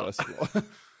drought.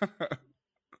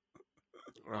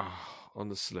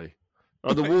 Honestly.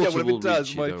 Oh, the water will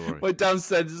reach you, my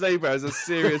downstairs neighbour has a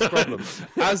serious problem,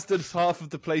 as does half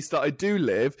of the place that I do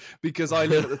live, because I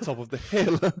live at the top of the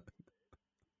hill.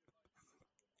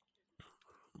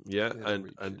 Yeah,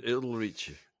 and it'll reach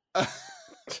you.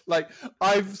 Like,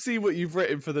 I've seen what you've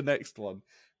written for the next one,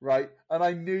 right? And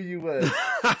I knew you would.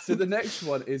 So the next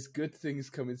one is good things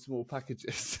come in small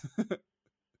packages.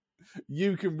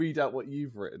 You can read out what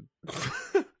you've written.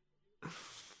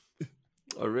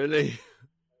 Oh, really?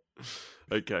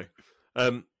 Okay.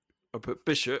 I put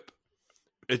Bishop.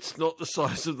 It's not the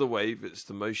size of the wave, it's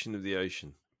the motion of the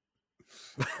ocean.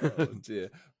 Oh,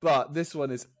 dear. But this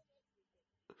one is...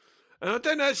 And I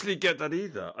don't actually get that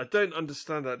either. I don't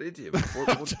understand that idiom.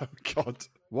 Oh God!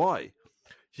 Why?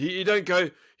 You don't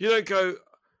go.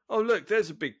 Oh, look, there's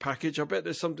a big package. I bet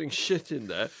there's something shit in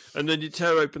there. And then you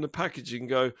tear open the package and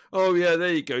go, oh, yeah,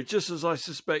 there you go. Just as I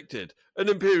suspected. An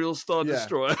Imperial Star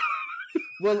Destroyer.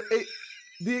 Well,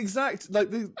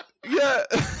 yeah.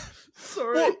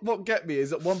 Sorry. What get me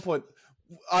is at one point,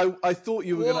 I thought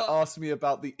you were going to ask me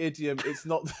about the idiom. It's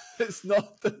not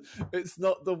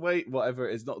the weight, whatever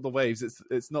it is, not the waves.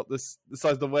 It's not the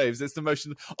size of the waves. It's the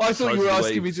motion. I thought you were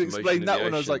asking me to explain that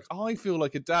one. I was like, I feel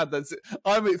like a dad.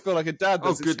 I feel like a dad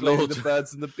that's explaining the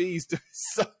birds and the bees.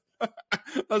 So, I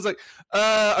was like,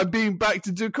 I'm being back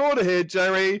to Ducorner here,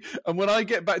 Jerry. And when I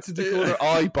get back to Ducorner,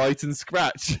 I bite and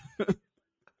scratch.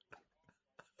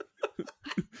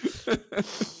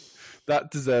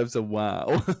 That deserves a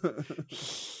wow.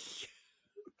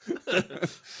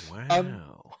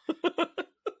 Wow.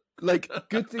 Like,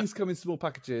 good things come in small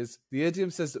packages. The idiom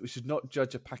says that we should not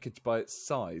judge a package by its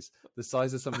size. The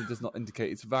size of something does not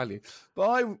indicate its value.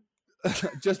 But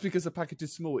just because a package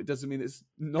is small, it doesn't mean it's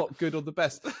not good or the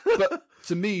best. But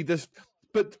to me, oh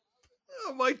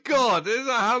my God, is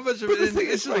that how much of it is?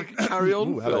 It's like a Carry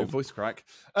On film. Hello, voice crack.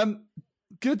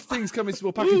 Good things come in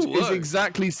small packages is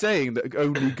exactly saying that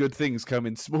only good things come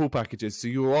in small packages. So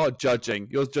you are judging.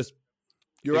 You're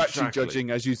actually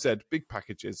judging, as you said, big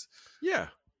packages. Yeah.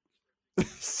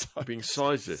 Being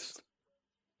sizist.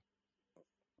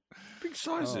 Being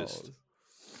sizist.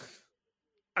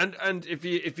 Oh. And if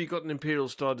you got an Imperial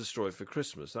Star Destroyer for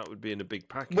Christmas, that would be in a big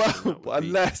package. Well,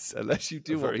 unless you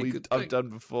do what I've done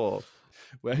before,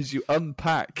 whereas you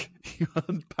unpack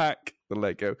the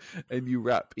Lego and you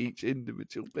wrap each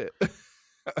individual bit.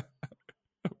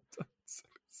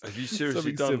 Have you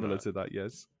seriously done similar to that?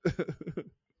 Yes.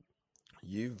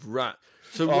 You've wrapped.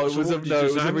 So it was a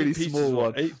really small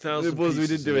one. 8,000. It was. We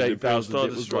didn't do 8,000.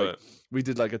 It was like we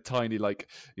did like a tiny, like,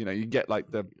 you know, you get like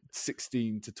the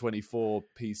 16 to 24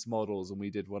 piece models, and we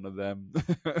did one of them.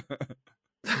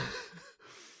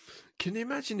 Can you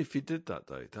imagine if you did that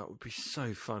though? That would be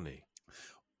so funny.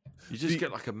 You just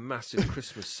get like a massive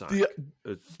Christmas sack.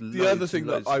 The other thing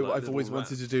that I've always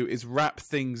wanted to do is wrap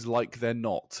things like they're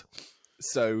not.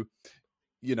 So,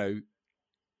 you know,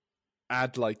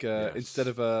 add like instead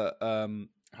of a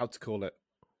how to call it.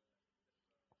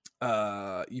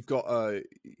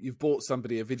 You've bought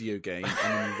somebody a video game and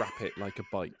then you wrap it like a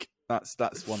bike.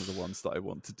 That's one of the ones that I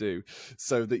want to do,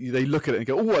 so that they look at it and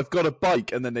go, "Oh, I've got a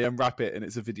bike," and then they unwrap it and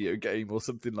it's a video game or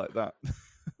something like that.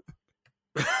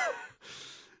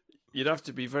 You'd have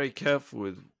to be very careful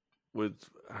with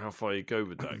how far you go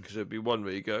with that, because there'd be one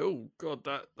where you go, "Oh God,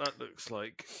 that looks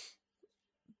like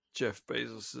Jeff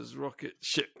Bezos's rocket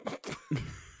ship."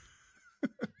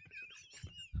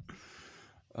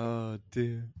 Oh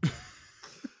dear.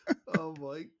 Oh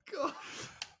my God.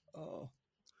 Oh,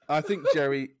 I think,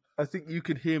 Jerry, you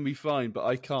can hear me fine, but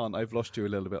I can't. I've lost you a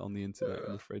little bit on the internet,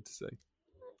 I'm afraid to say.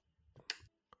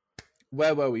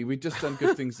 Where were we? We've just done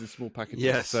good things in small packages.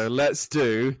 Yes. So let's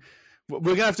do... We're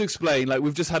going to have to explain, like,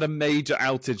 we've just had a major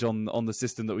outage on the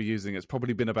system that we're using. It's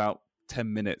probably been about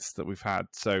 10 minutes that we've had.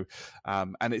 So,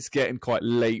 and it's getting quite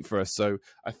late for us. So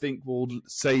I think we'll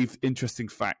save interesting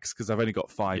facts, because I've only got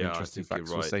 5 interesting facts.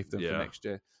 Right. We'll save them for next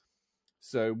year.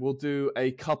 So we'll do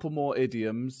a couple more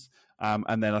idioms.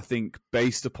 And then I think,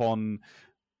 based upon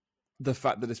the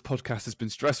fact that this podcast has been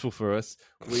stressful for us,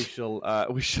 we shall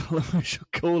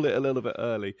call it a little bit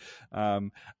early.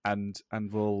 And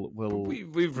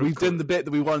we've done the bit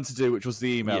that we wanted to do, which was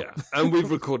the email. Yeah. And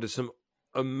we've recorded some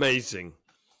amazing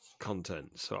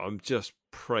content. So I'm just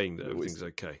praying that everything's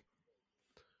okay.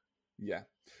 Yeah.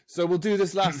 So we'll do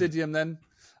this last idiom then.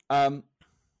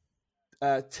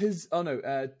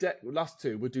 Last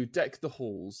two. We'll do deck the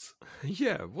halls.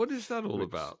 Yeah, what is that all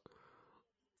about?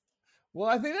 Well,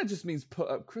 I think that just means put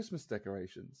up Christmas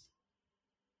decorations.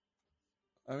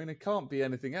 I mean, it can't be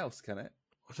anything else, can it?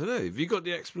 I don't know. Have you got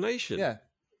the explanation? Yeah.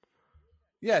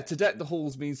 Yeah, to deck the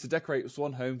halls means to decorate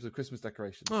swan homes with Christmas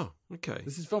decorations. Oh, okay.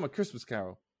 This is from A Christmas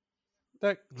Carol.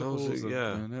 Deck the halls.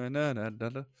 Yeah.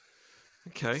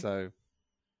 Okay. So,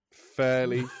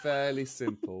 fairly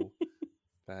simple.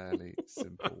 Fairly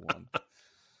simple one.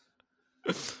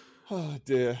 Oh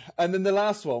dear. And then the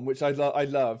last one, which I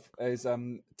love, is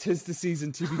 'tis the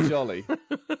season to be jolly.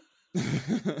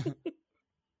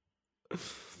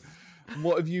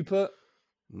 What have you put?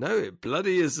 No, it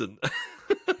bloody isn't.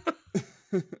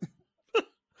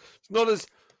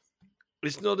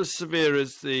 It's not as severe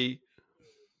as the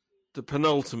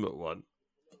penultimate one.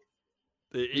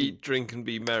 The eat, drink, and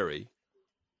be merry.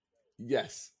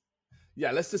 Yes.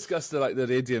 Yeah, let's discuss the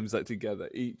idioms together.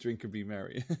 Eat, drink, and be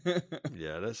merry.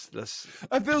 Yeah, let's.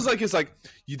 It feels like it's like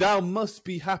thou must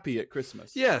be happy at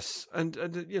Christmas. Yes, and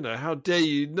how dare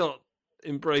you not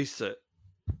embrace it?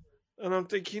 And I'm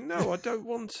thinking, no, I don't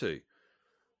want to.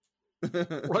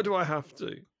 Why do I have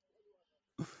to?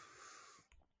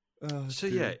 So dear.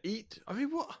 yeah, eat. I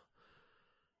mean, what?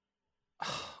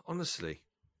 Honestly,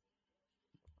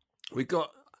 we got.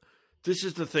 This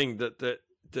is the thing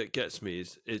that gets me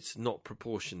is it's not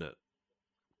proportionate,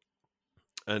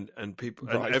 and people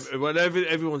Right. and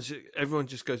everyone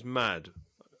just goes mad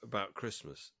about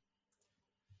Christmas,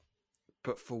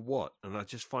 but for what? And I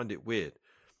just find it weird.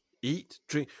 Eat,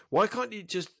 drink. Why can't you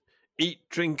just eat,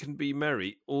 drink, and be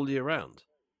merry all year round?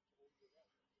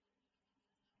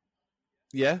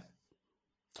 Yeah.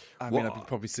 I mean, I'd be What?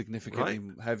 probably significantly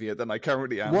heavier than I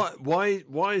currently am.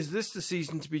 Why is this the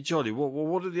season to be jolly?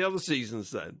 What are the other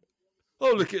seasons then?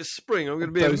 Oh, look, it's spring. I'm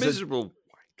going to be a miserable.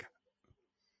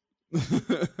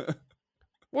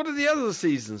 What are the other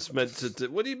seasons meant to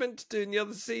do? What are you meant to do in the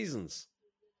other seasons?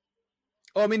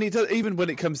 Oh, I mean, even when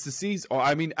it comes to season,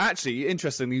 I mean, actually,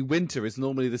 interestingly, winter is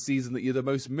normally the season that you're the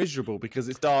most miserable because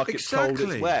it's dark, it's cold,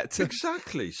 it's wet.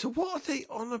 Exactly. So what are they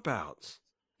on about?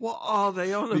 What are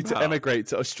they on Need about? to emigrate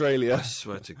to Australia. I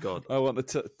swear to God. I want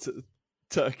a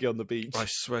turkey on the beach. I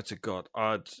swear to God.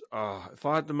 If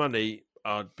I had the money,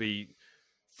 I'd be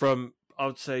I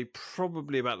would say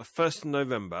probably about the 1st of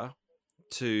November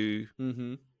to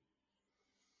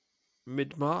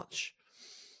mid-March.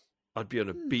 I'd be on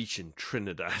a beach in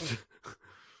Trinidad.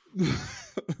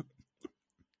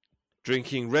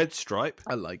 Drinking Red Stripe.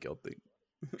 I like your thing.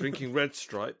 Drinking Red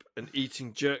Stripe and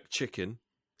eating jerk chicken.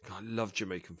 God, I love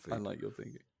Jamaican food. I like your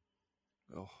thinking.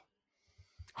 Oh,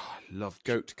 I love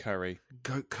goat curry.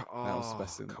 Goat curry. Oh,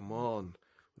 specimen. come on.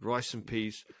 Rice and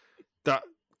peas.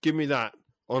 Give me that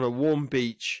on a warm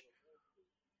beach.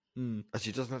 Actually,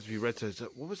 it doesn't have to be red.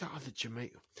 What was that other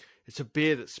Jamaican? It's a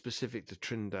beer that's specific to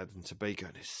Trinidad and Tobago,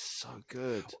 and it's so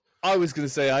good. I was going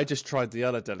to say, I just tried the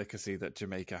other delicacy that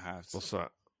Jamaica has. What's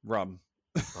that? Rum.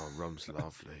 Oh, rum's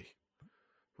lovely.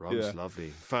 Rum's lovely.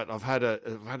 In fact, I've had a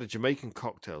Jamaican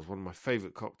cocktail. It's one of my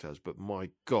favourite cocktails, but my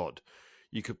God,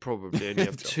 you could probably only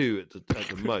have two at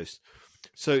the most.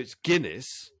 So it's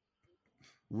Guinness,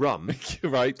 rum,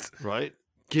 right?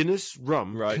 Guinness,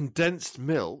 rum, right. Condensed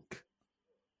milk.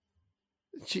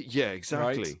 Yeah,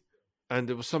 exactly. Right. And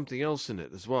there was something else in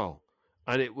it as well,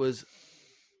 and it was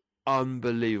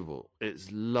unbelievable.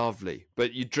 It's lovely,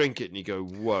 but you drink it and you go,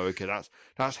 "Whoa, okay,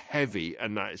 that's heavy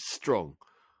and that is strong."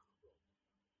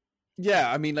 Yeah,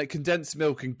 I mean, like condensed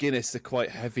milk and Guinness are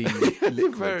quite heavy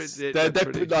liquids. They're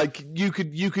like you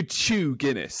could chew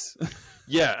Guinness.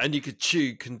 Yeah, and you could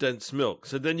chew condensed milk.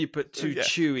 So then you put two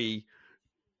chewy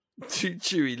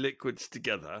liquids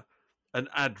together and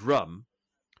add rum.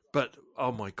 But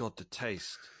oh my God, the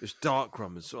taste! It's dark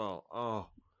rum as well. Oh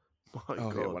my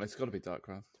God! Yeah, well, it's got to be dark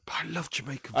rum. But I love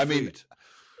Jamaican food.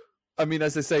 I mean,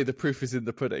 as they say, the proof is in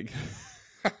the pudding.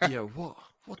 Yeah, what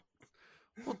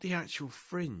the actual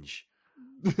fringe?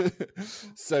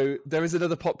 So there is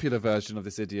another popular version of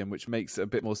this idiom which makes a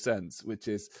bit more sense, which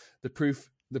is the proof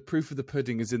of the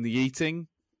pudding is in the eating,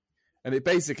 and it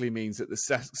basically means that the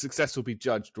success will be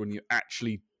judged when you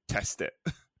actually test it.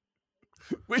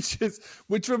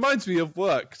 Which reminds me of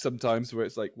work sometimes, where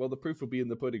it's like, well, the proof will be in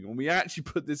the pudding. When we actually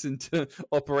put this into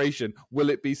operation, will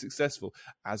it be successful?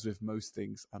 As with most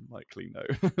things, unlikely no.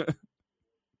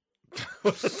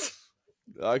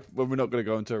 Well, we're not going to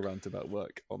go into a rant about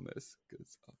work on this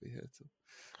because I'll be here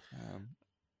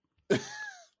to.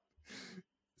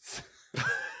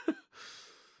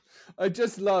 I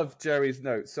just love Jerry's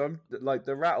notes. So I'm like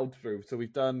they're rattled through. So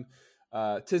we've done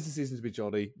 "'Tis the season to be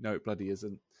jolly." No, it bloody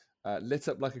isn't. Lit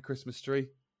up like a Christmas tree.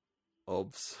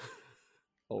 Obs.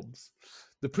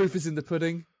 The proof is in the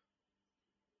pudding.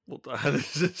 What the hell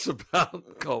is this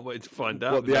about? Can't wait to find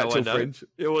out. What the actual fringe?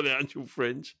 Yeah, what the actual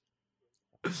fringe?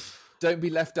 Don't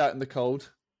be left out in the cold.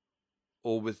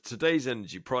 Or with today's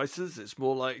energy prices, it's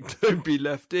more like don't be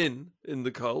left in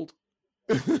the cold.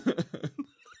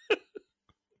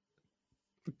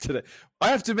 Today, I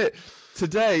have to admit,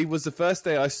 today was the first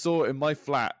day I saw in my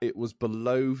flat it was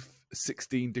below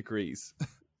 16 degrees.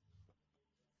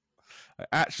 I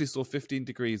actually saw 15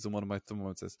 degrees on one of my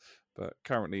thermometers, but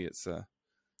currently it's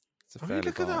fairly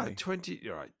look balmy. at that,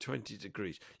 20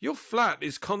 degrees. Your flat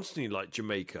is constantly like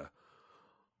Jamaica.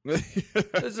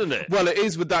 Isn't it? Well, it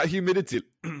is with that humidity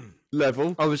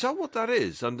level. Oh, is that what that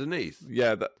is underneath?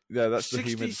 Yeah, that's the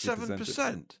humidity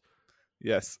 67%.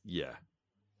 Yes. Yeah.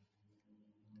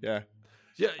 Yeah.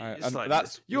 Yeah, it's like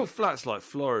your flat's like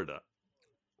Florida.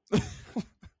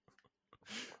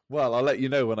 Well, I'll let you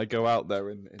know when I go out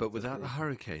there. But without the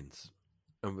hurricanes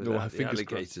and No, without the fingers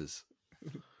alligators.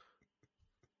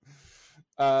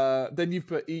 Then you've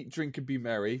put eat, drink, and be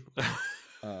merry.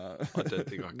 I don't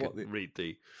think I can read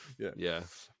the... Yeah.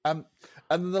 And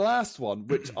then the last one,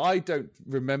 which I don't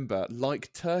remember,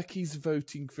 like turkeys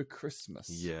voting for Christmas.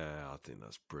 Yeah, I think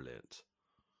that's brilliant.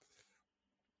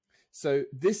 So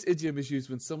this idiom is used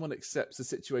when someone accepts a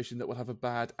situation that will have a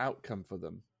bad outcome for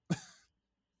them.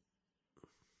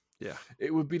 Yeah.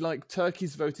 It would be like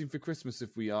turkeys voting for Christmas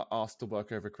if we are asked to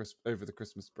work over the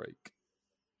Christmas break.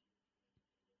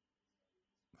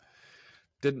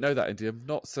 Didn't know that idiom.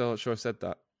 Not so sure I said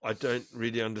that. I don't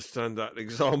really understand that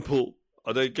example.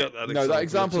 I don't get that example. No, that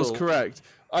example is correct.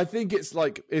 I think it's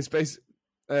like, it's basically,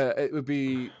 it would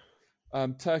be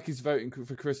turkeys voting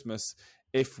for Christmas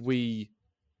if we...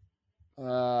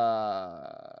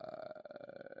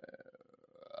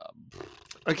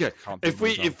 Okay,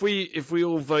 if we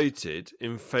all voted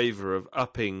in favour of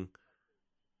upping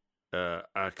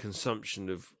our consumption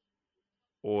of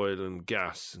oil and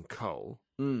gas and coal,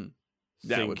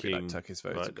 that would be like turkeys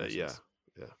voting. Like that, yeah.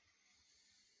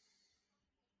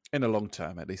 In a long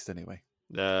term, at least, anyway.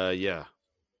 Yeah, it'd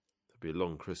be a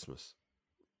long Christmas.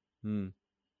 Oh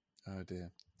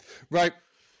dear. Right,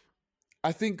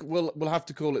 I think we'll have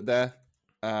to call it there.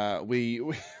 We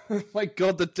my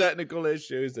God, the technical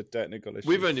issues.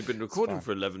 We've only been recording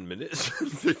for 11 minutes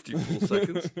and 54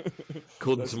 seconds,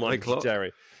 according to my clock.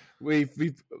 Jerry,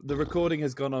 the recording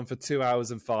has gone on for 2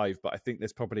 hours and 5, but I think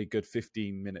there's probably a good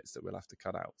 15 minutes that we'll have to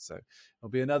cut out. So it'll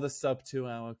be another sub 2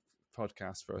 hour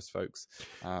podcast for us folks.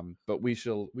 But we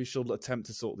shall attempt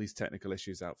to sort these technical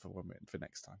issues out for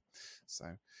next time. So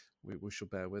we shall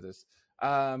bear with us.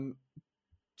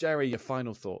 Jerry, your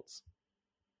final thoughts.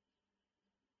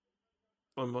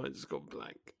 My mind's gone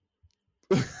blank.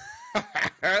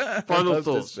 Final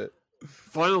thoughts.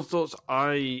 Final thoughts.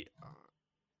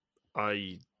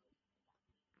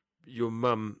 Your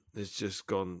mum has just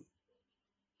gone.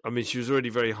 I mean, she was already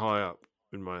very high up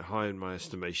in my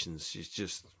estimations.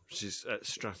 She's at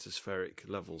stratospheric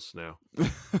levels now.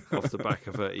 Off the back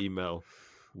of her email,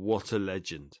 what a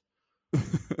legend.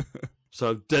 So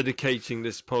I'm dedicating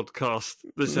this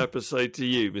episode to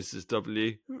you, Mrs.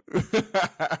 W.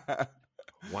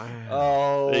 Wow.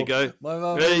 Oh, there you go. My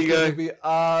mum is going to be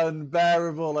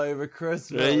unbearable over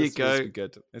Christmas. There you go.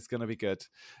 It's going to be good.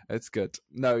 It's good.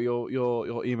 No,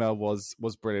 your email was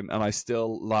brilliant, and I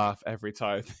still laugh every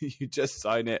time you just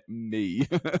sign it me.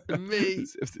 Me.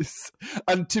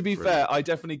 And to be fair, I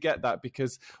definitely get that,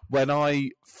 because when I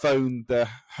phone the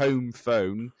home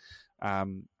phone,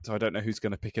 so I don't know who's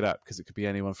going to pick it up because it could be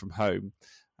anyone from home.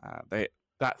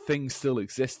 That thing still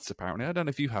exists apparently. I don't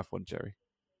know if you have one, Jerry.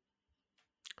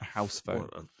 A house phone.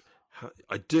 Well,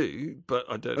 I do, but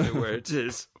I don't know where it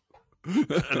is,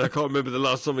 and I can't remember the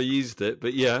last time I used it.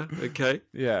 But yeah, okay,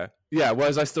 yeah.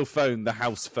 Whereas I still phone the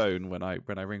house phone when I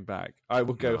ring back. I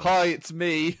will go, "Hi, it's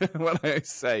me," when they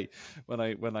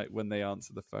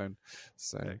answer the phone.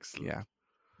 So excellent. Yeah,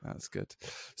 that's good.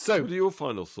 So, what are your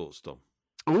final thoughts, Dom?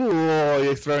 Oh,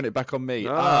 you're throwing it back on me.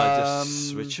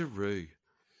 Just switcheroo,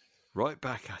 right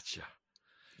back at you.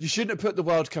 You shouldn't have put the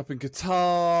World Cup in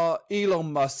Qatar.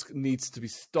 Elon Musk needs to be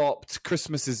stopped.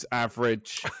 Christmas is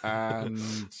average, and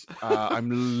I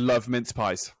love mince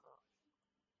pies.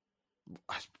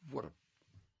 What a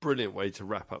brilliant way to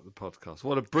wrap up the podcast.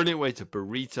 What a brilliant way to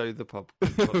burrito the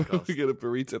podcast. We're going to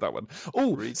burrito that one.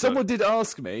 Oh, someone did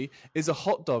ask me, is a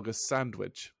hot dog a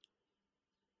sandwich?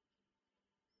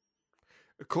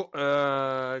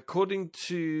 According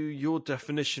to your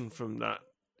definition from that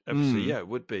episode, yeah, it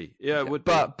would be. Yeah, it would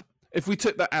be. But if we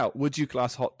took that out, would you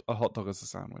class a hot dog as a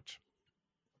sandwich?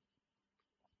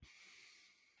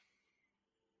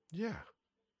 Yeah.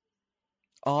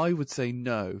 I would say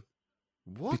no.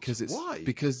 What? Why?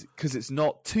 Because it's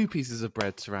not two pieces of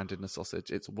bread surrounding a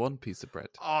sausage. It's one piece of bread.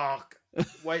 Oh,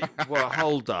 wait. Well,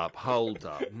 hold up.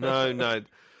 No.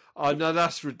 Oh, no,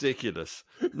 that's ridiculous.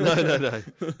 No.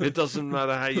 It doesn't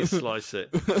matter how you slice it.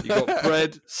 You got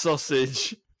bread,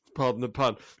 sausage, pardon the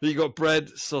pun. You got bread,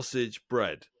 sausage,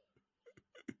 bread.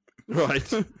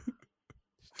 Right?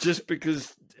 Just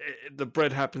because the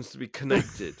bread happens to be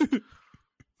connected.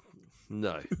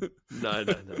 No.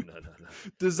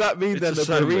 Does that mean It's that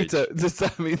a burrito? Does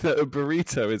that mean that a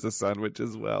burrito is a sandwich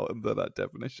as well under that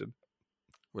definition?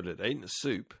 Well, it ain't a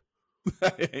soup.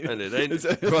 And it ain't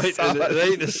right, and it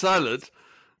ain't a salad.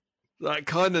 That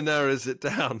kind of narrows it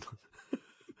down.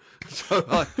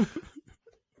 So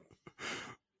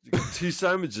you got two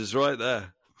sandwiches right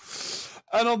there.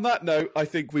 And on that note, I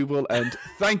think we will end.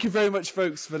 Thank you very much,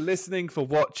 folks, for listening, for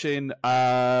watching.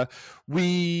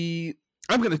 We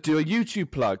I'm going to do a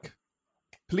YouTube plug.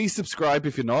 Please subscribe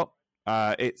if you're not.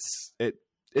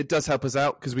 It does help us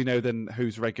out because we know then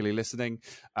who's regularly listening.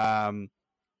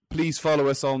 Please follow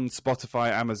us on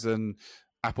Spotify, Amazon,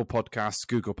 Apple Podcasts,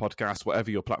 Google Podcasts,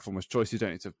 whatever your platform of choice. You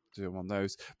don't need to do them on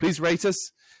those. Please rate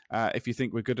us if you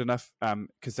think we're good enough,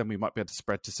 because then we might be able to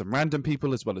spread to some random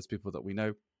people as well as people that we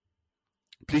know.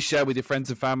 Please share with your friends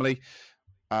and family.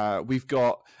 We've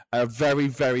got a very,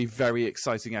 very, very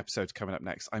exciting episode coming up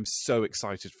next. I'm so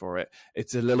excited for it.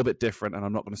 It's a little bit different, and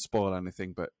I'm not going to spoil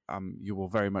anything, but you will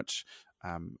very much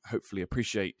hopefully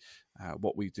appreciate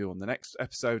what we do on the next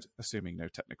episode, assuming no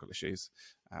technical issues,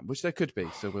 which there could be.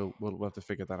 So we'll have to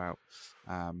figure that out.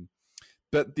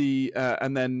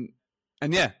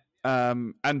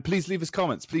 And please leave us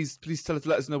comments. Please let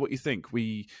us know what you think.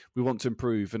 We want to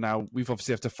improve, and now we've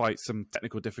obviously have to fight some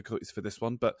technical difficulties for this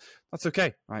one, but that's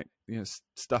okay, right?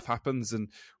 Stuff happens, and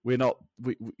we're not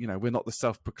the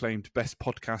self-proclaimed best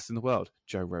podcast in the world,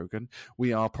 Joe Rogan.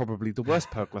 We are probably the worst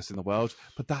podcast in the world,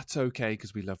 but that's okay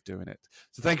because we love doing it.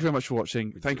 So thank you very much for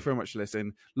watching. Thank you very much for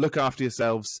listening. Look after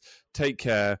yourselves. Take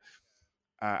care,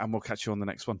 and we'll catch you on the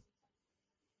next one.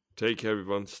 Take care,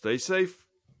 everyone. Stay safe.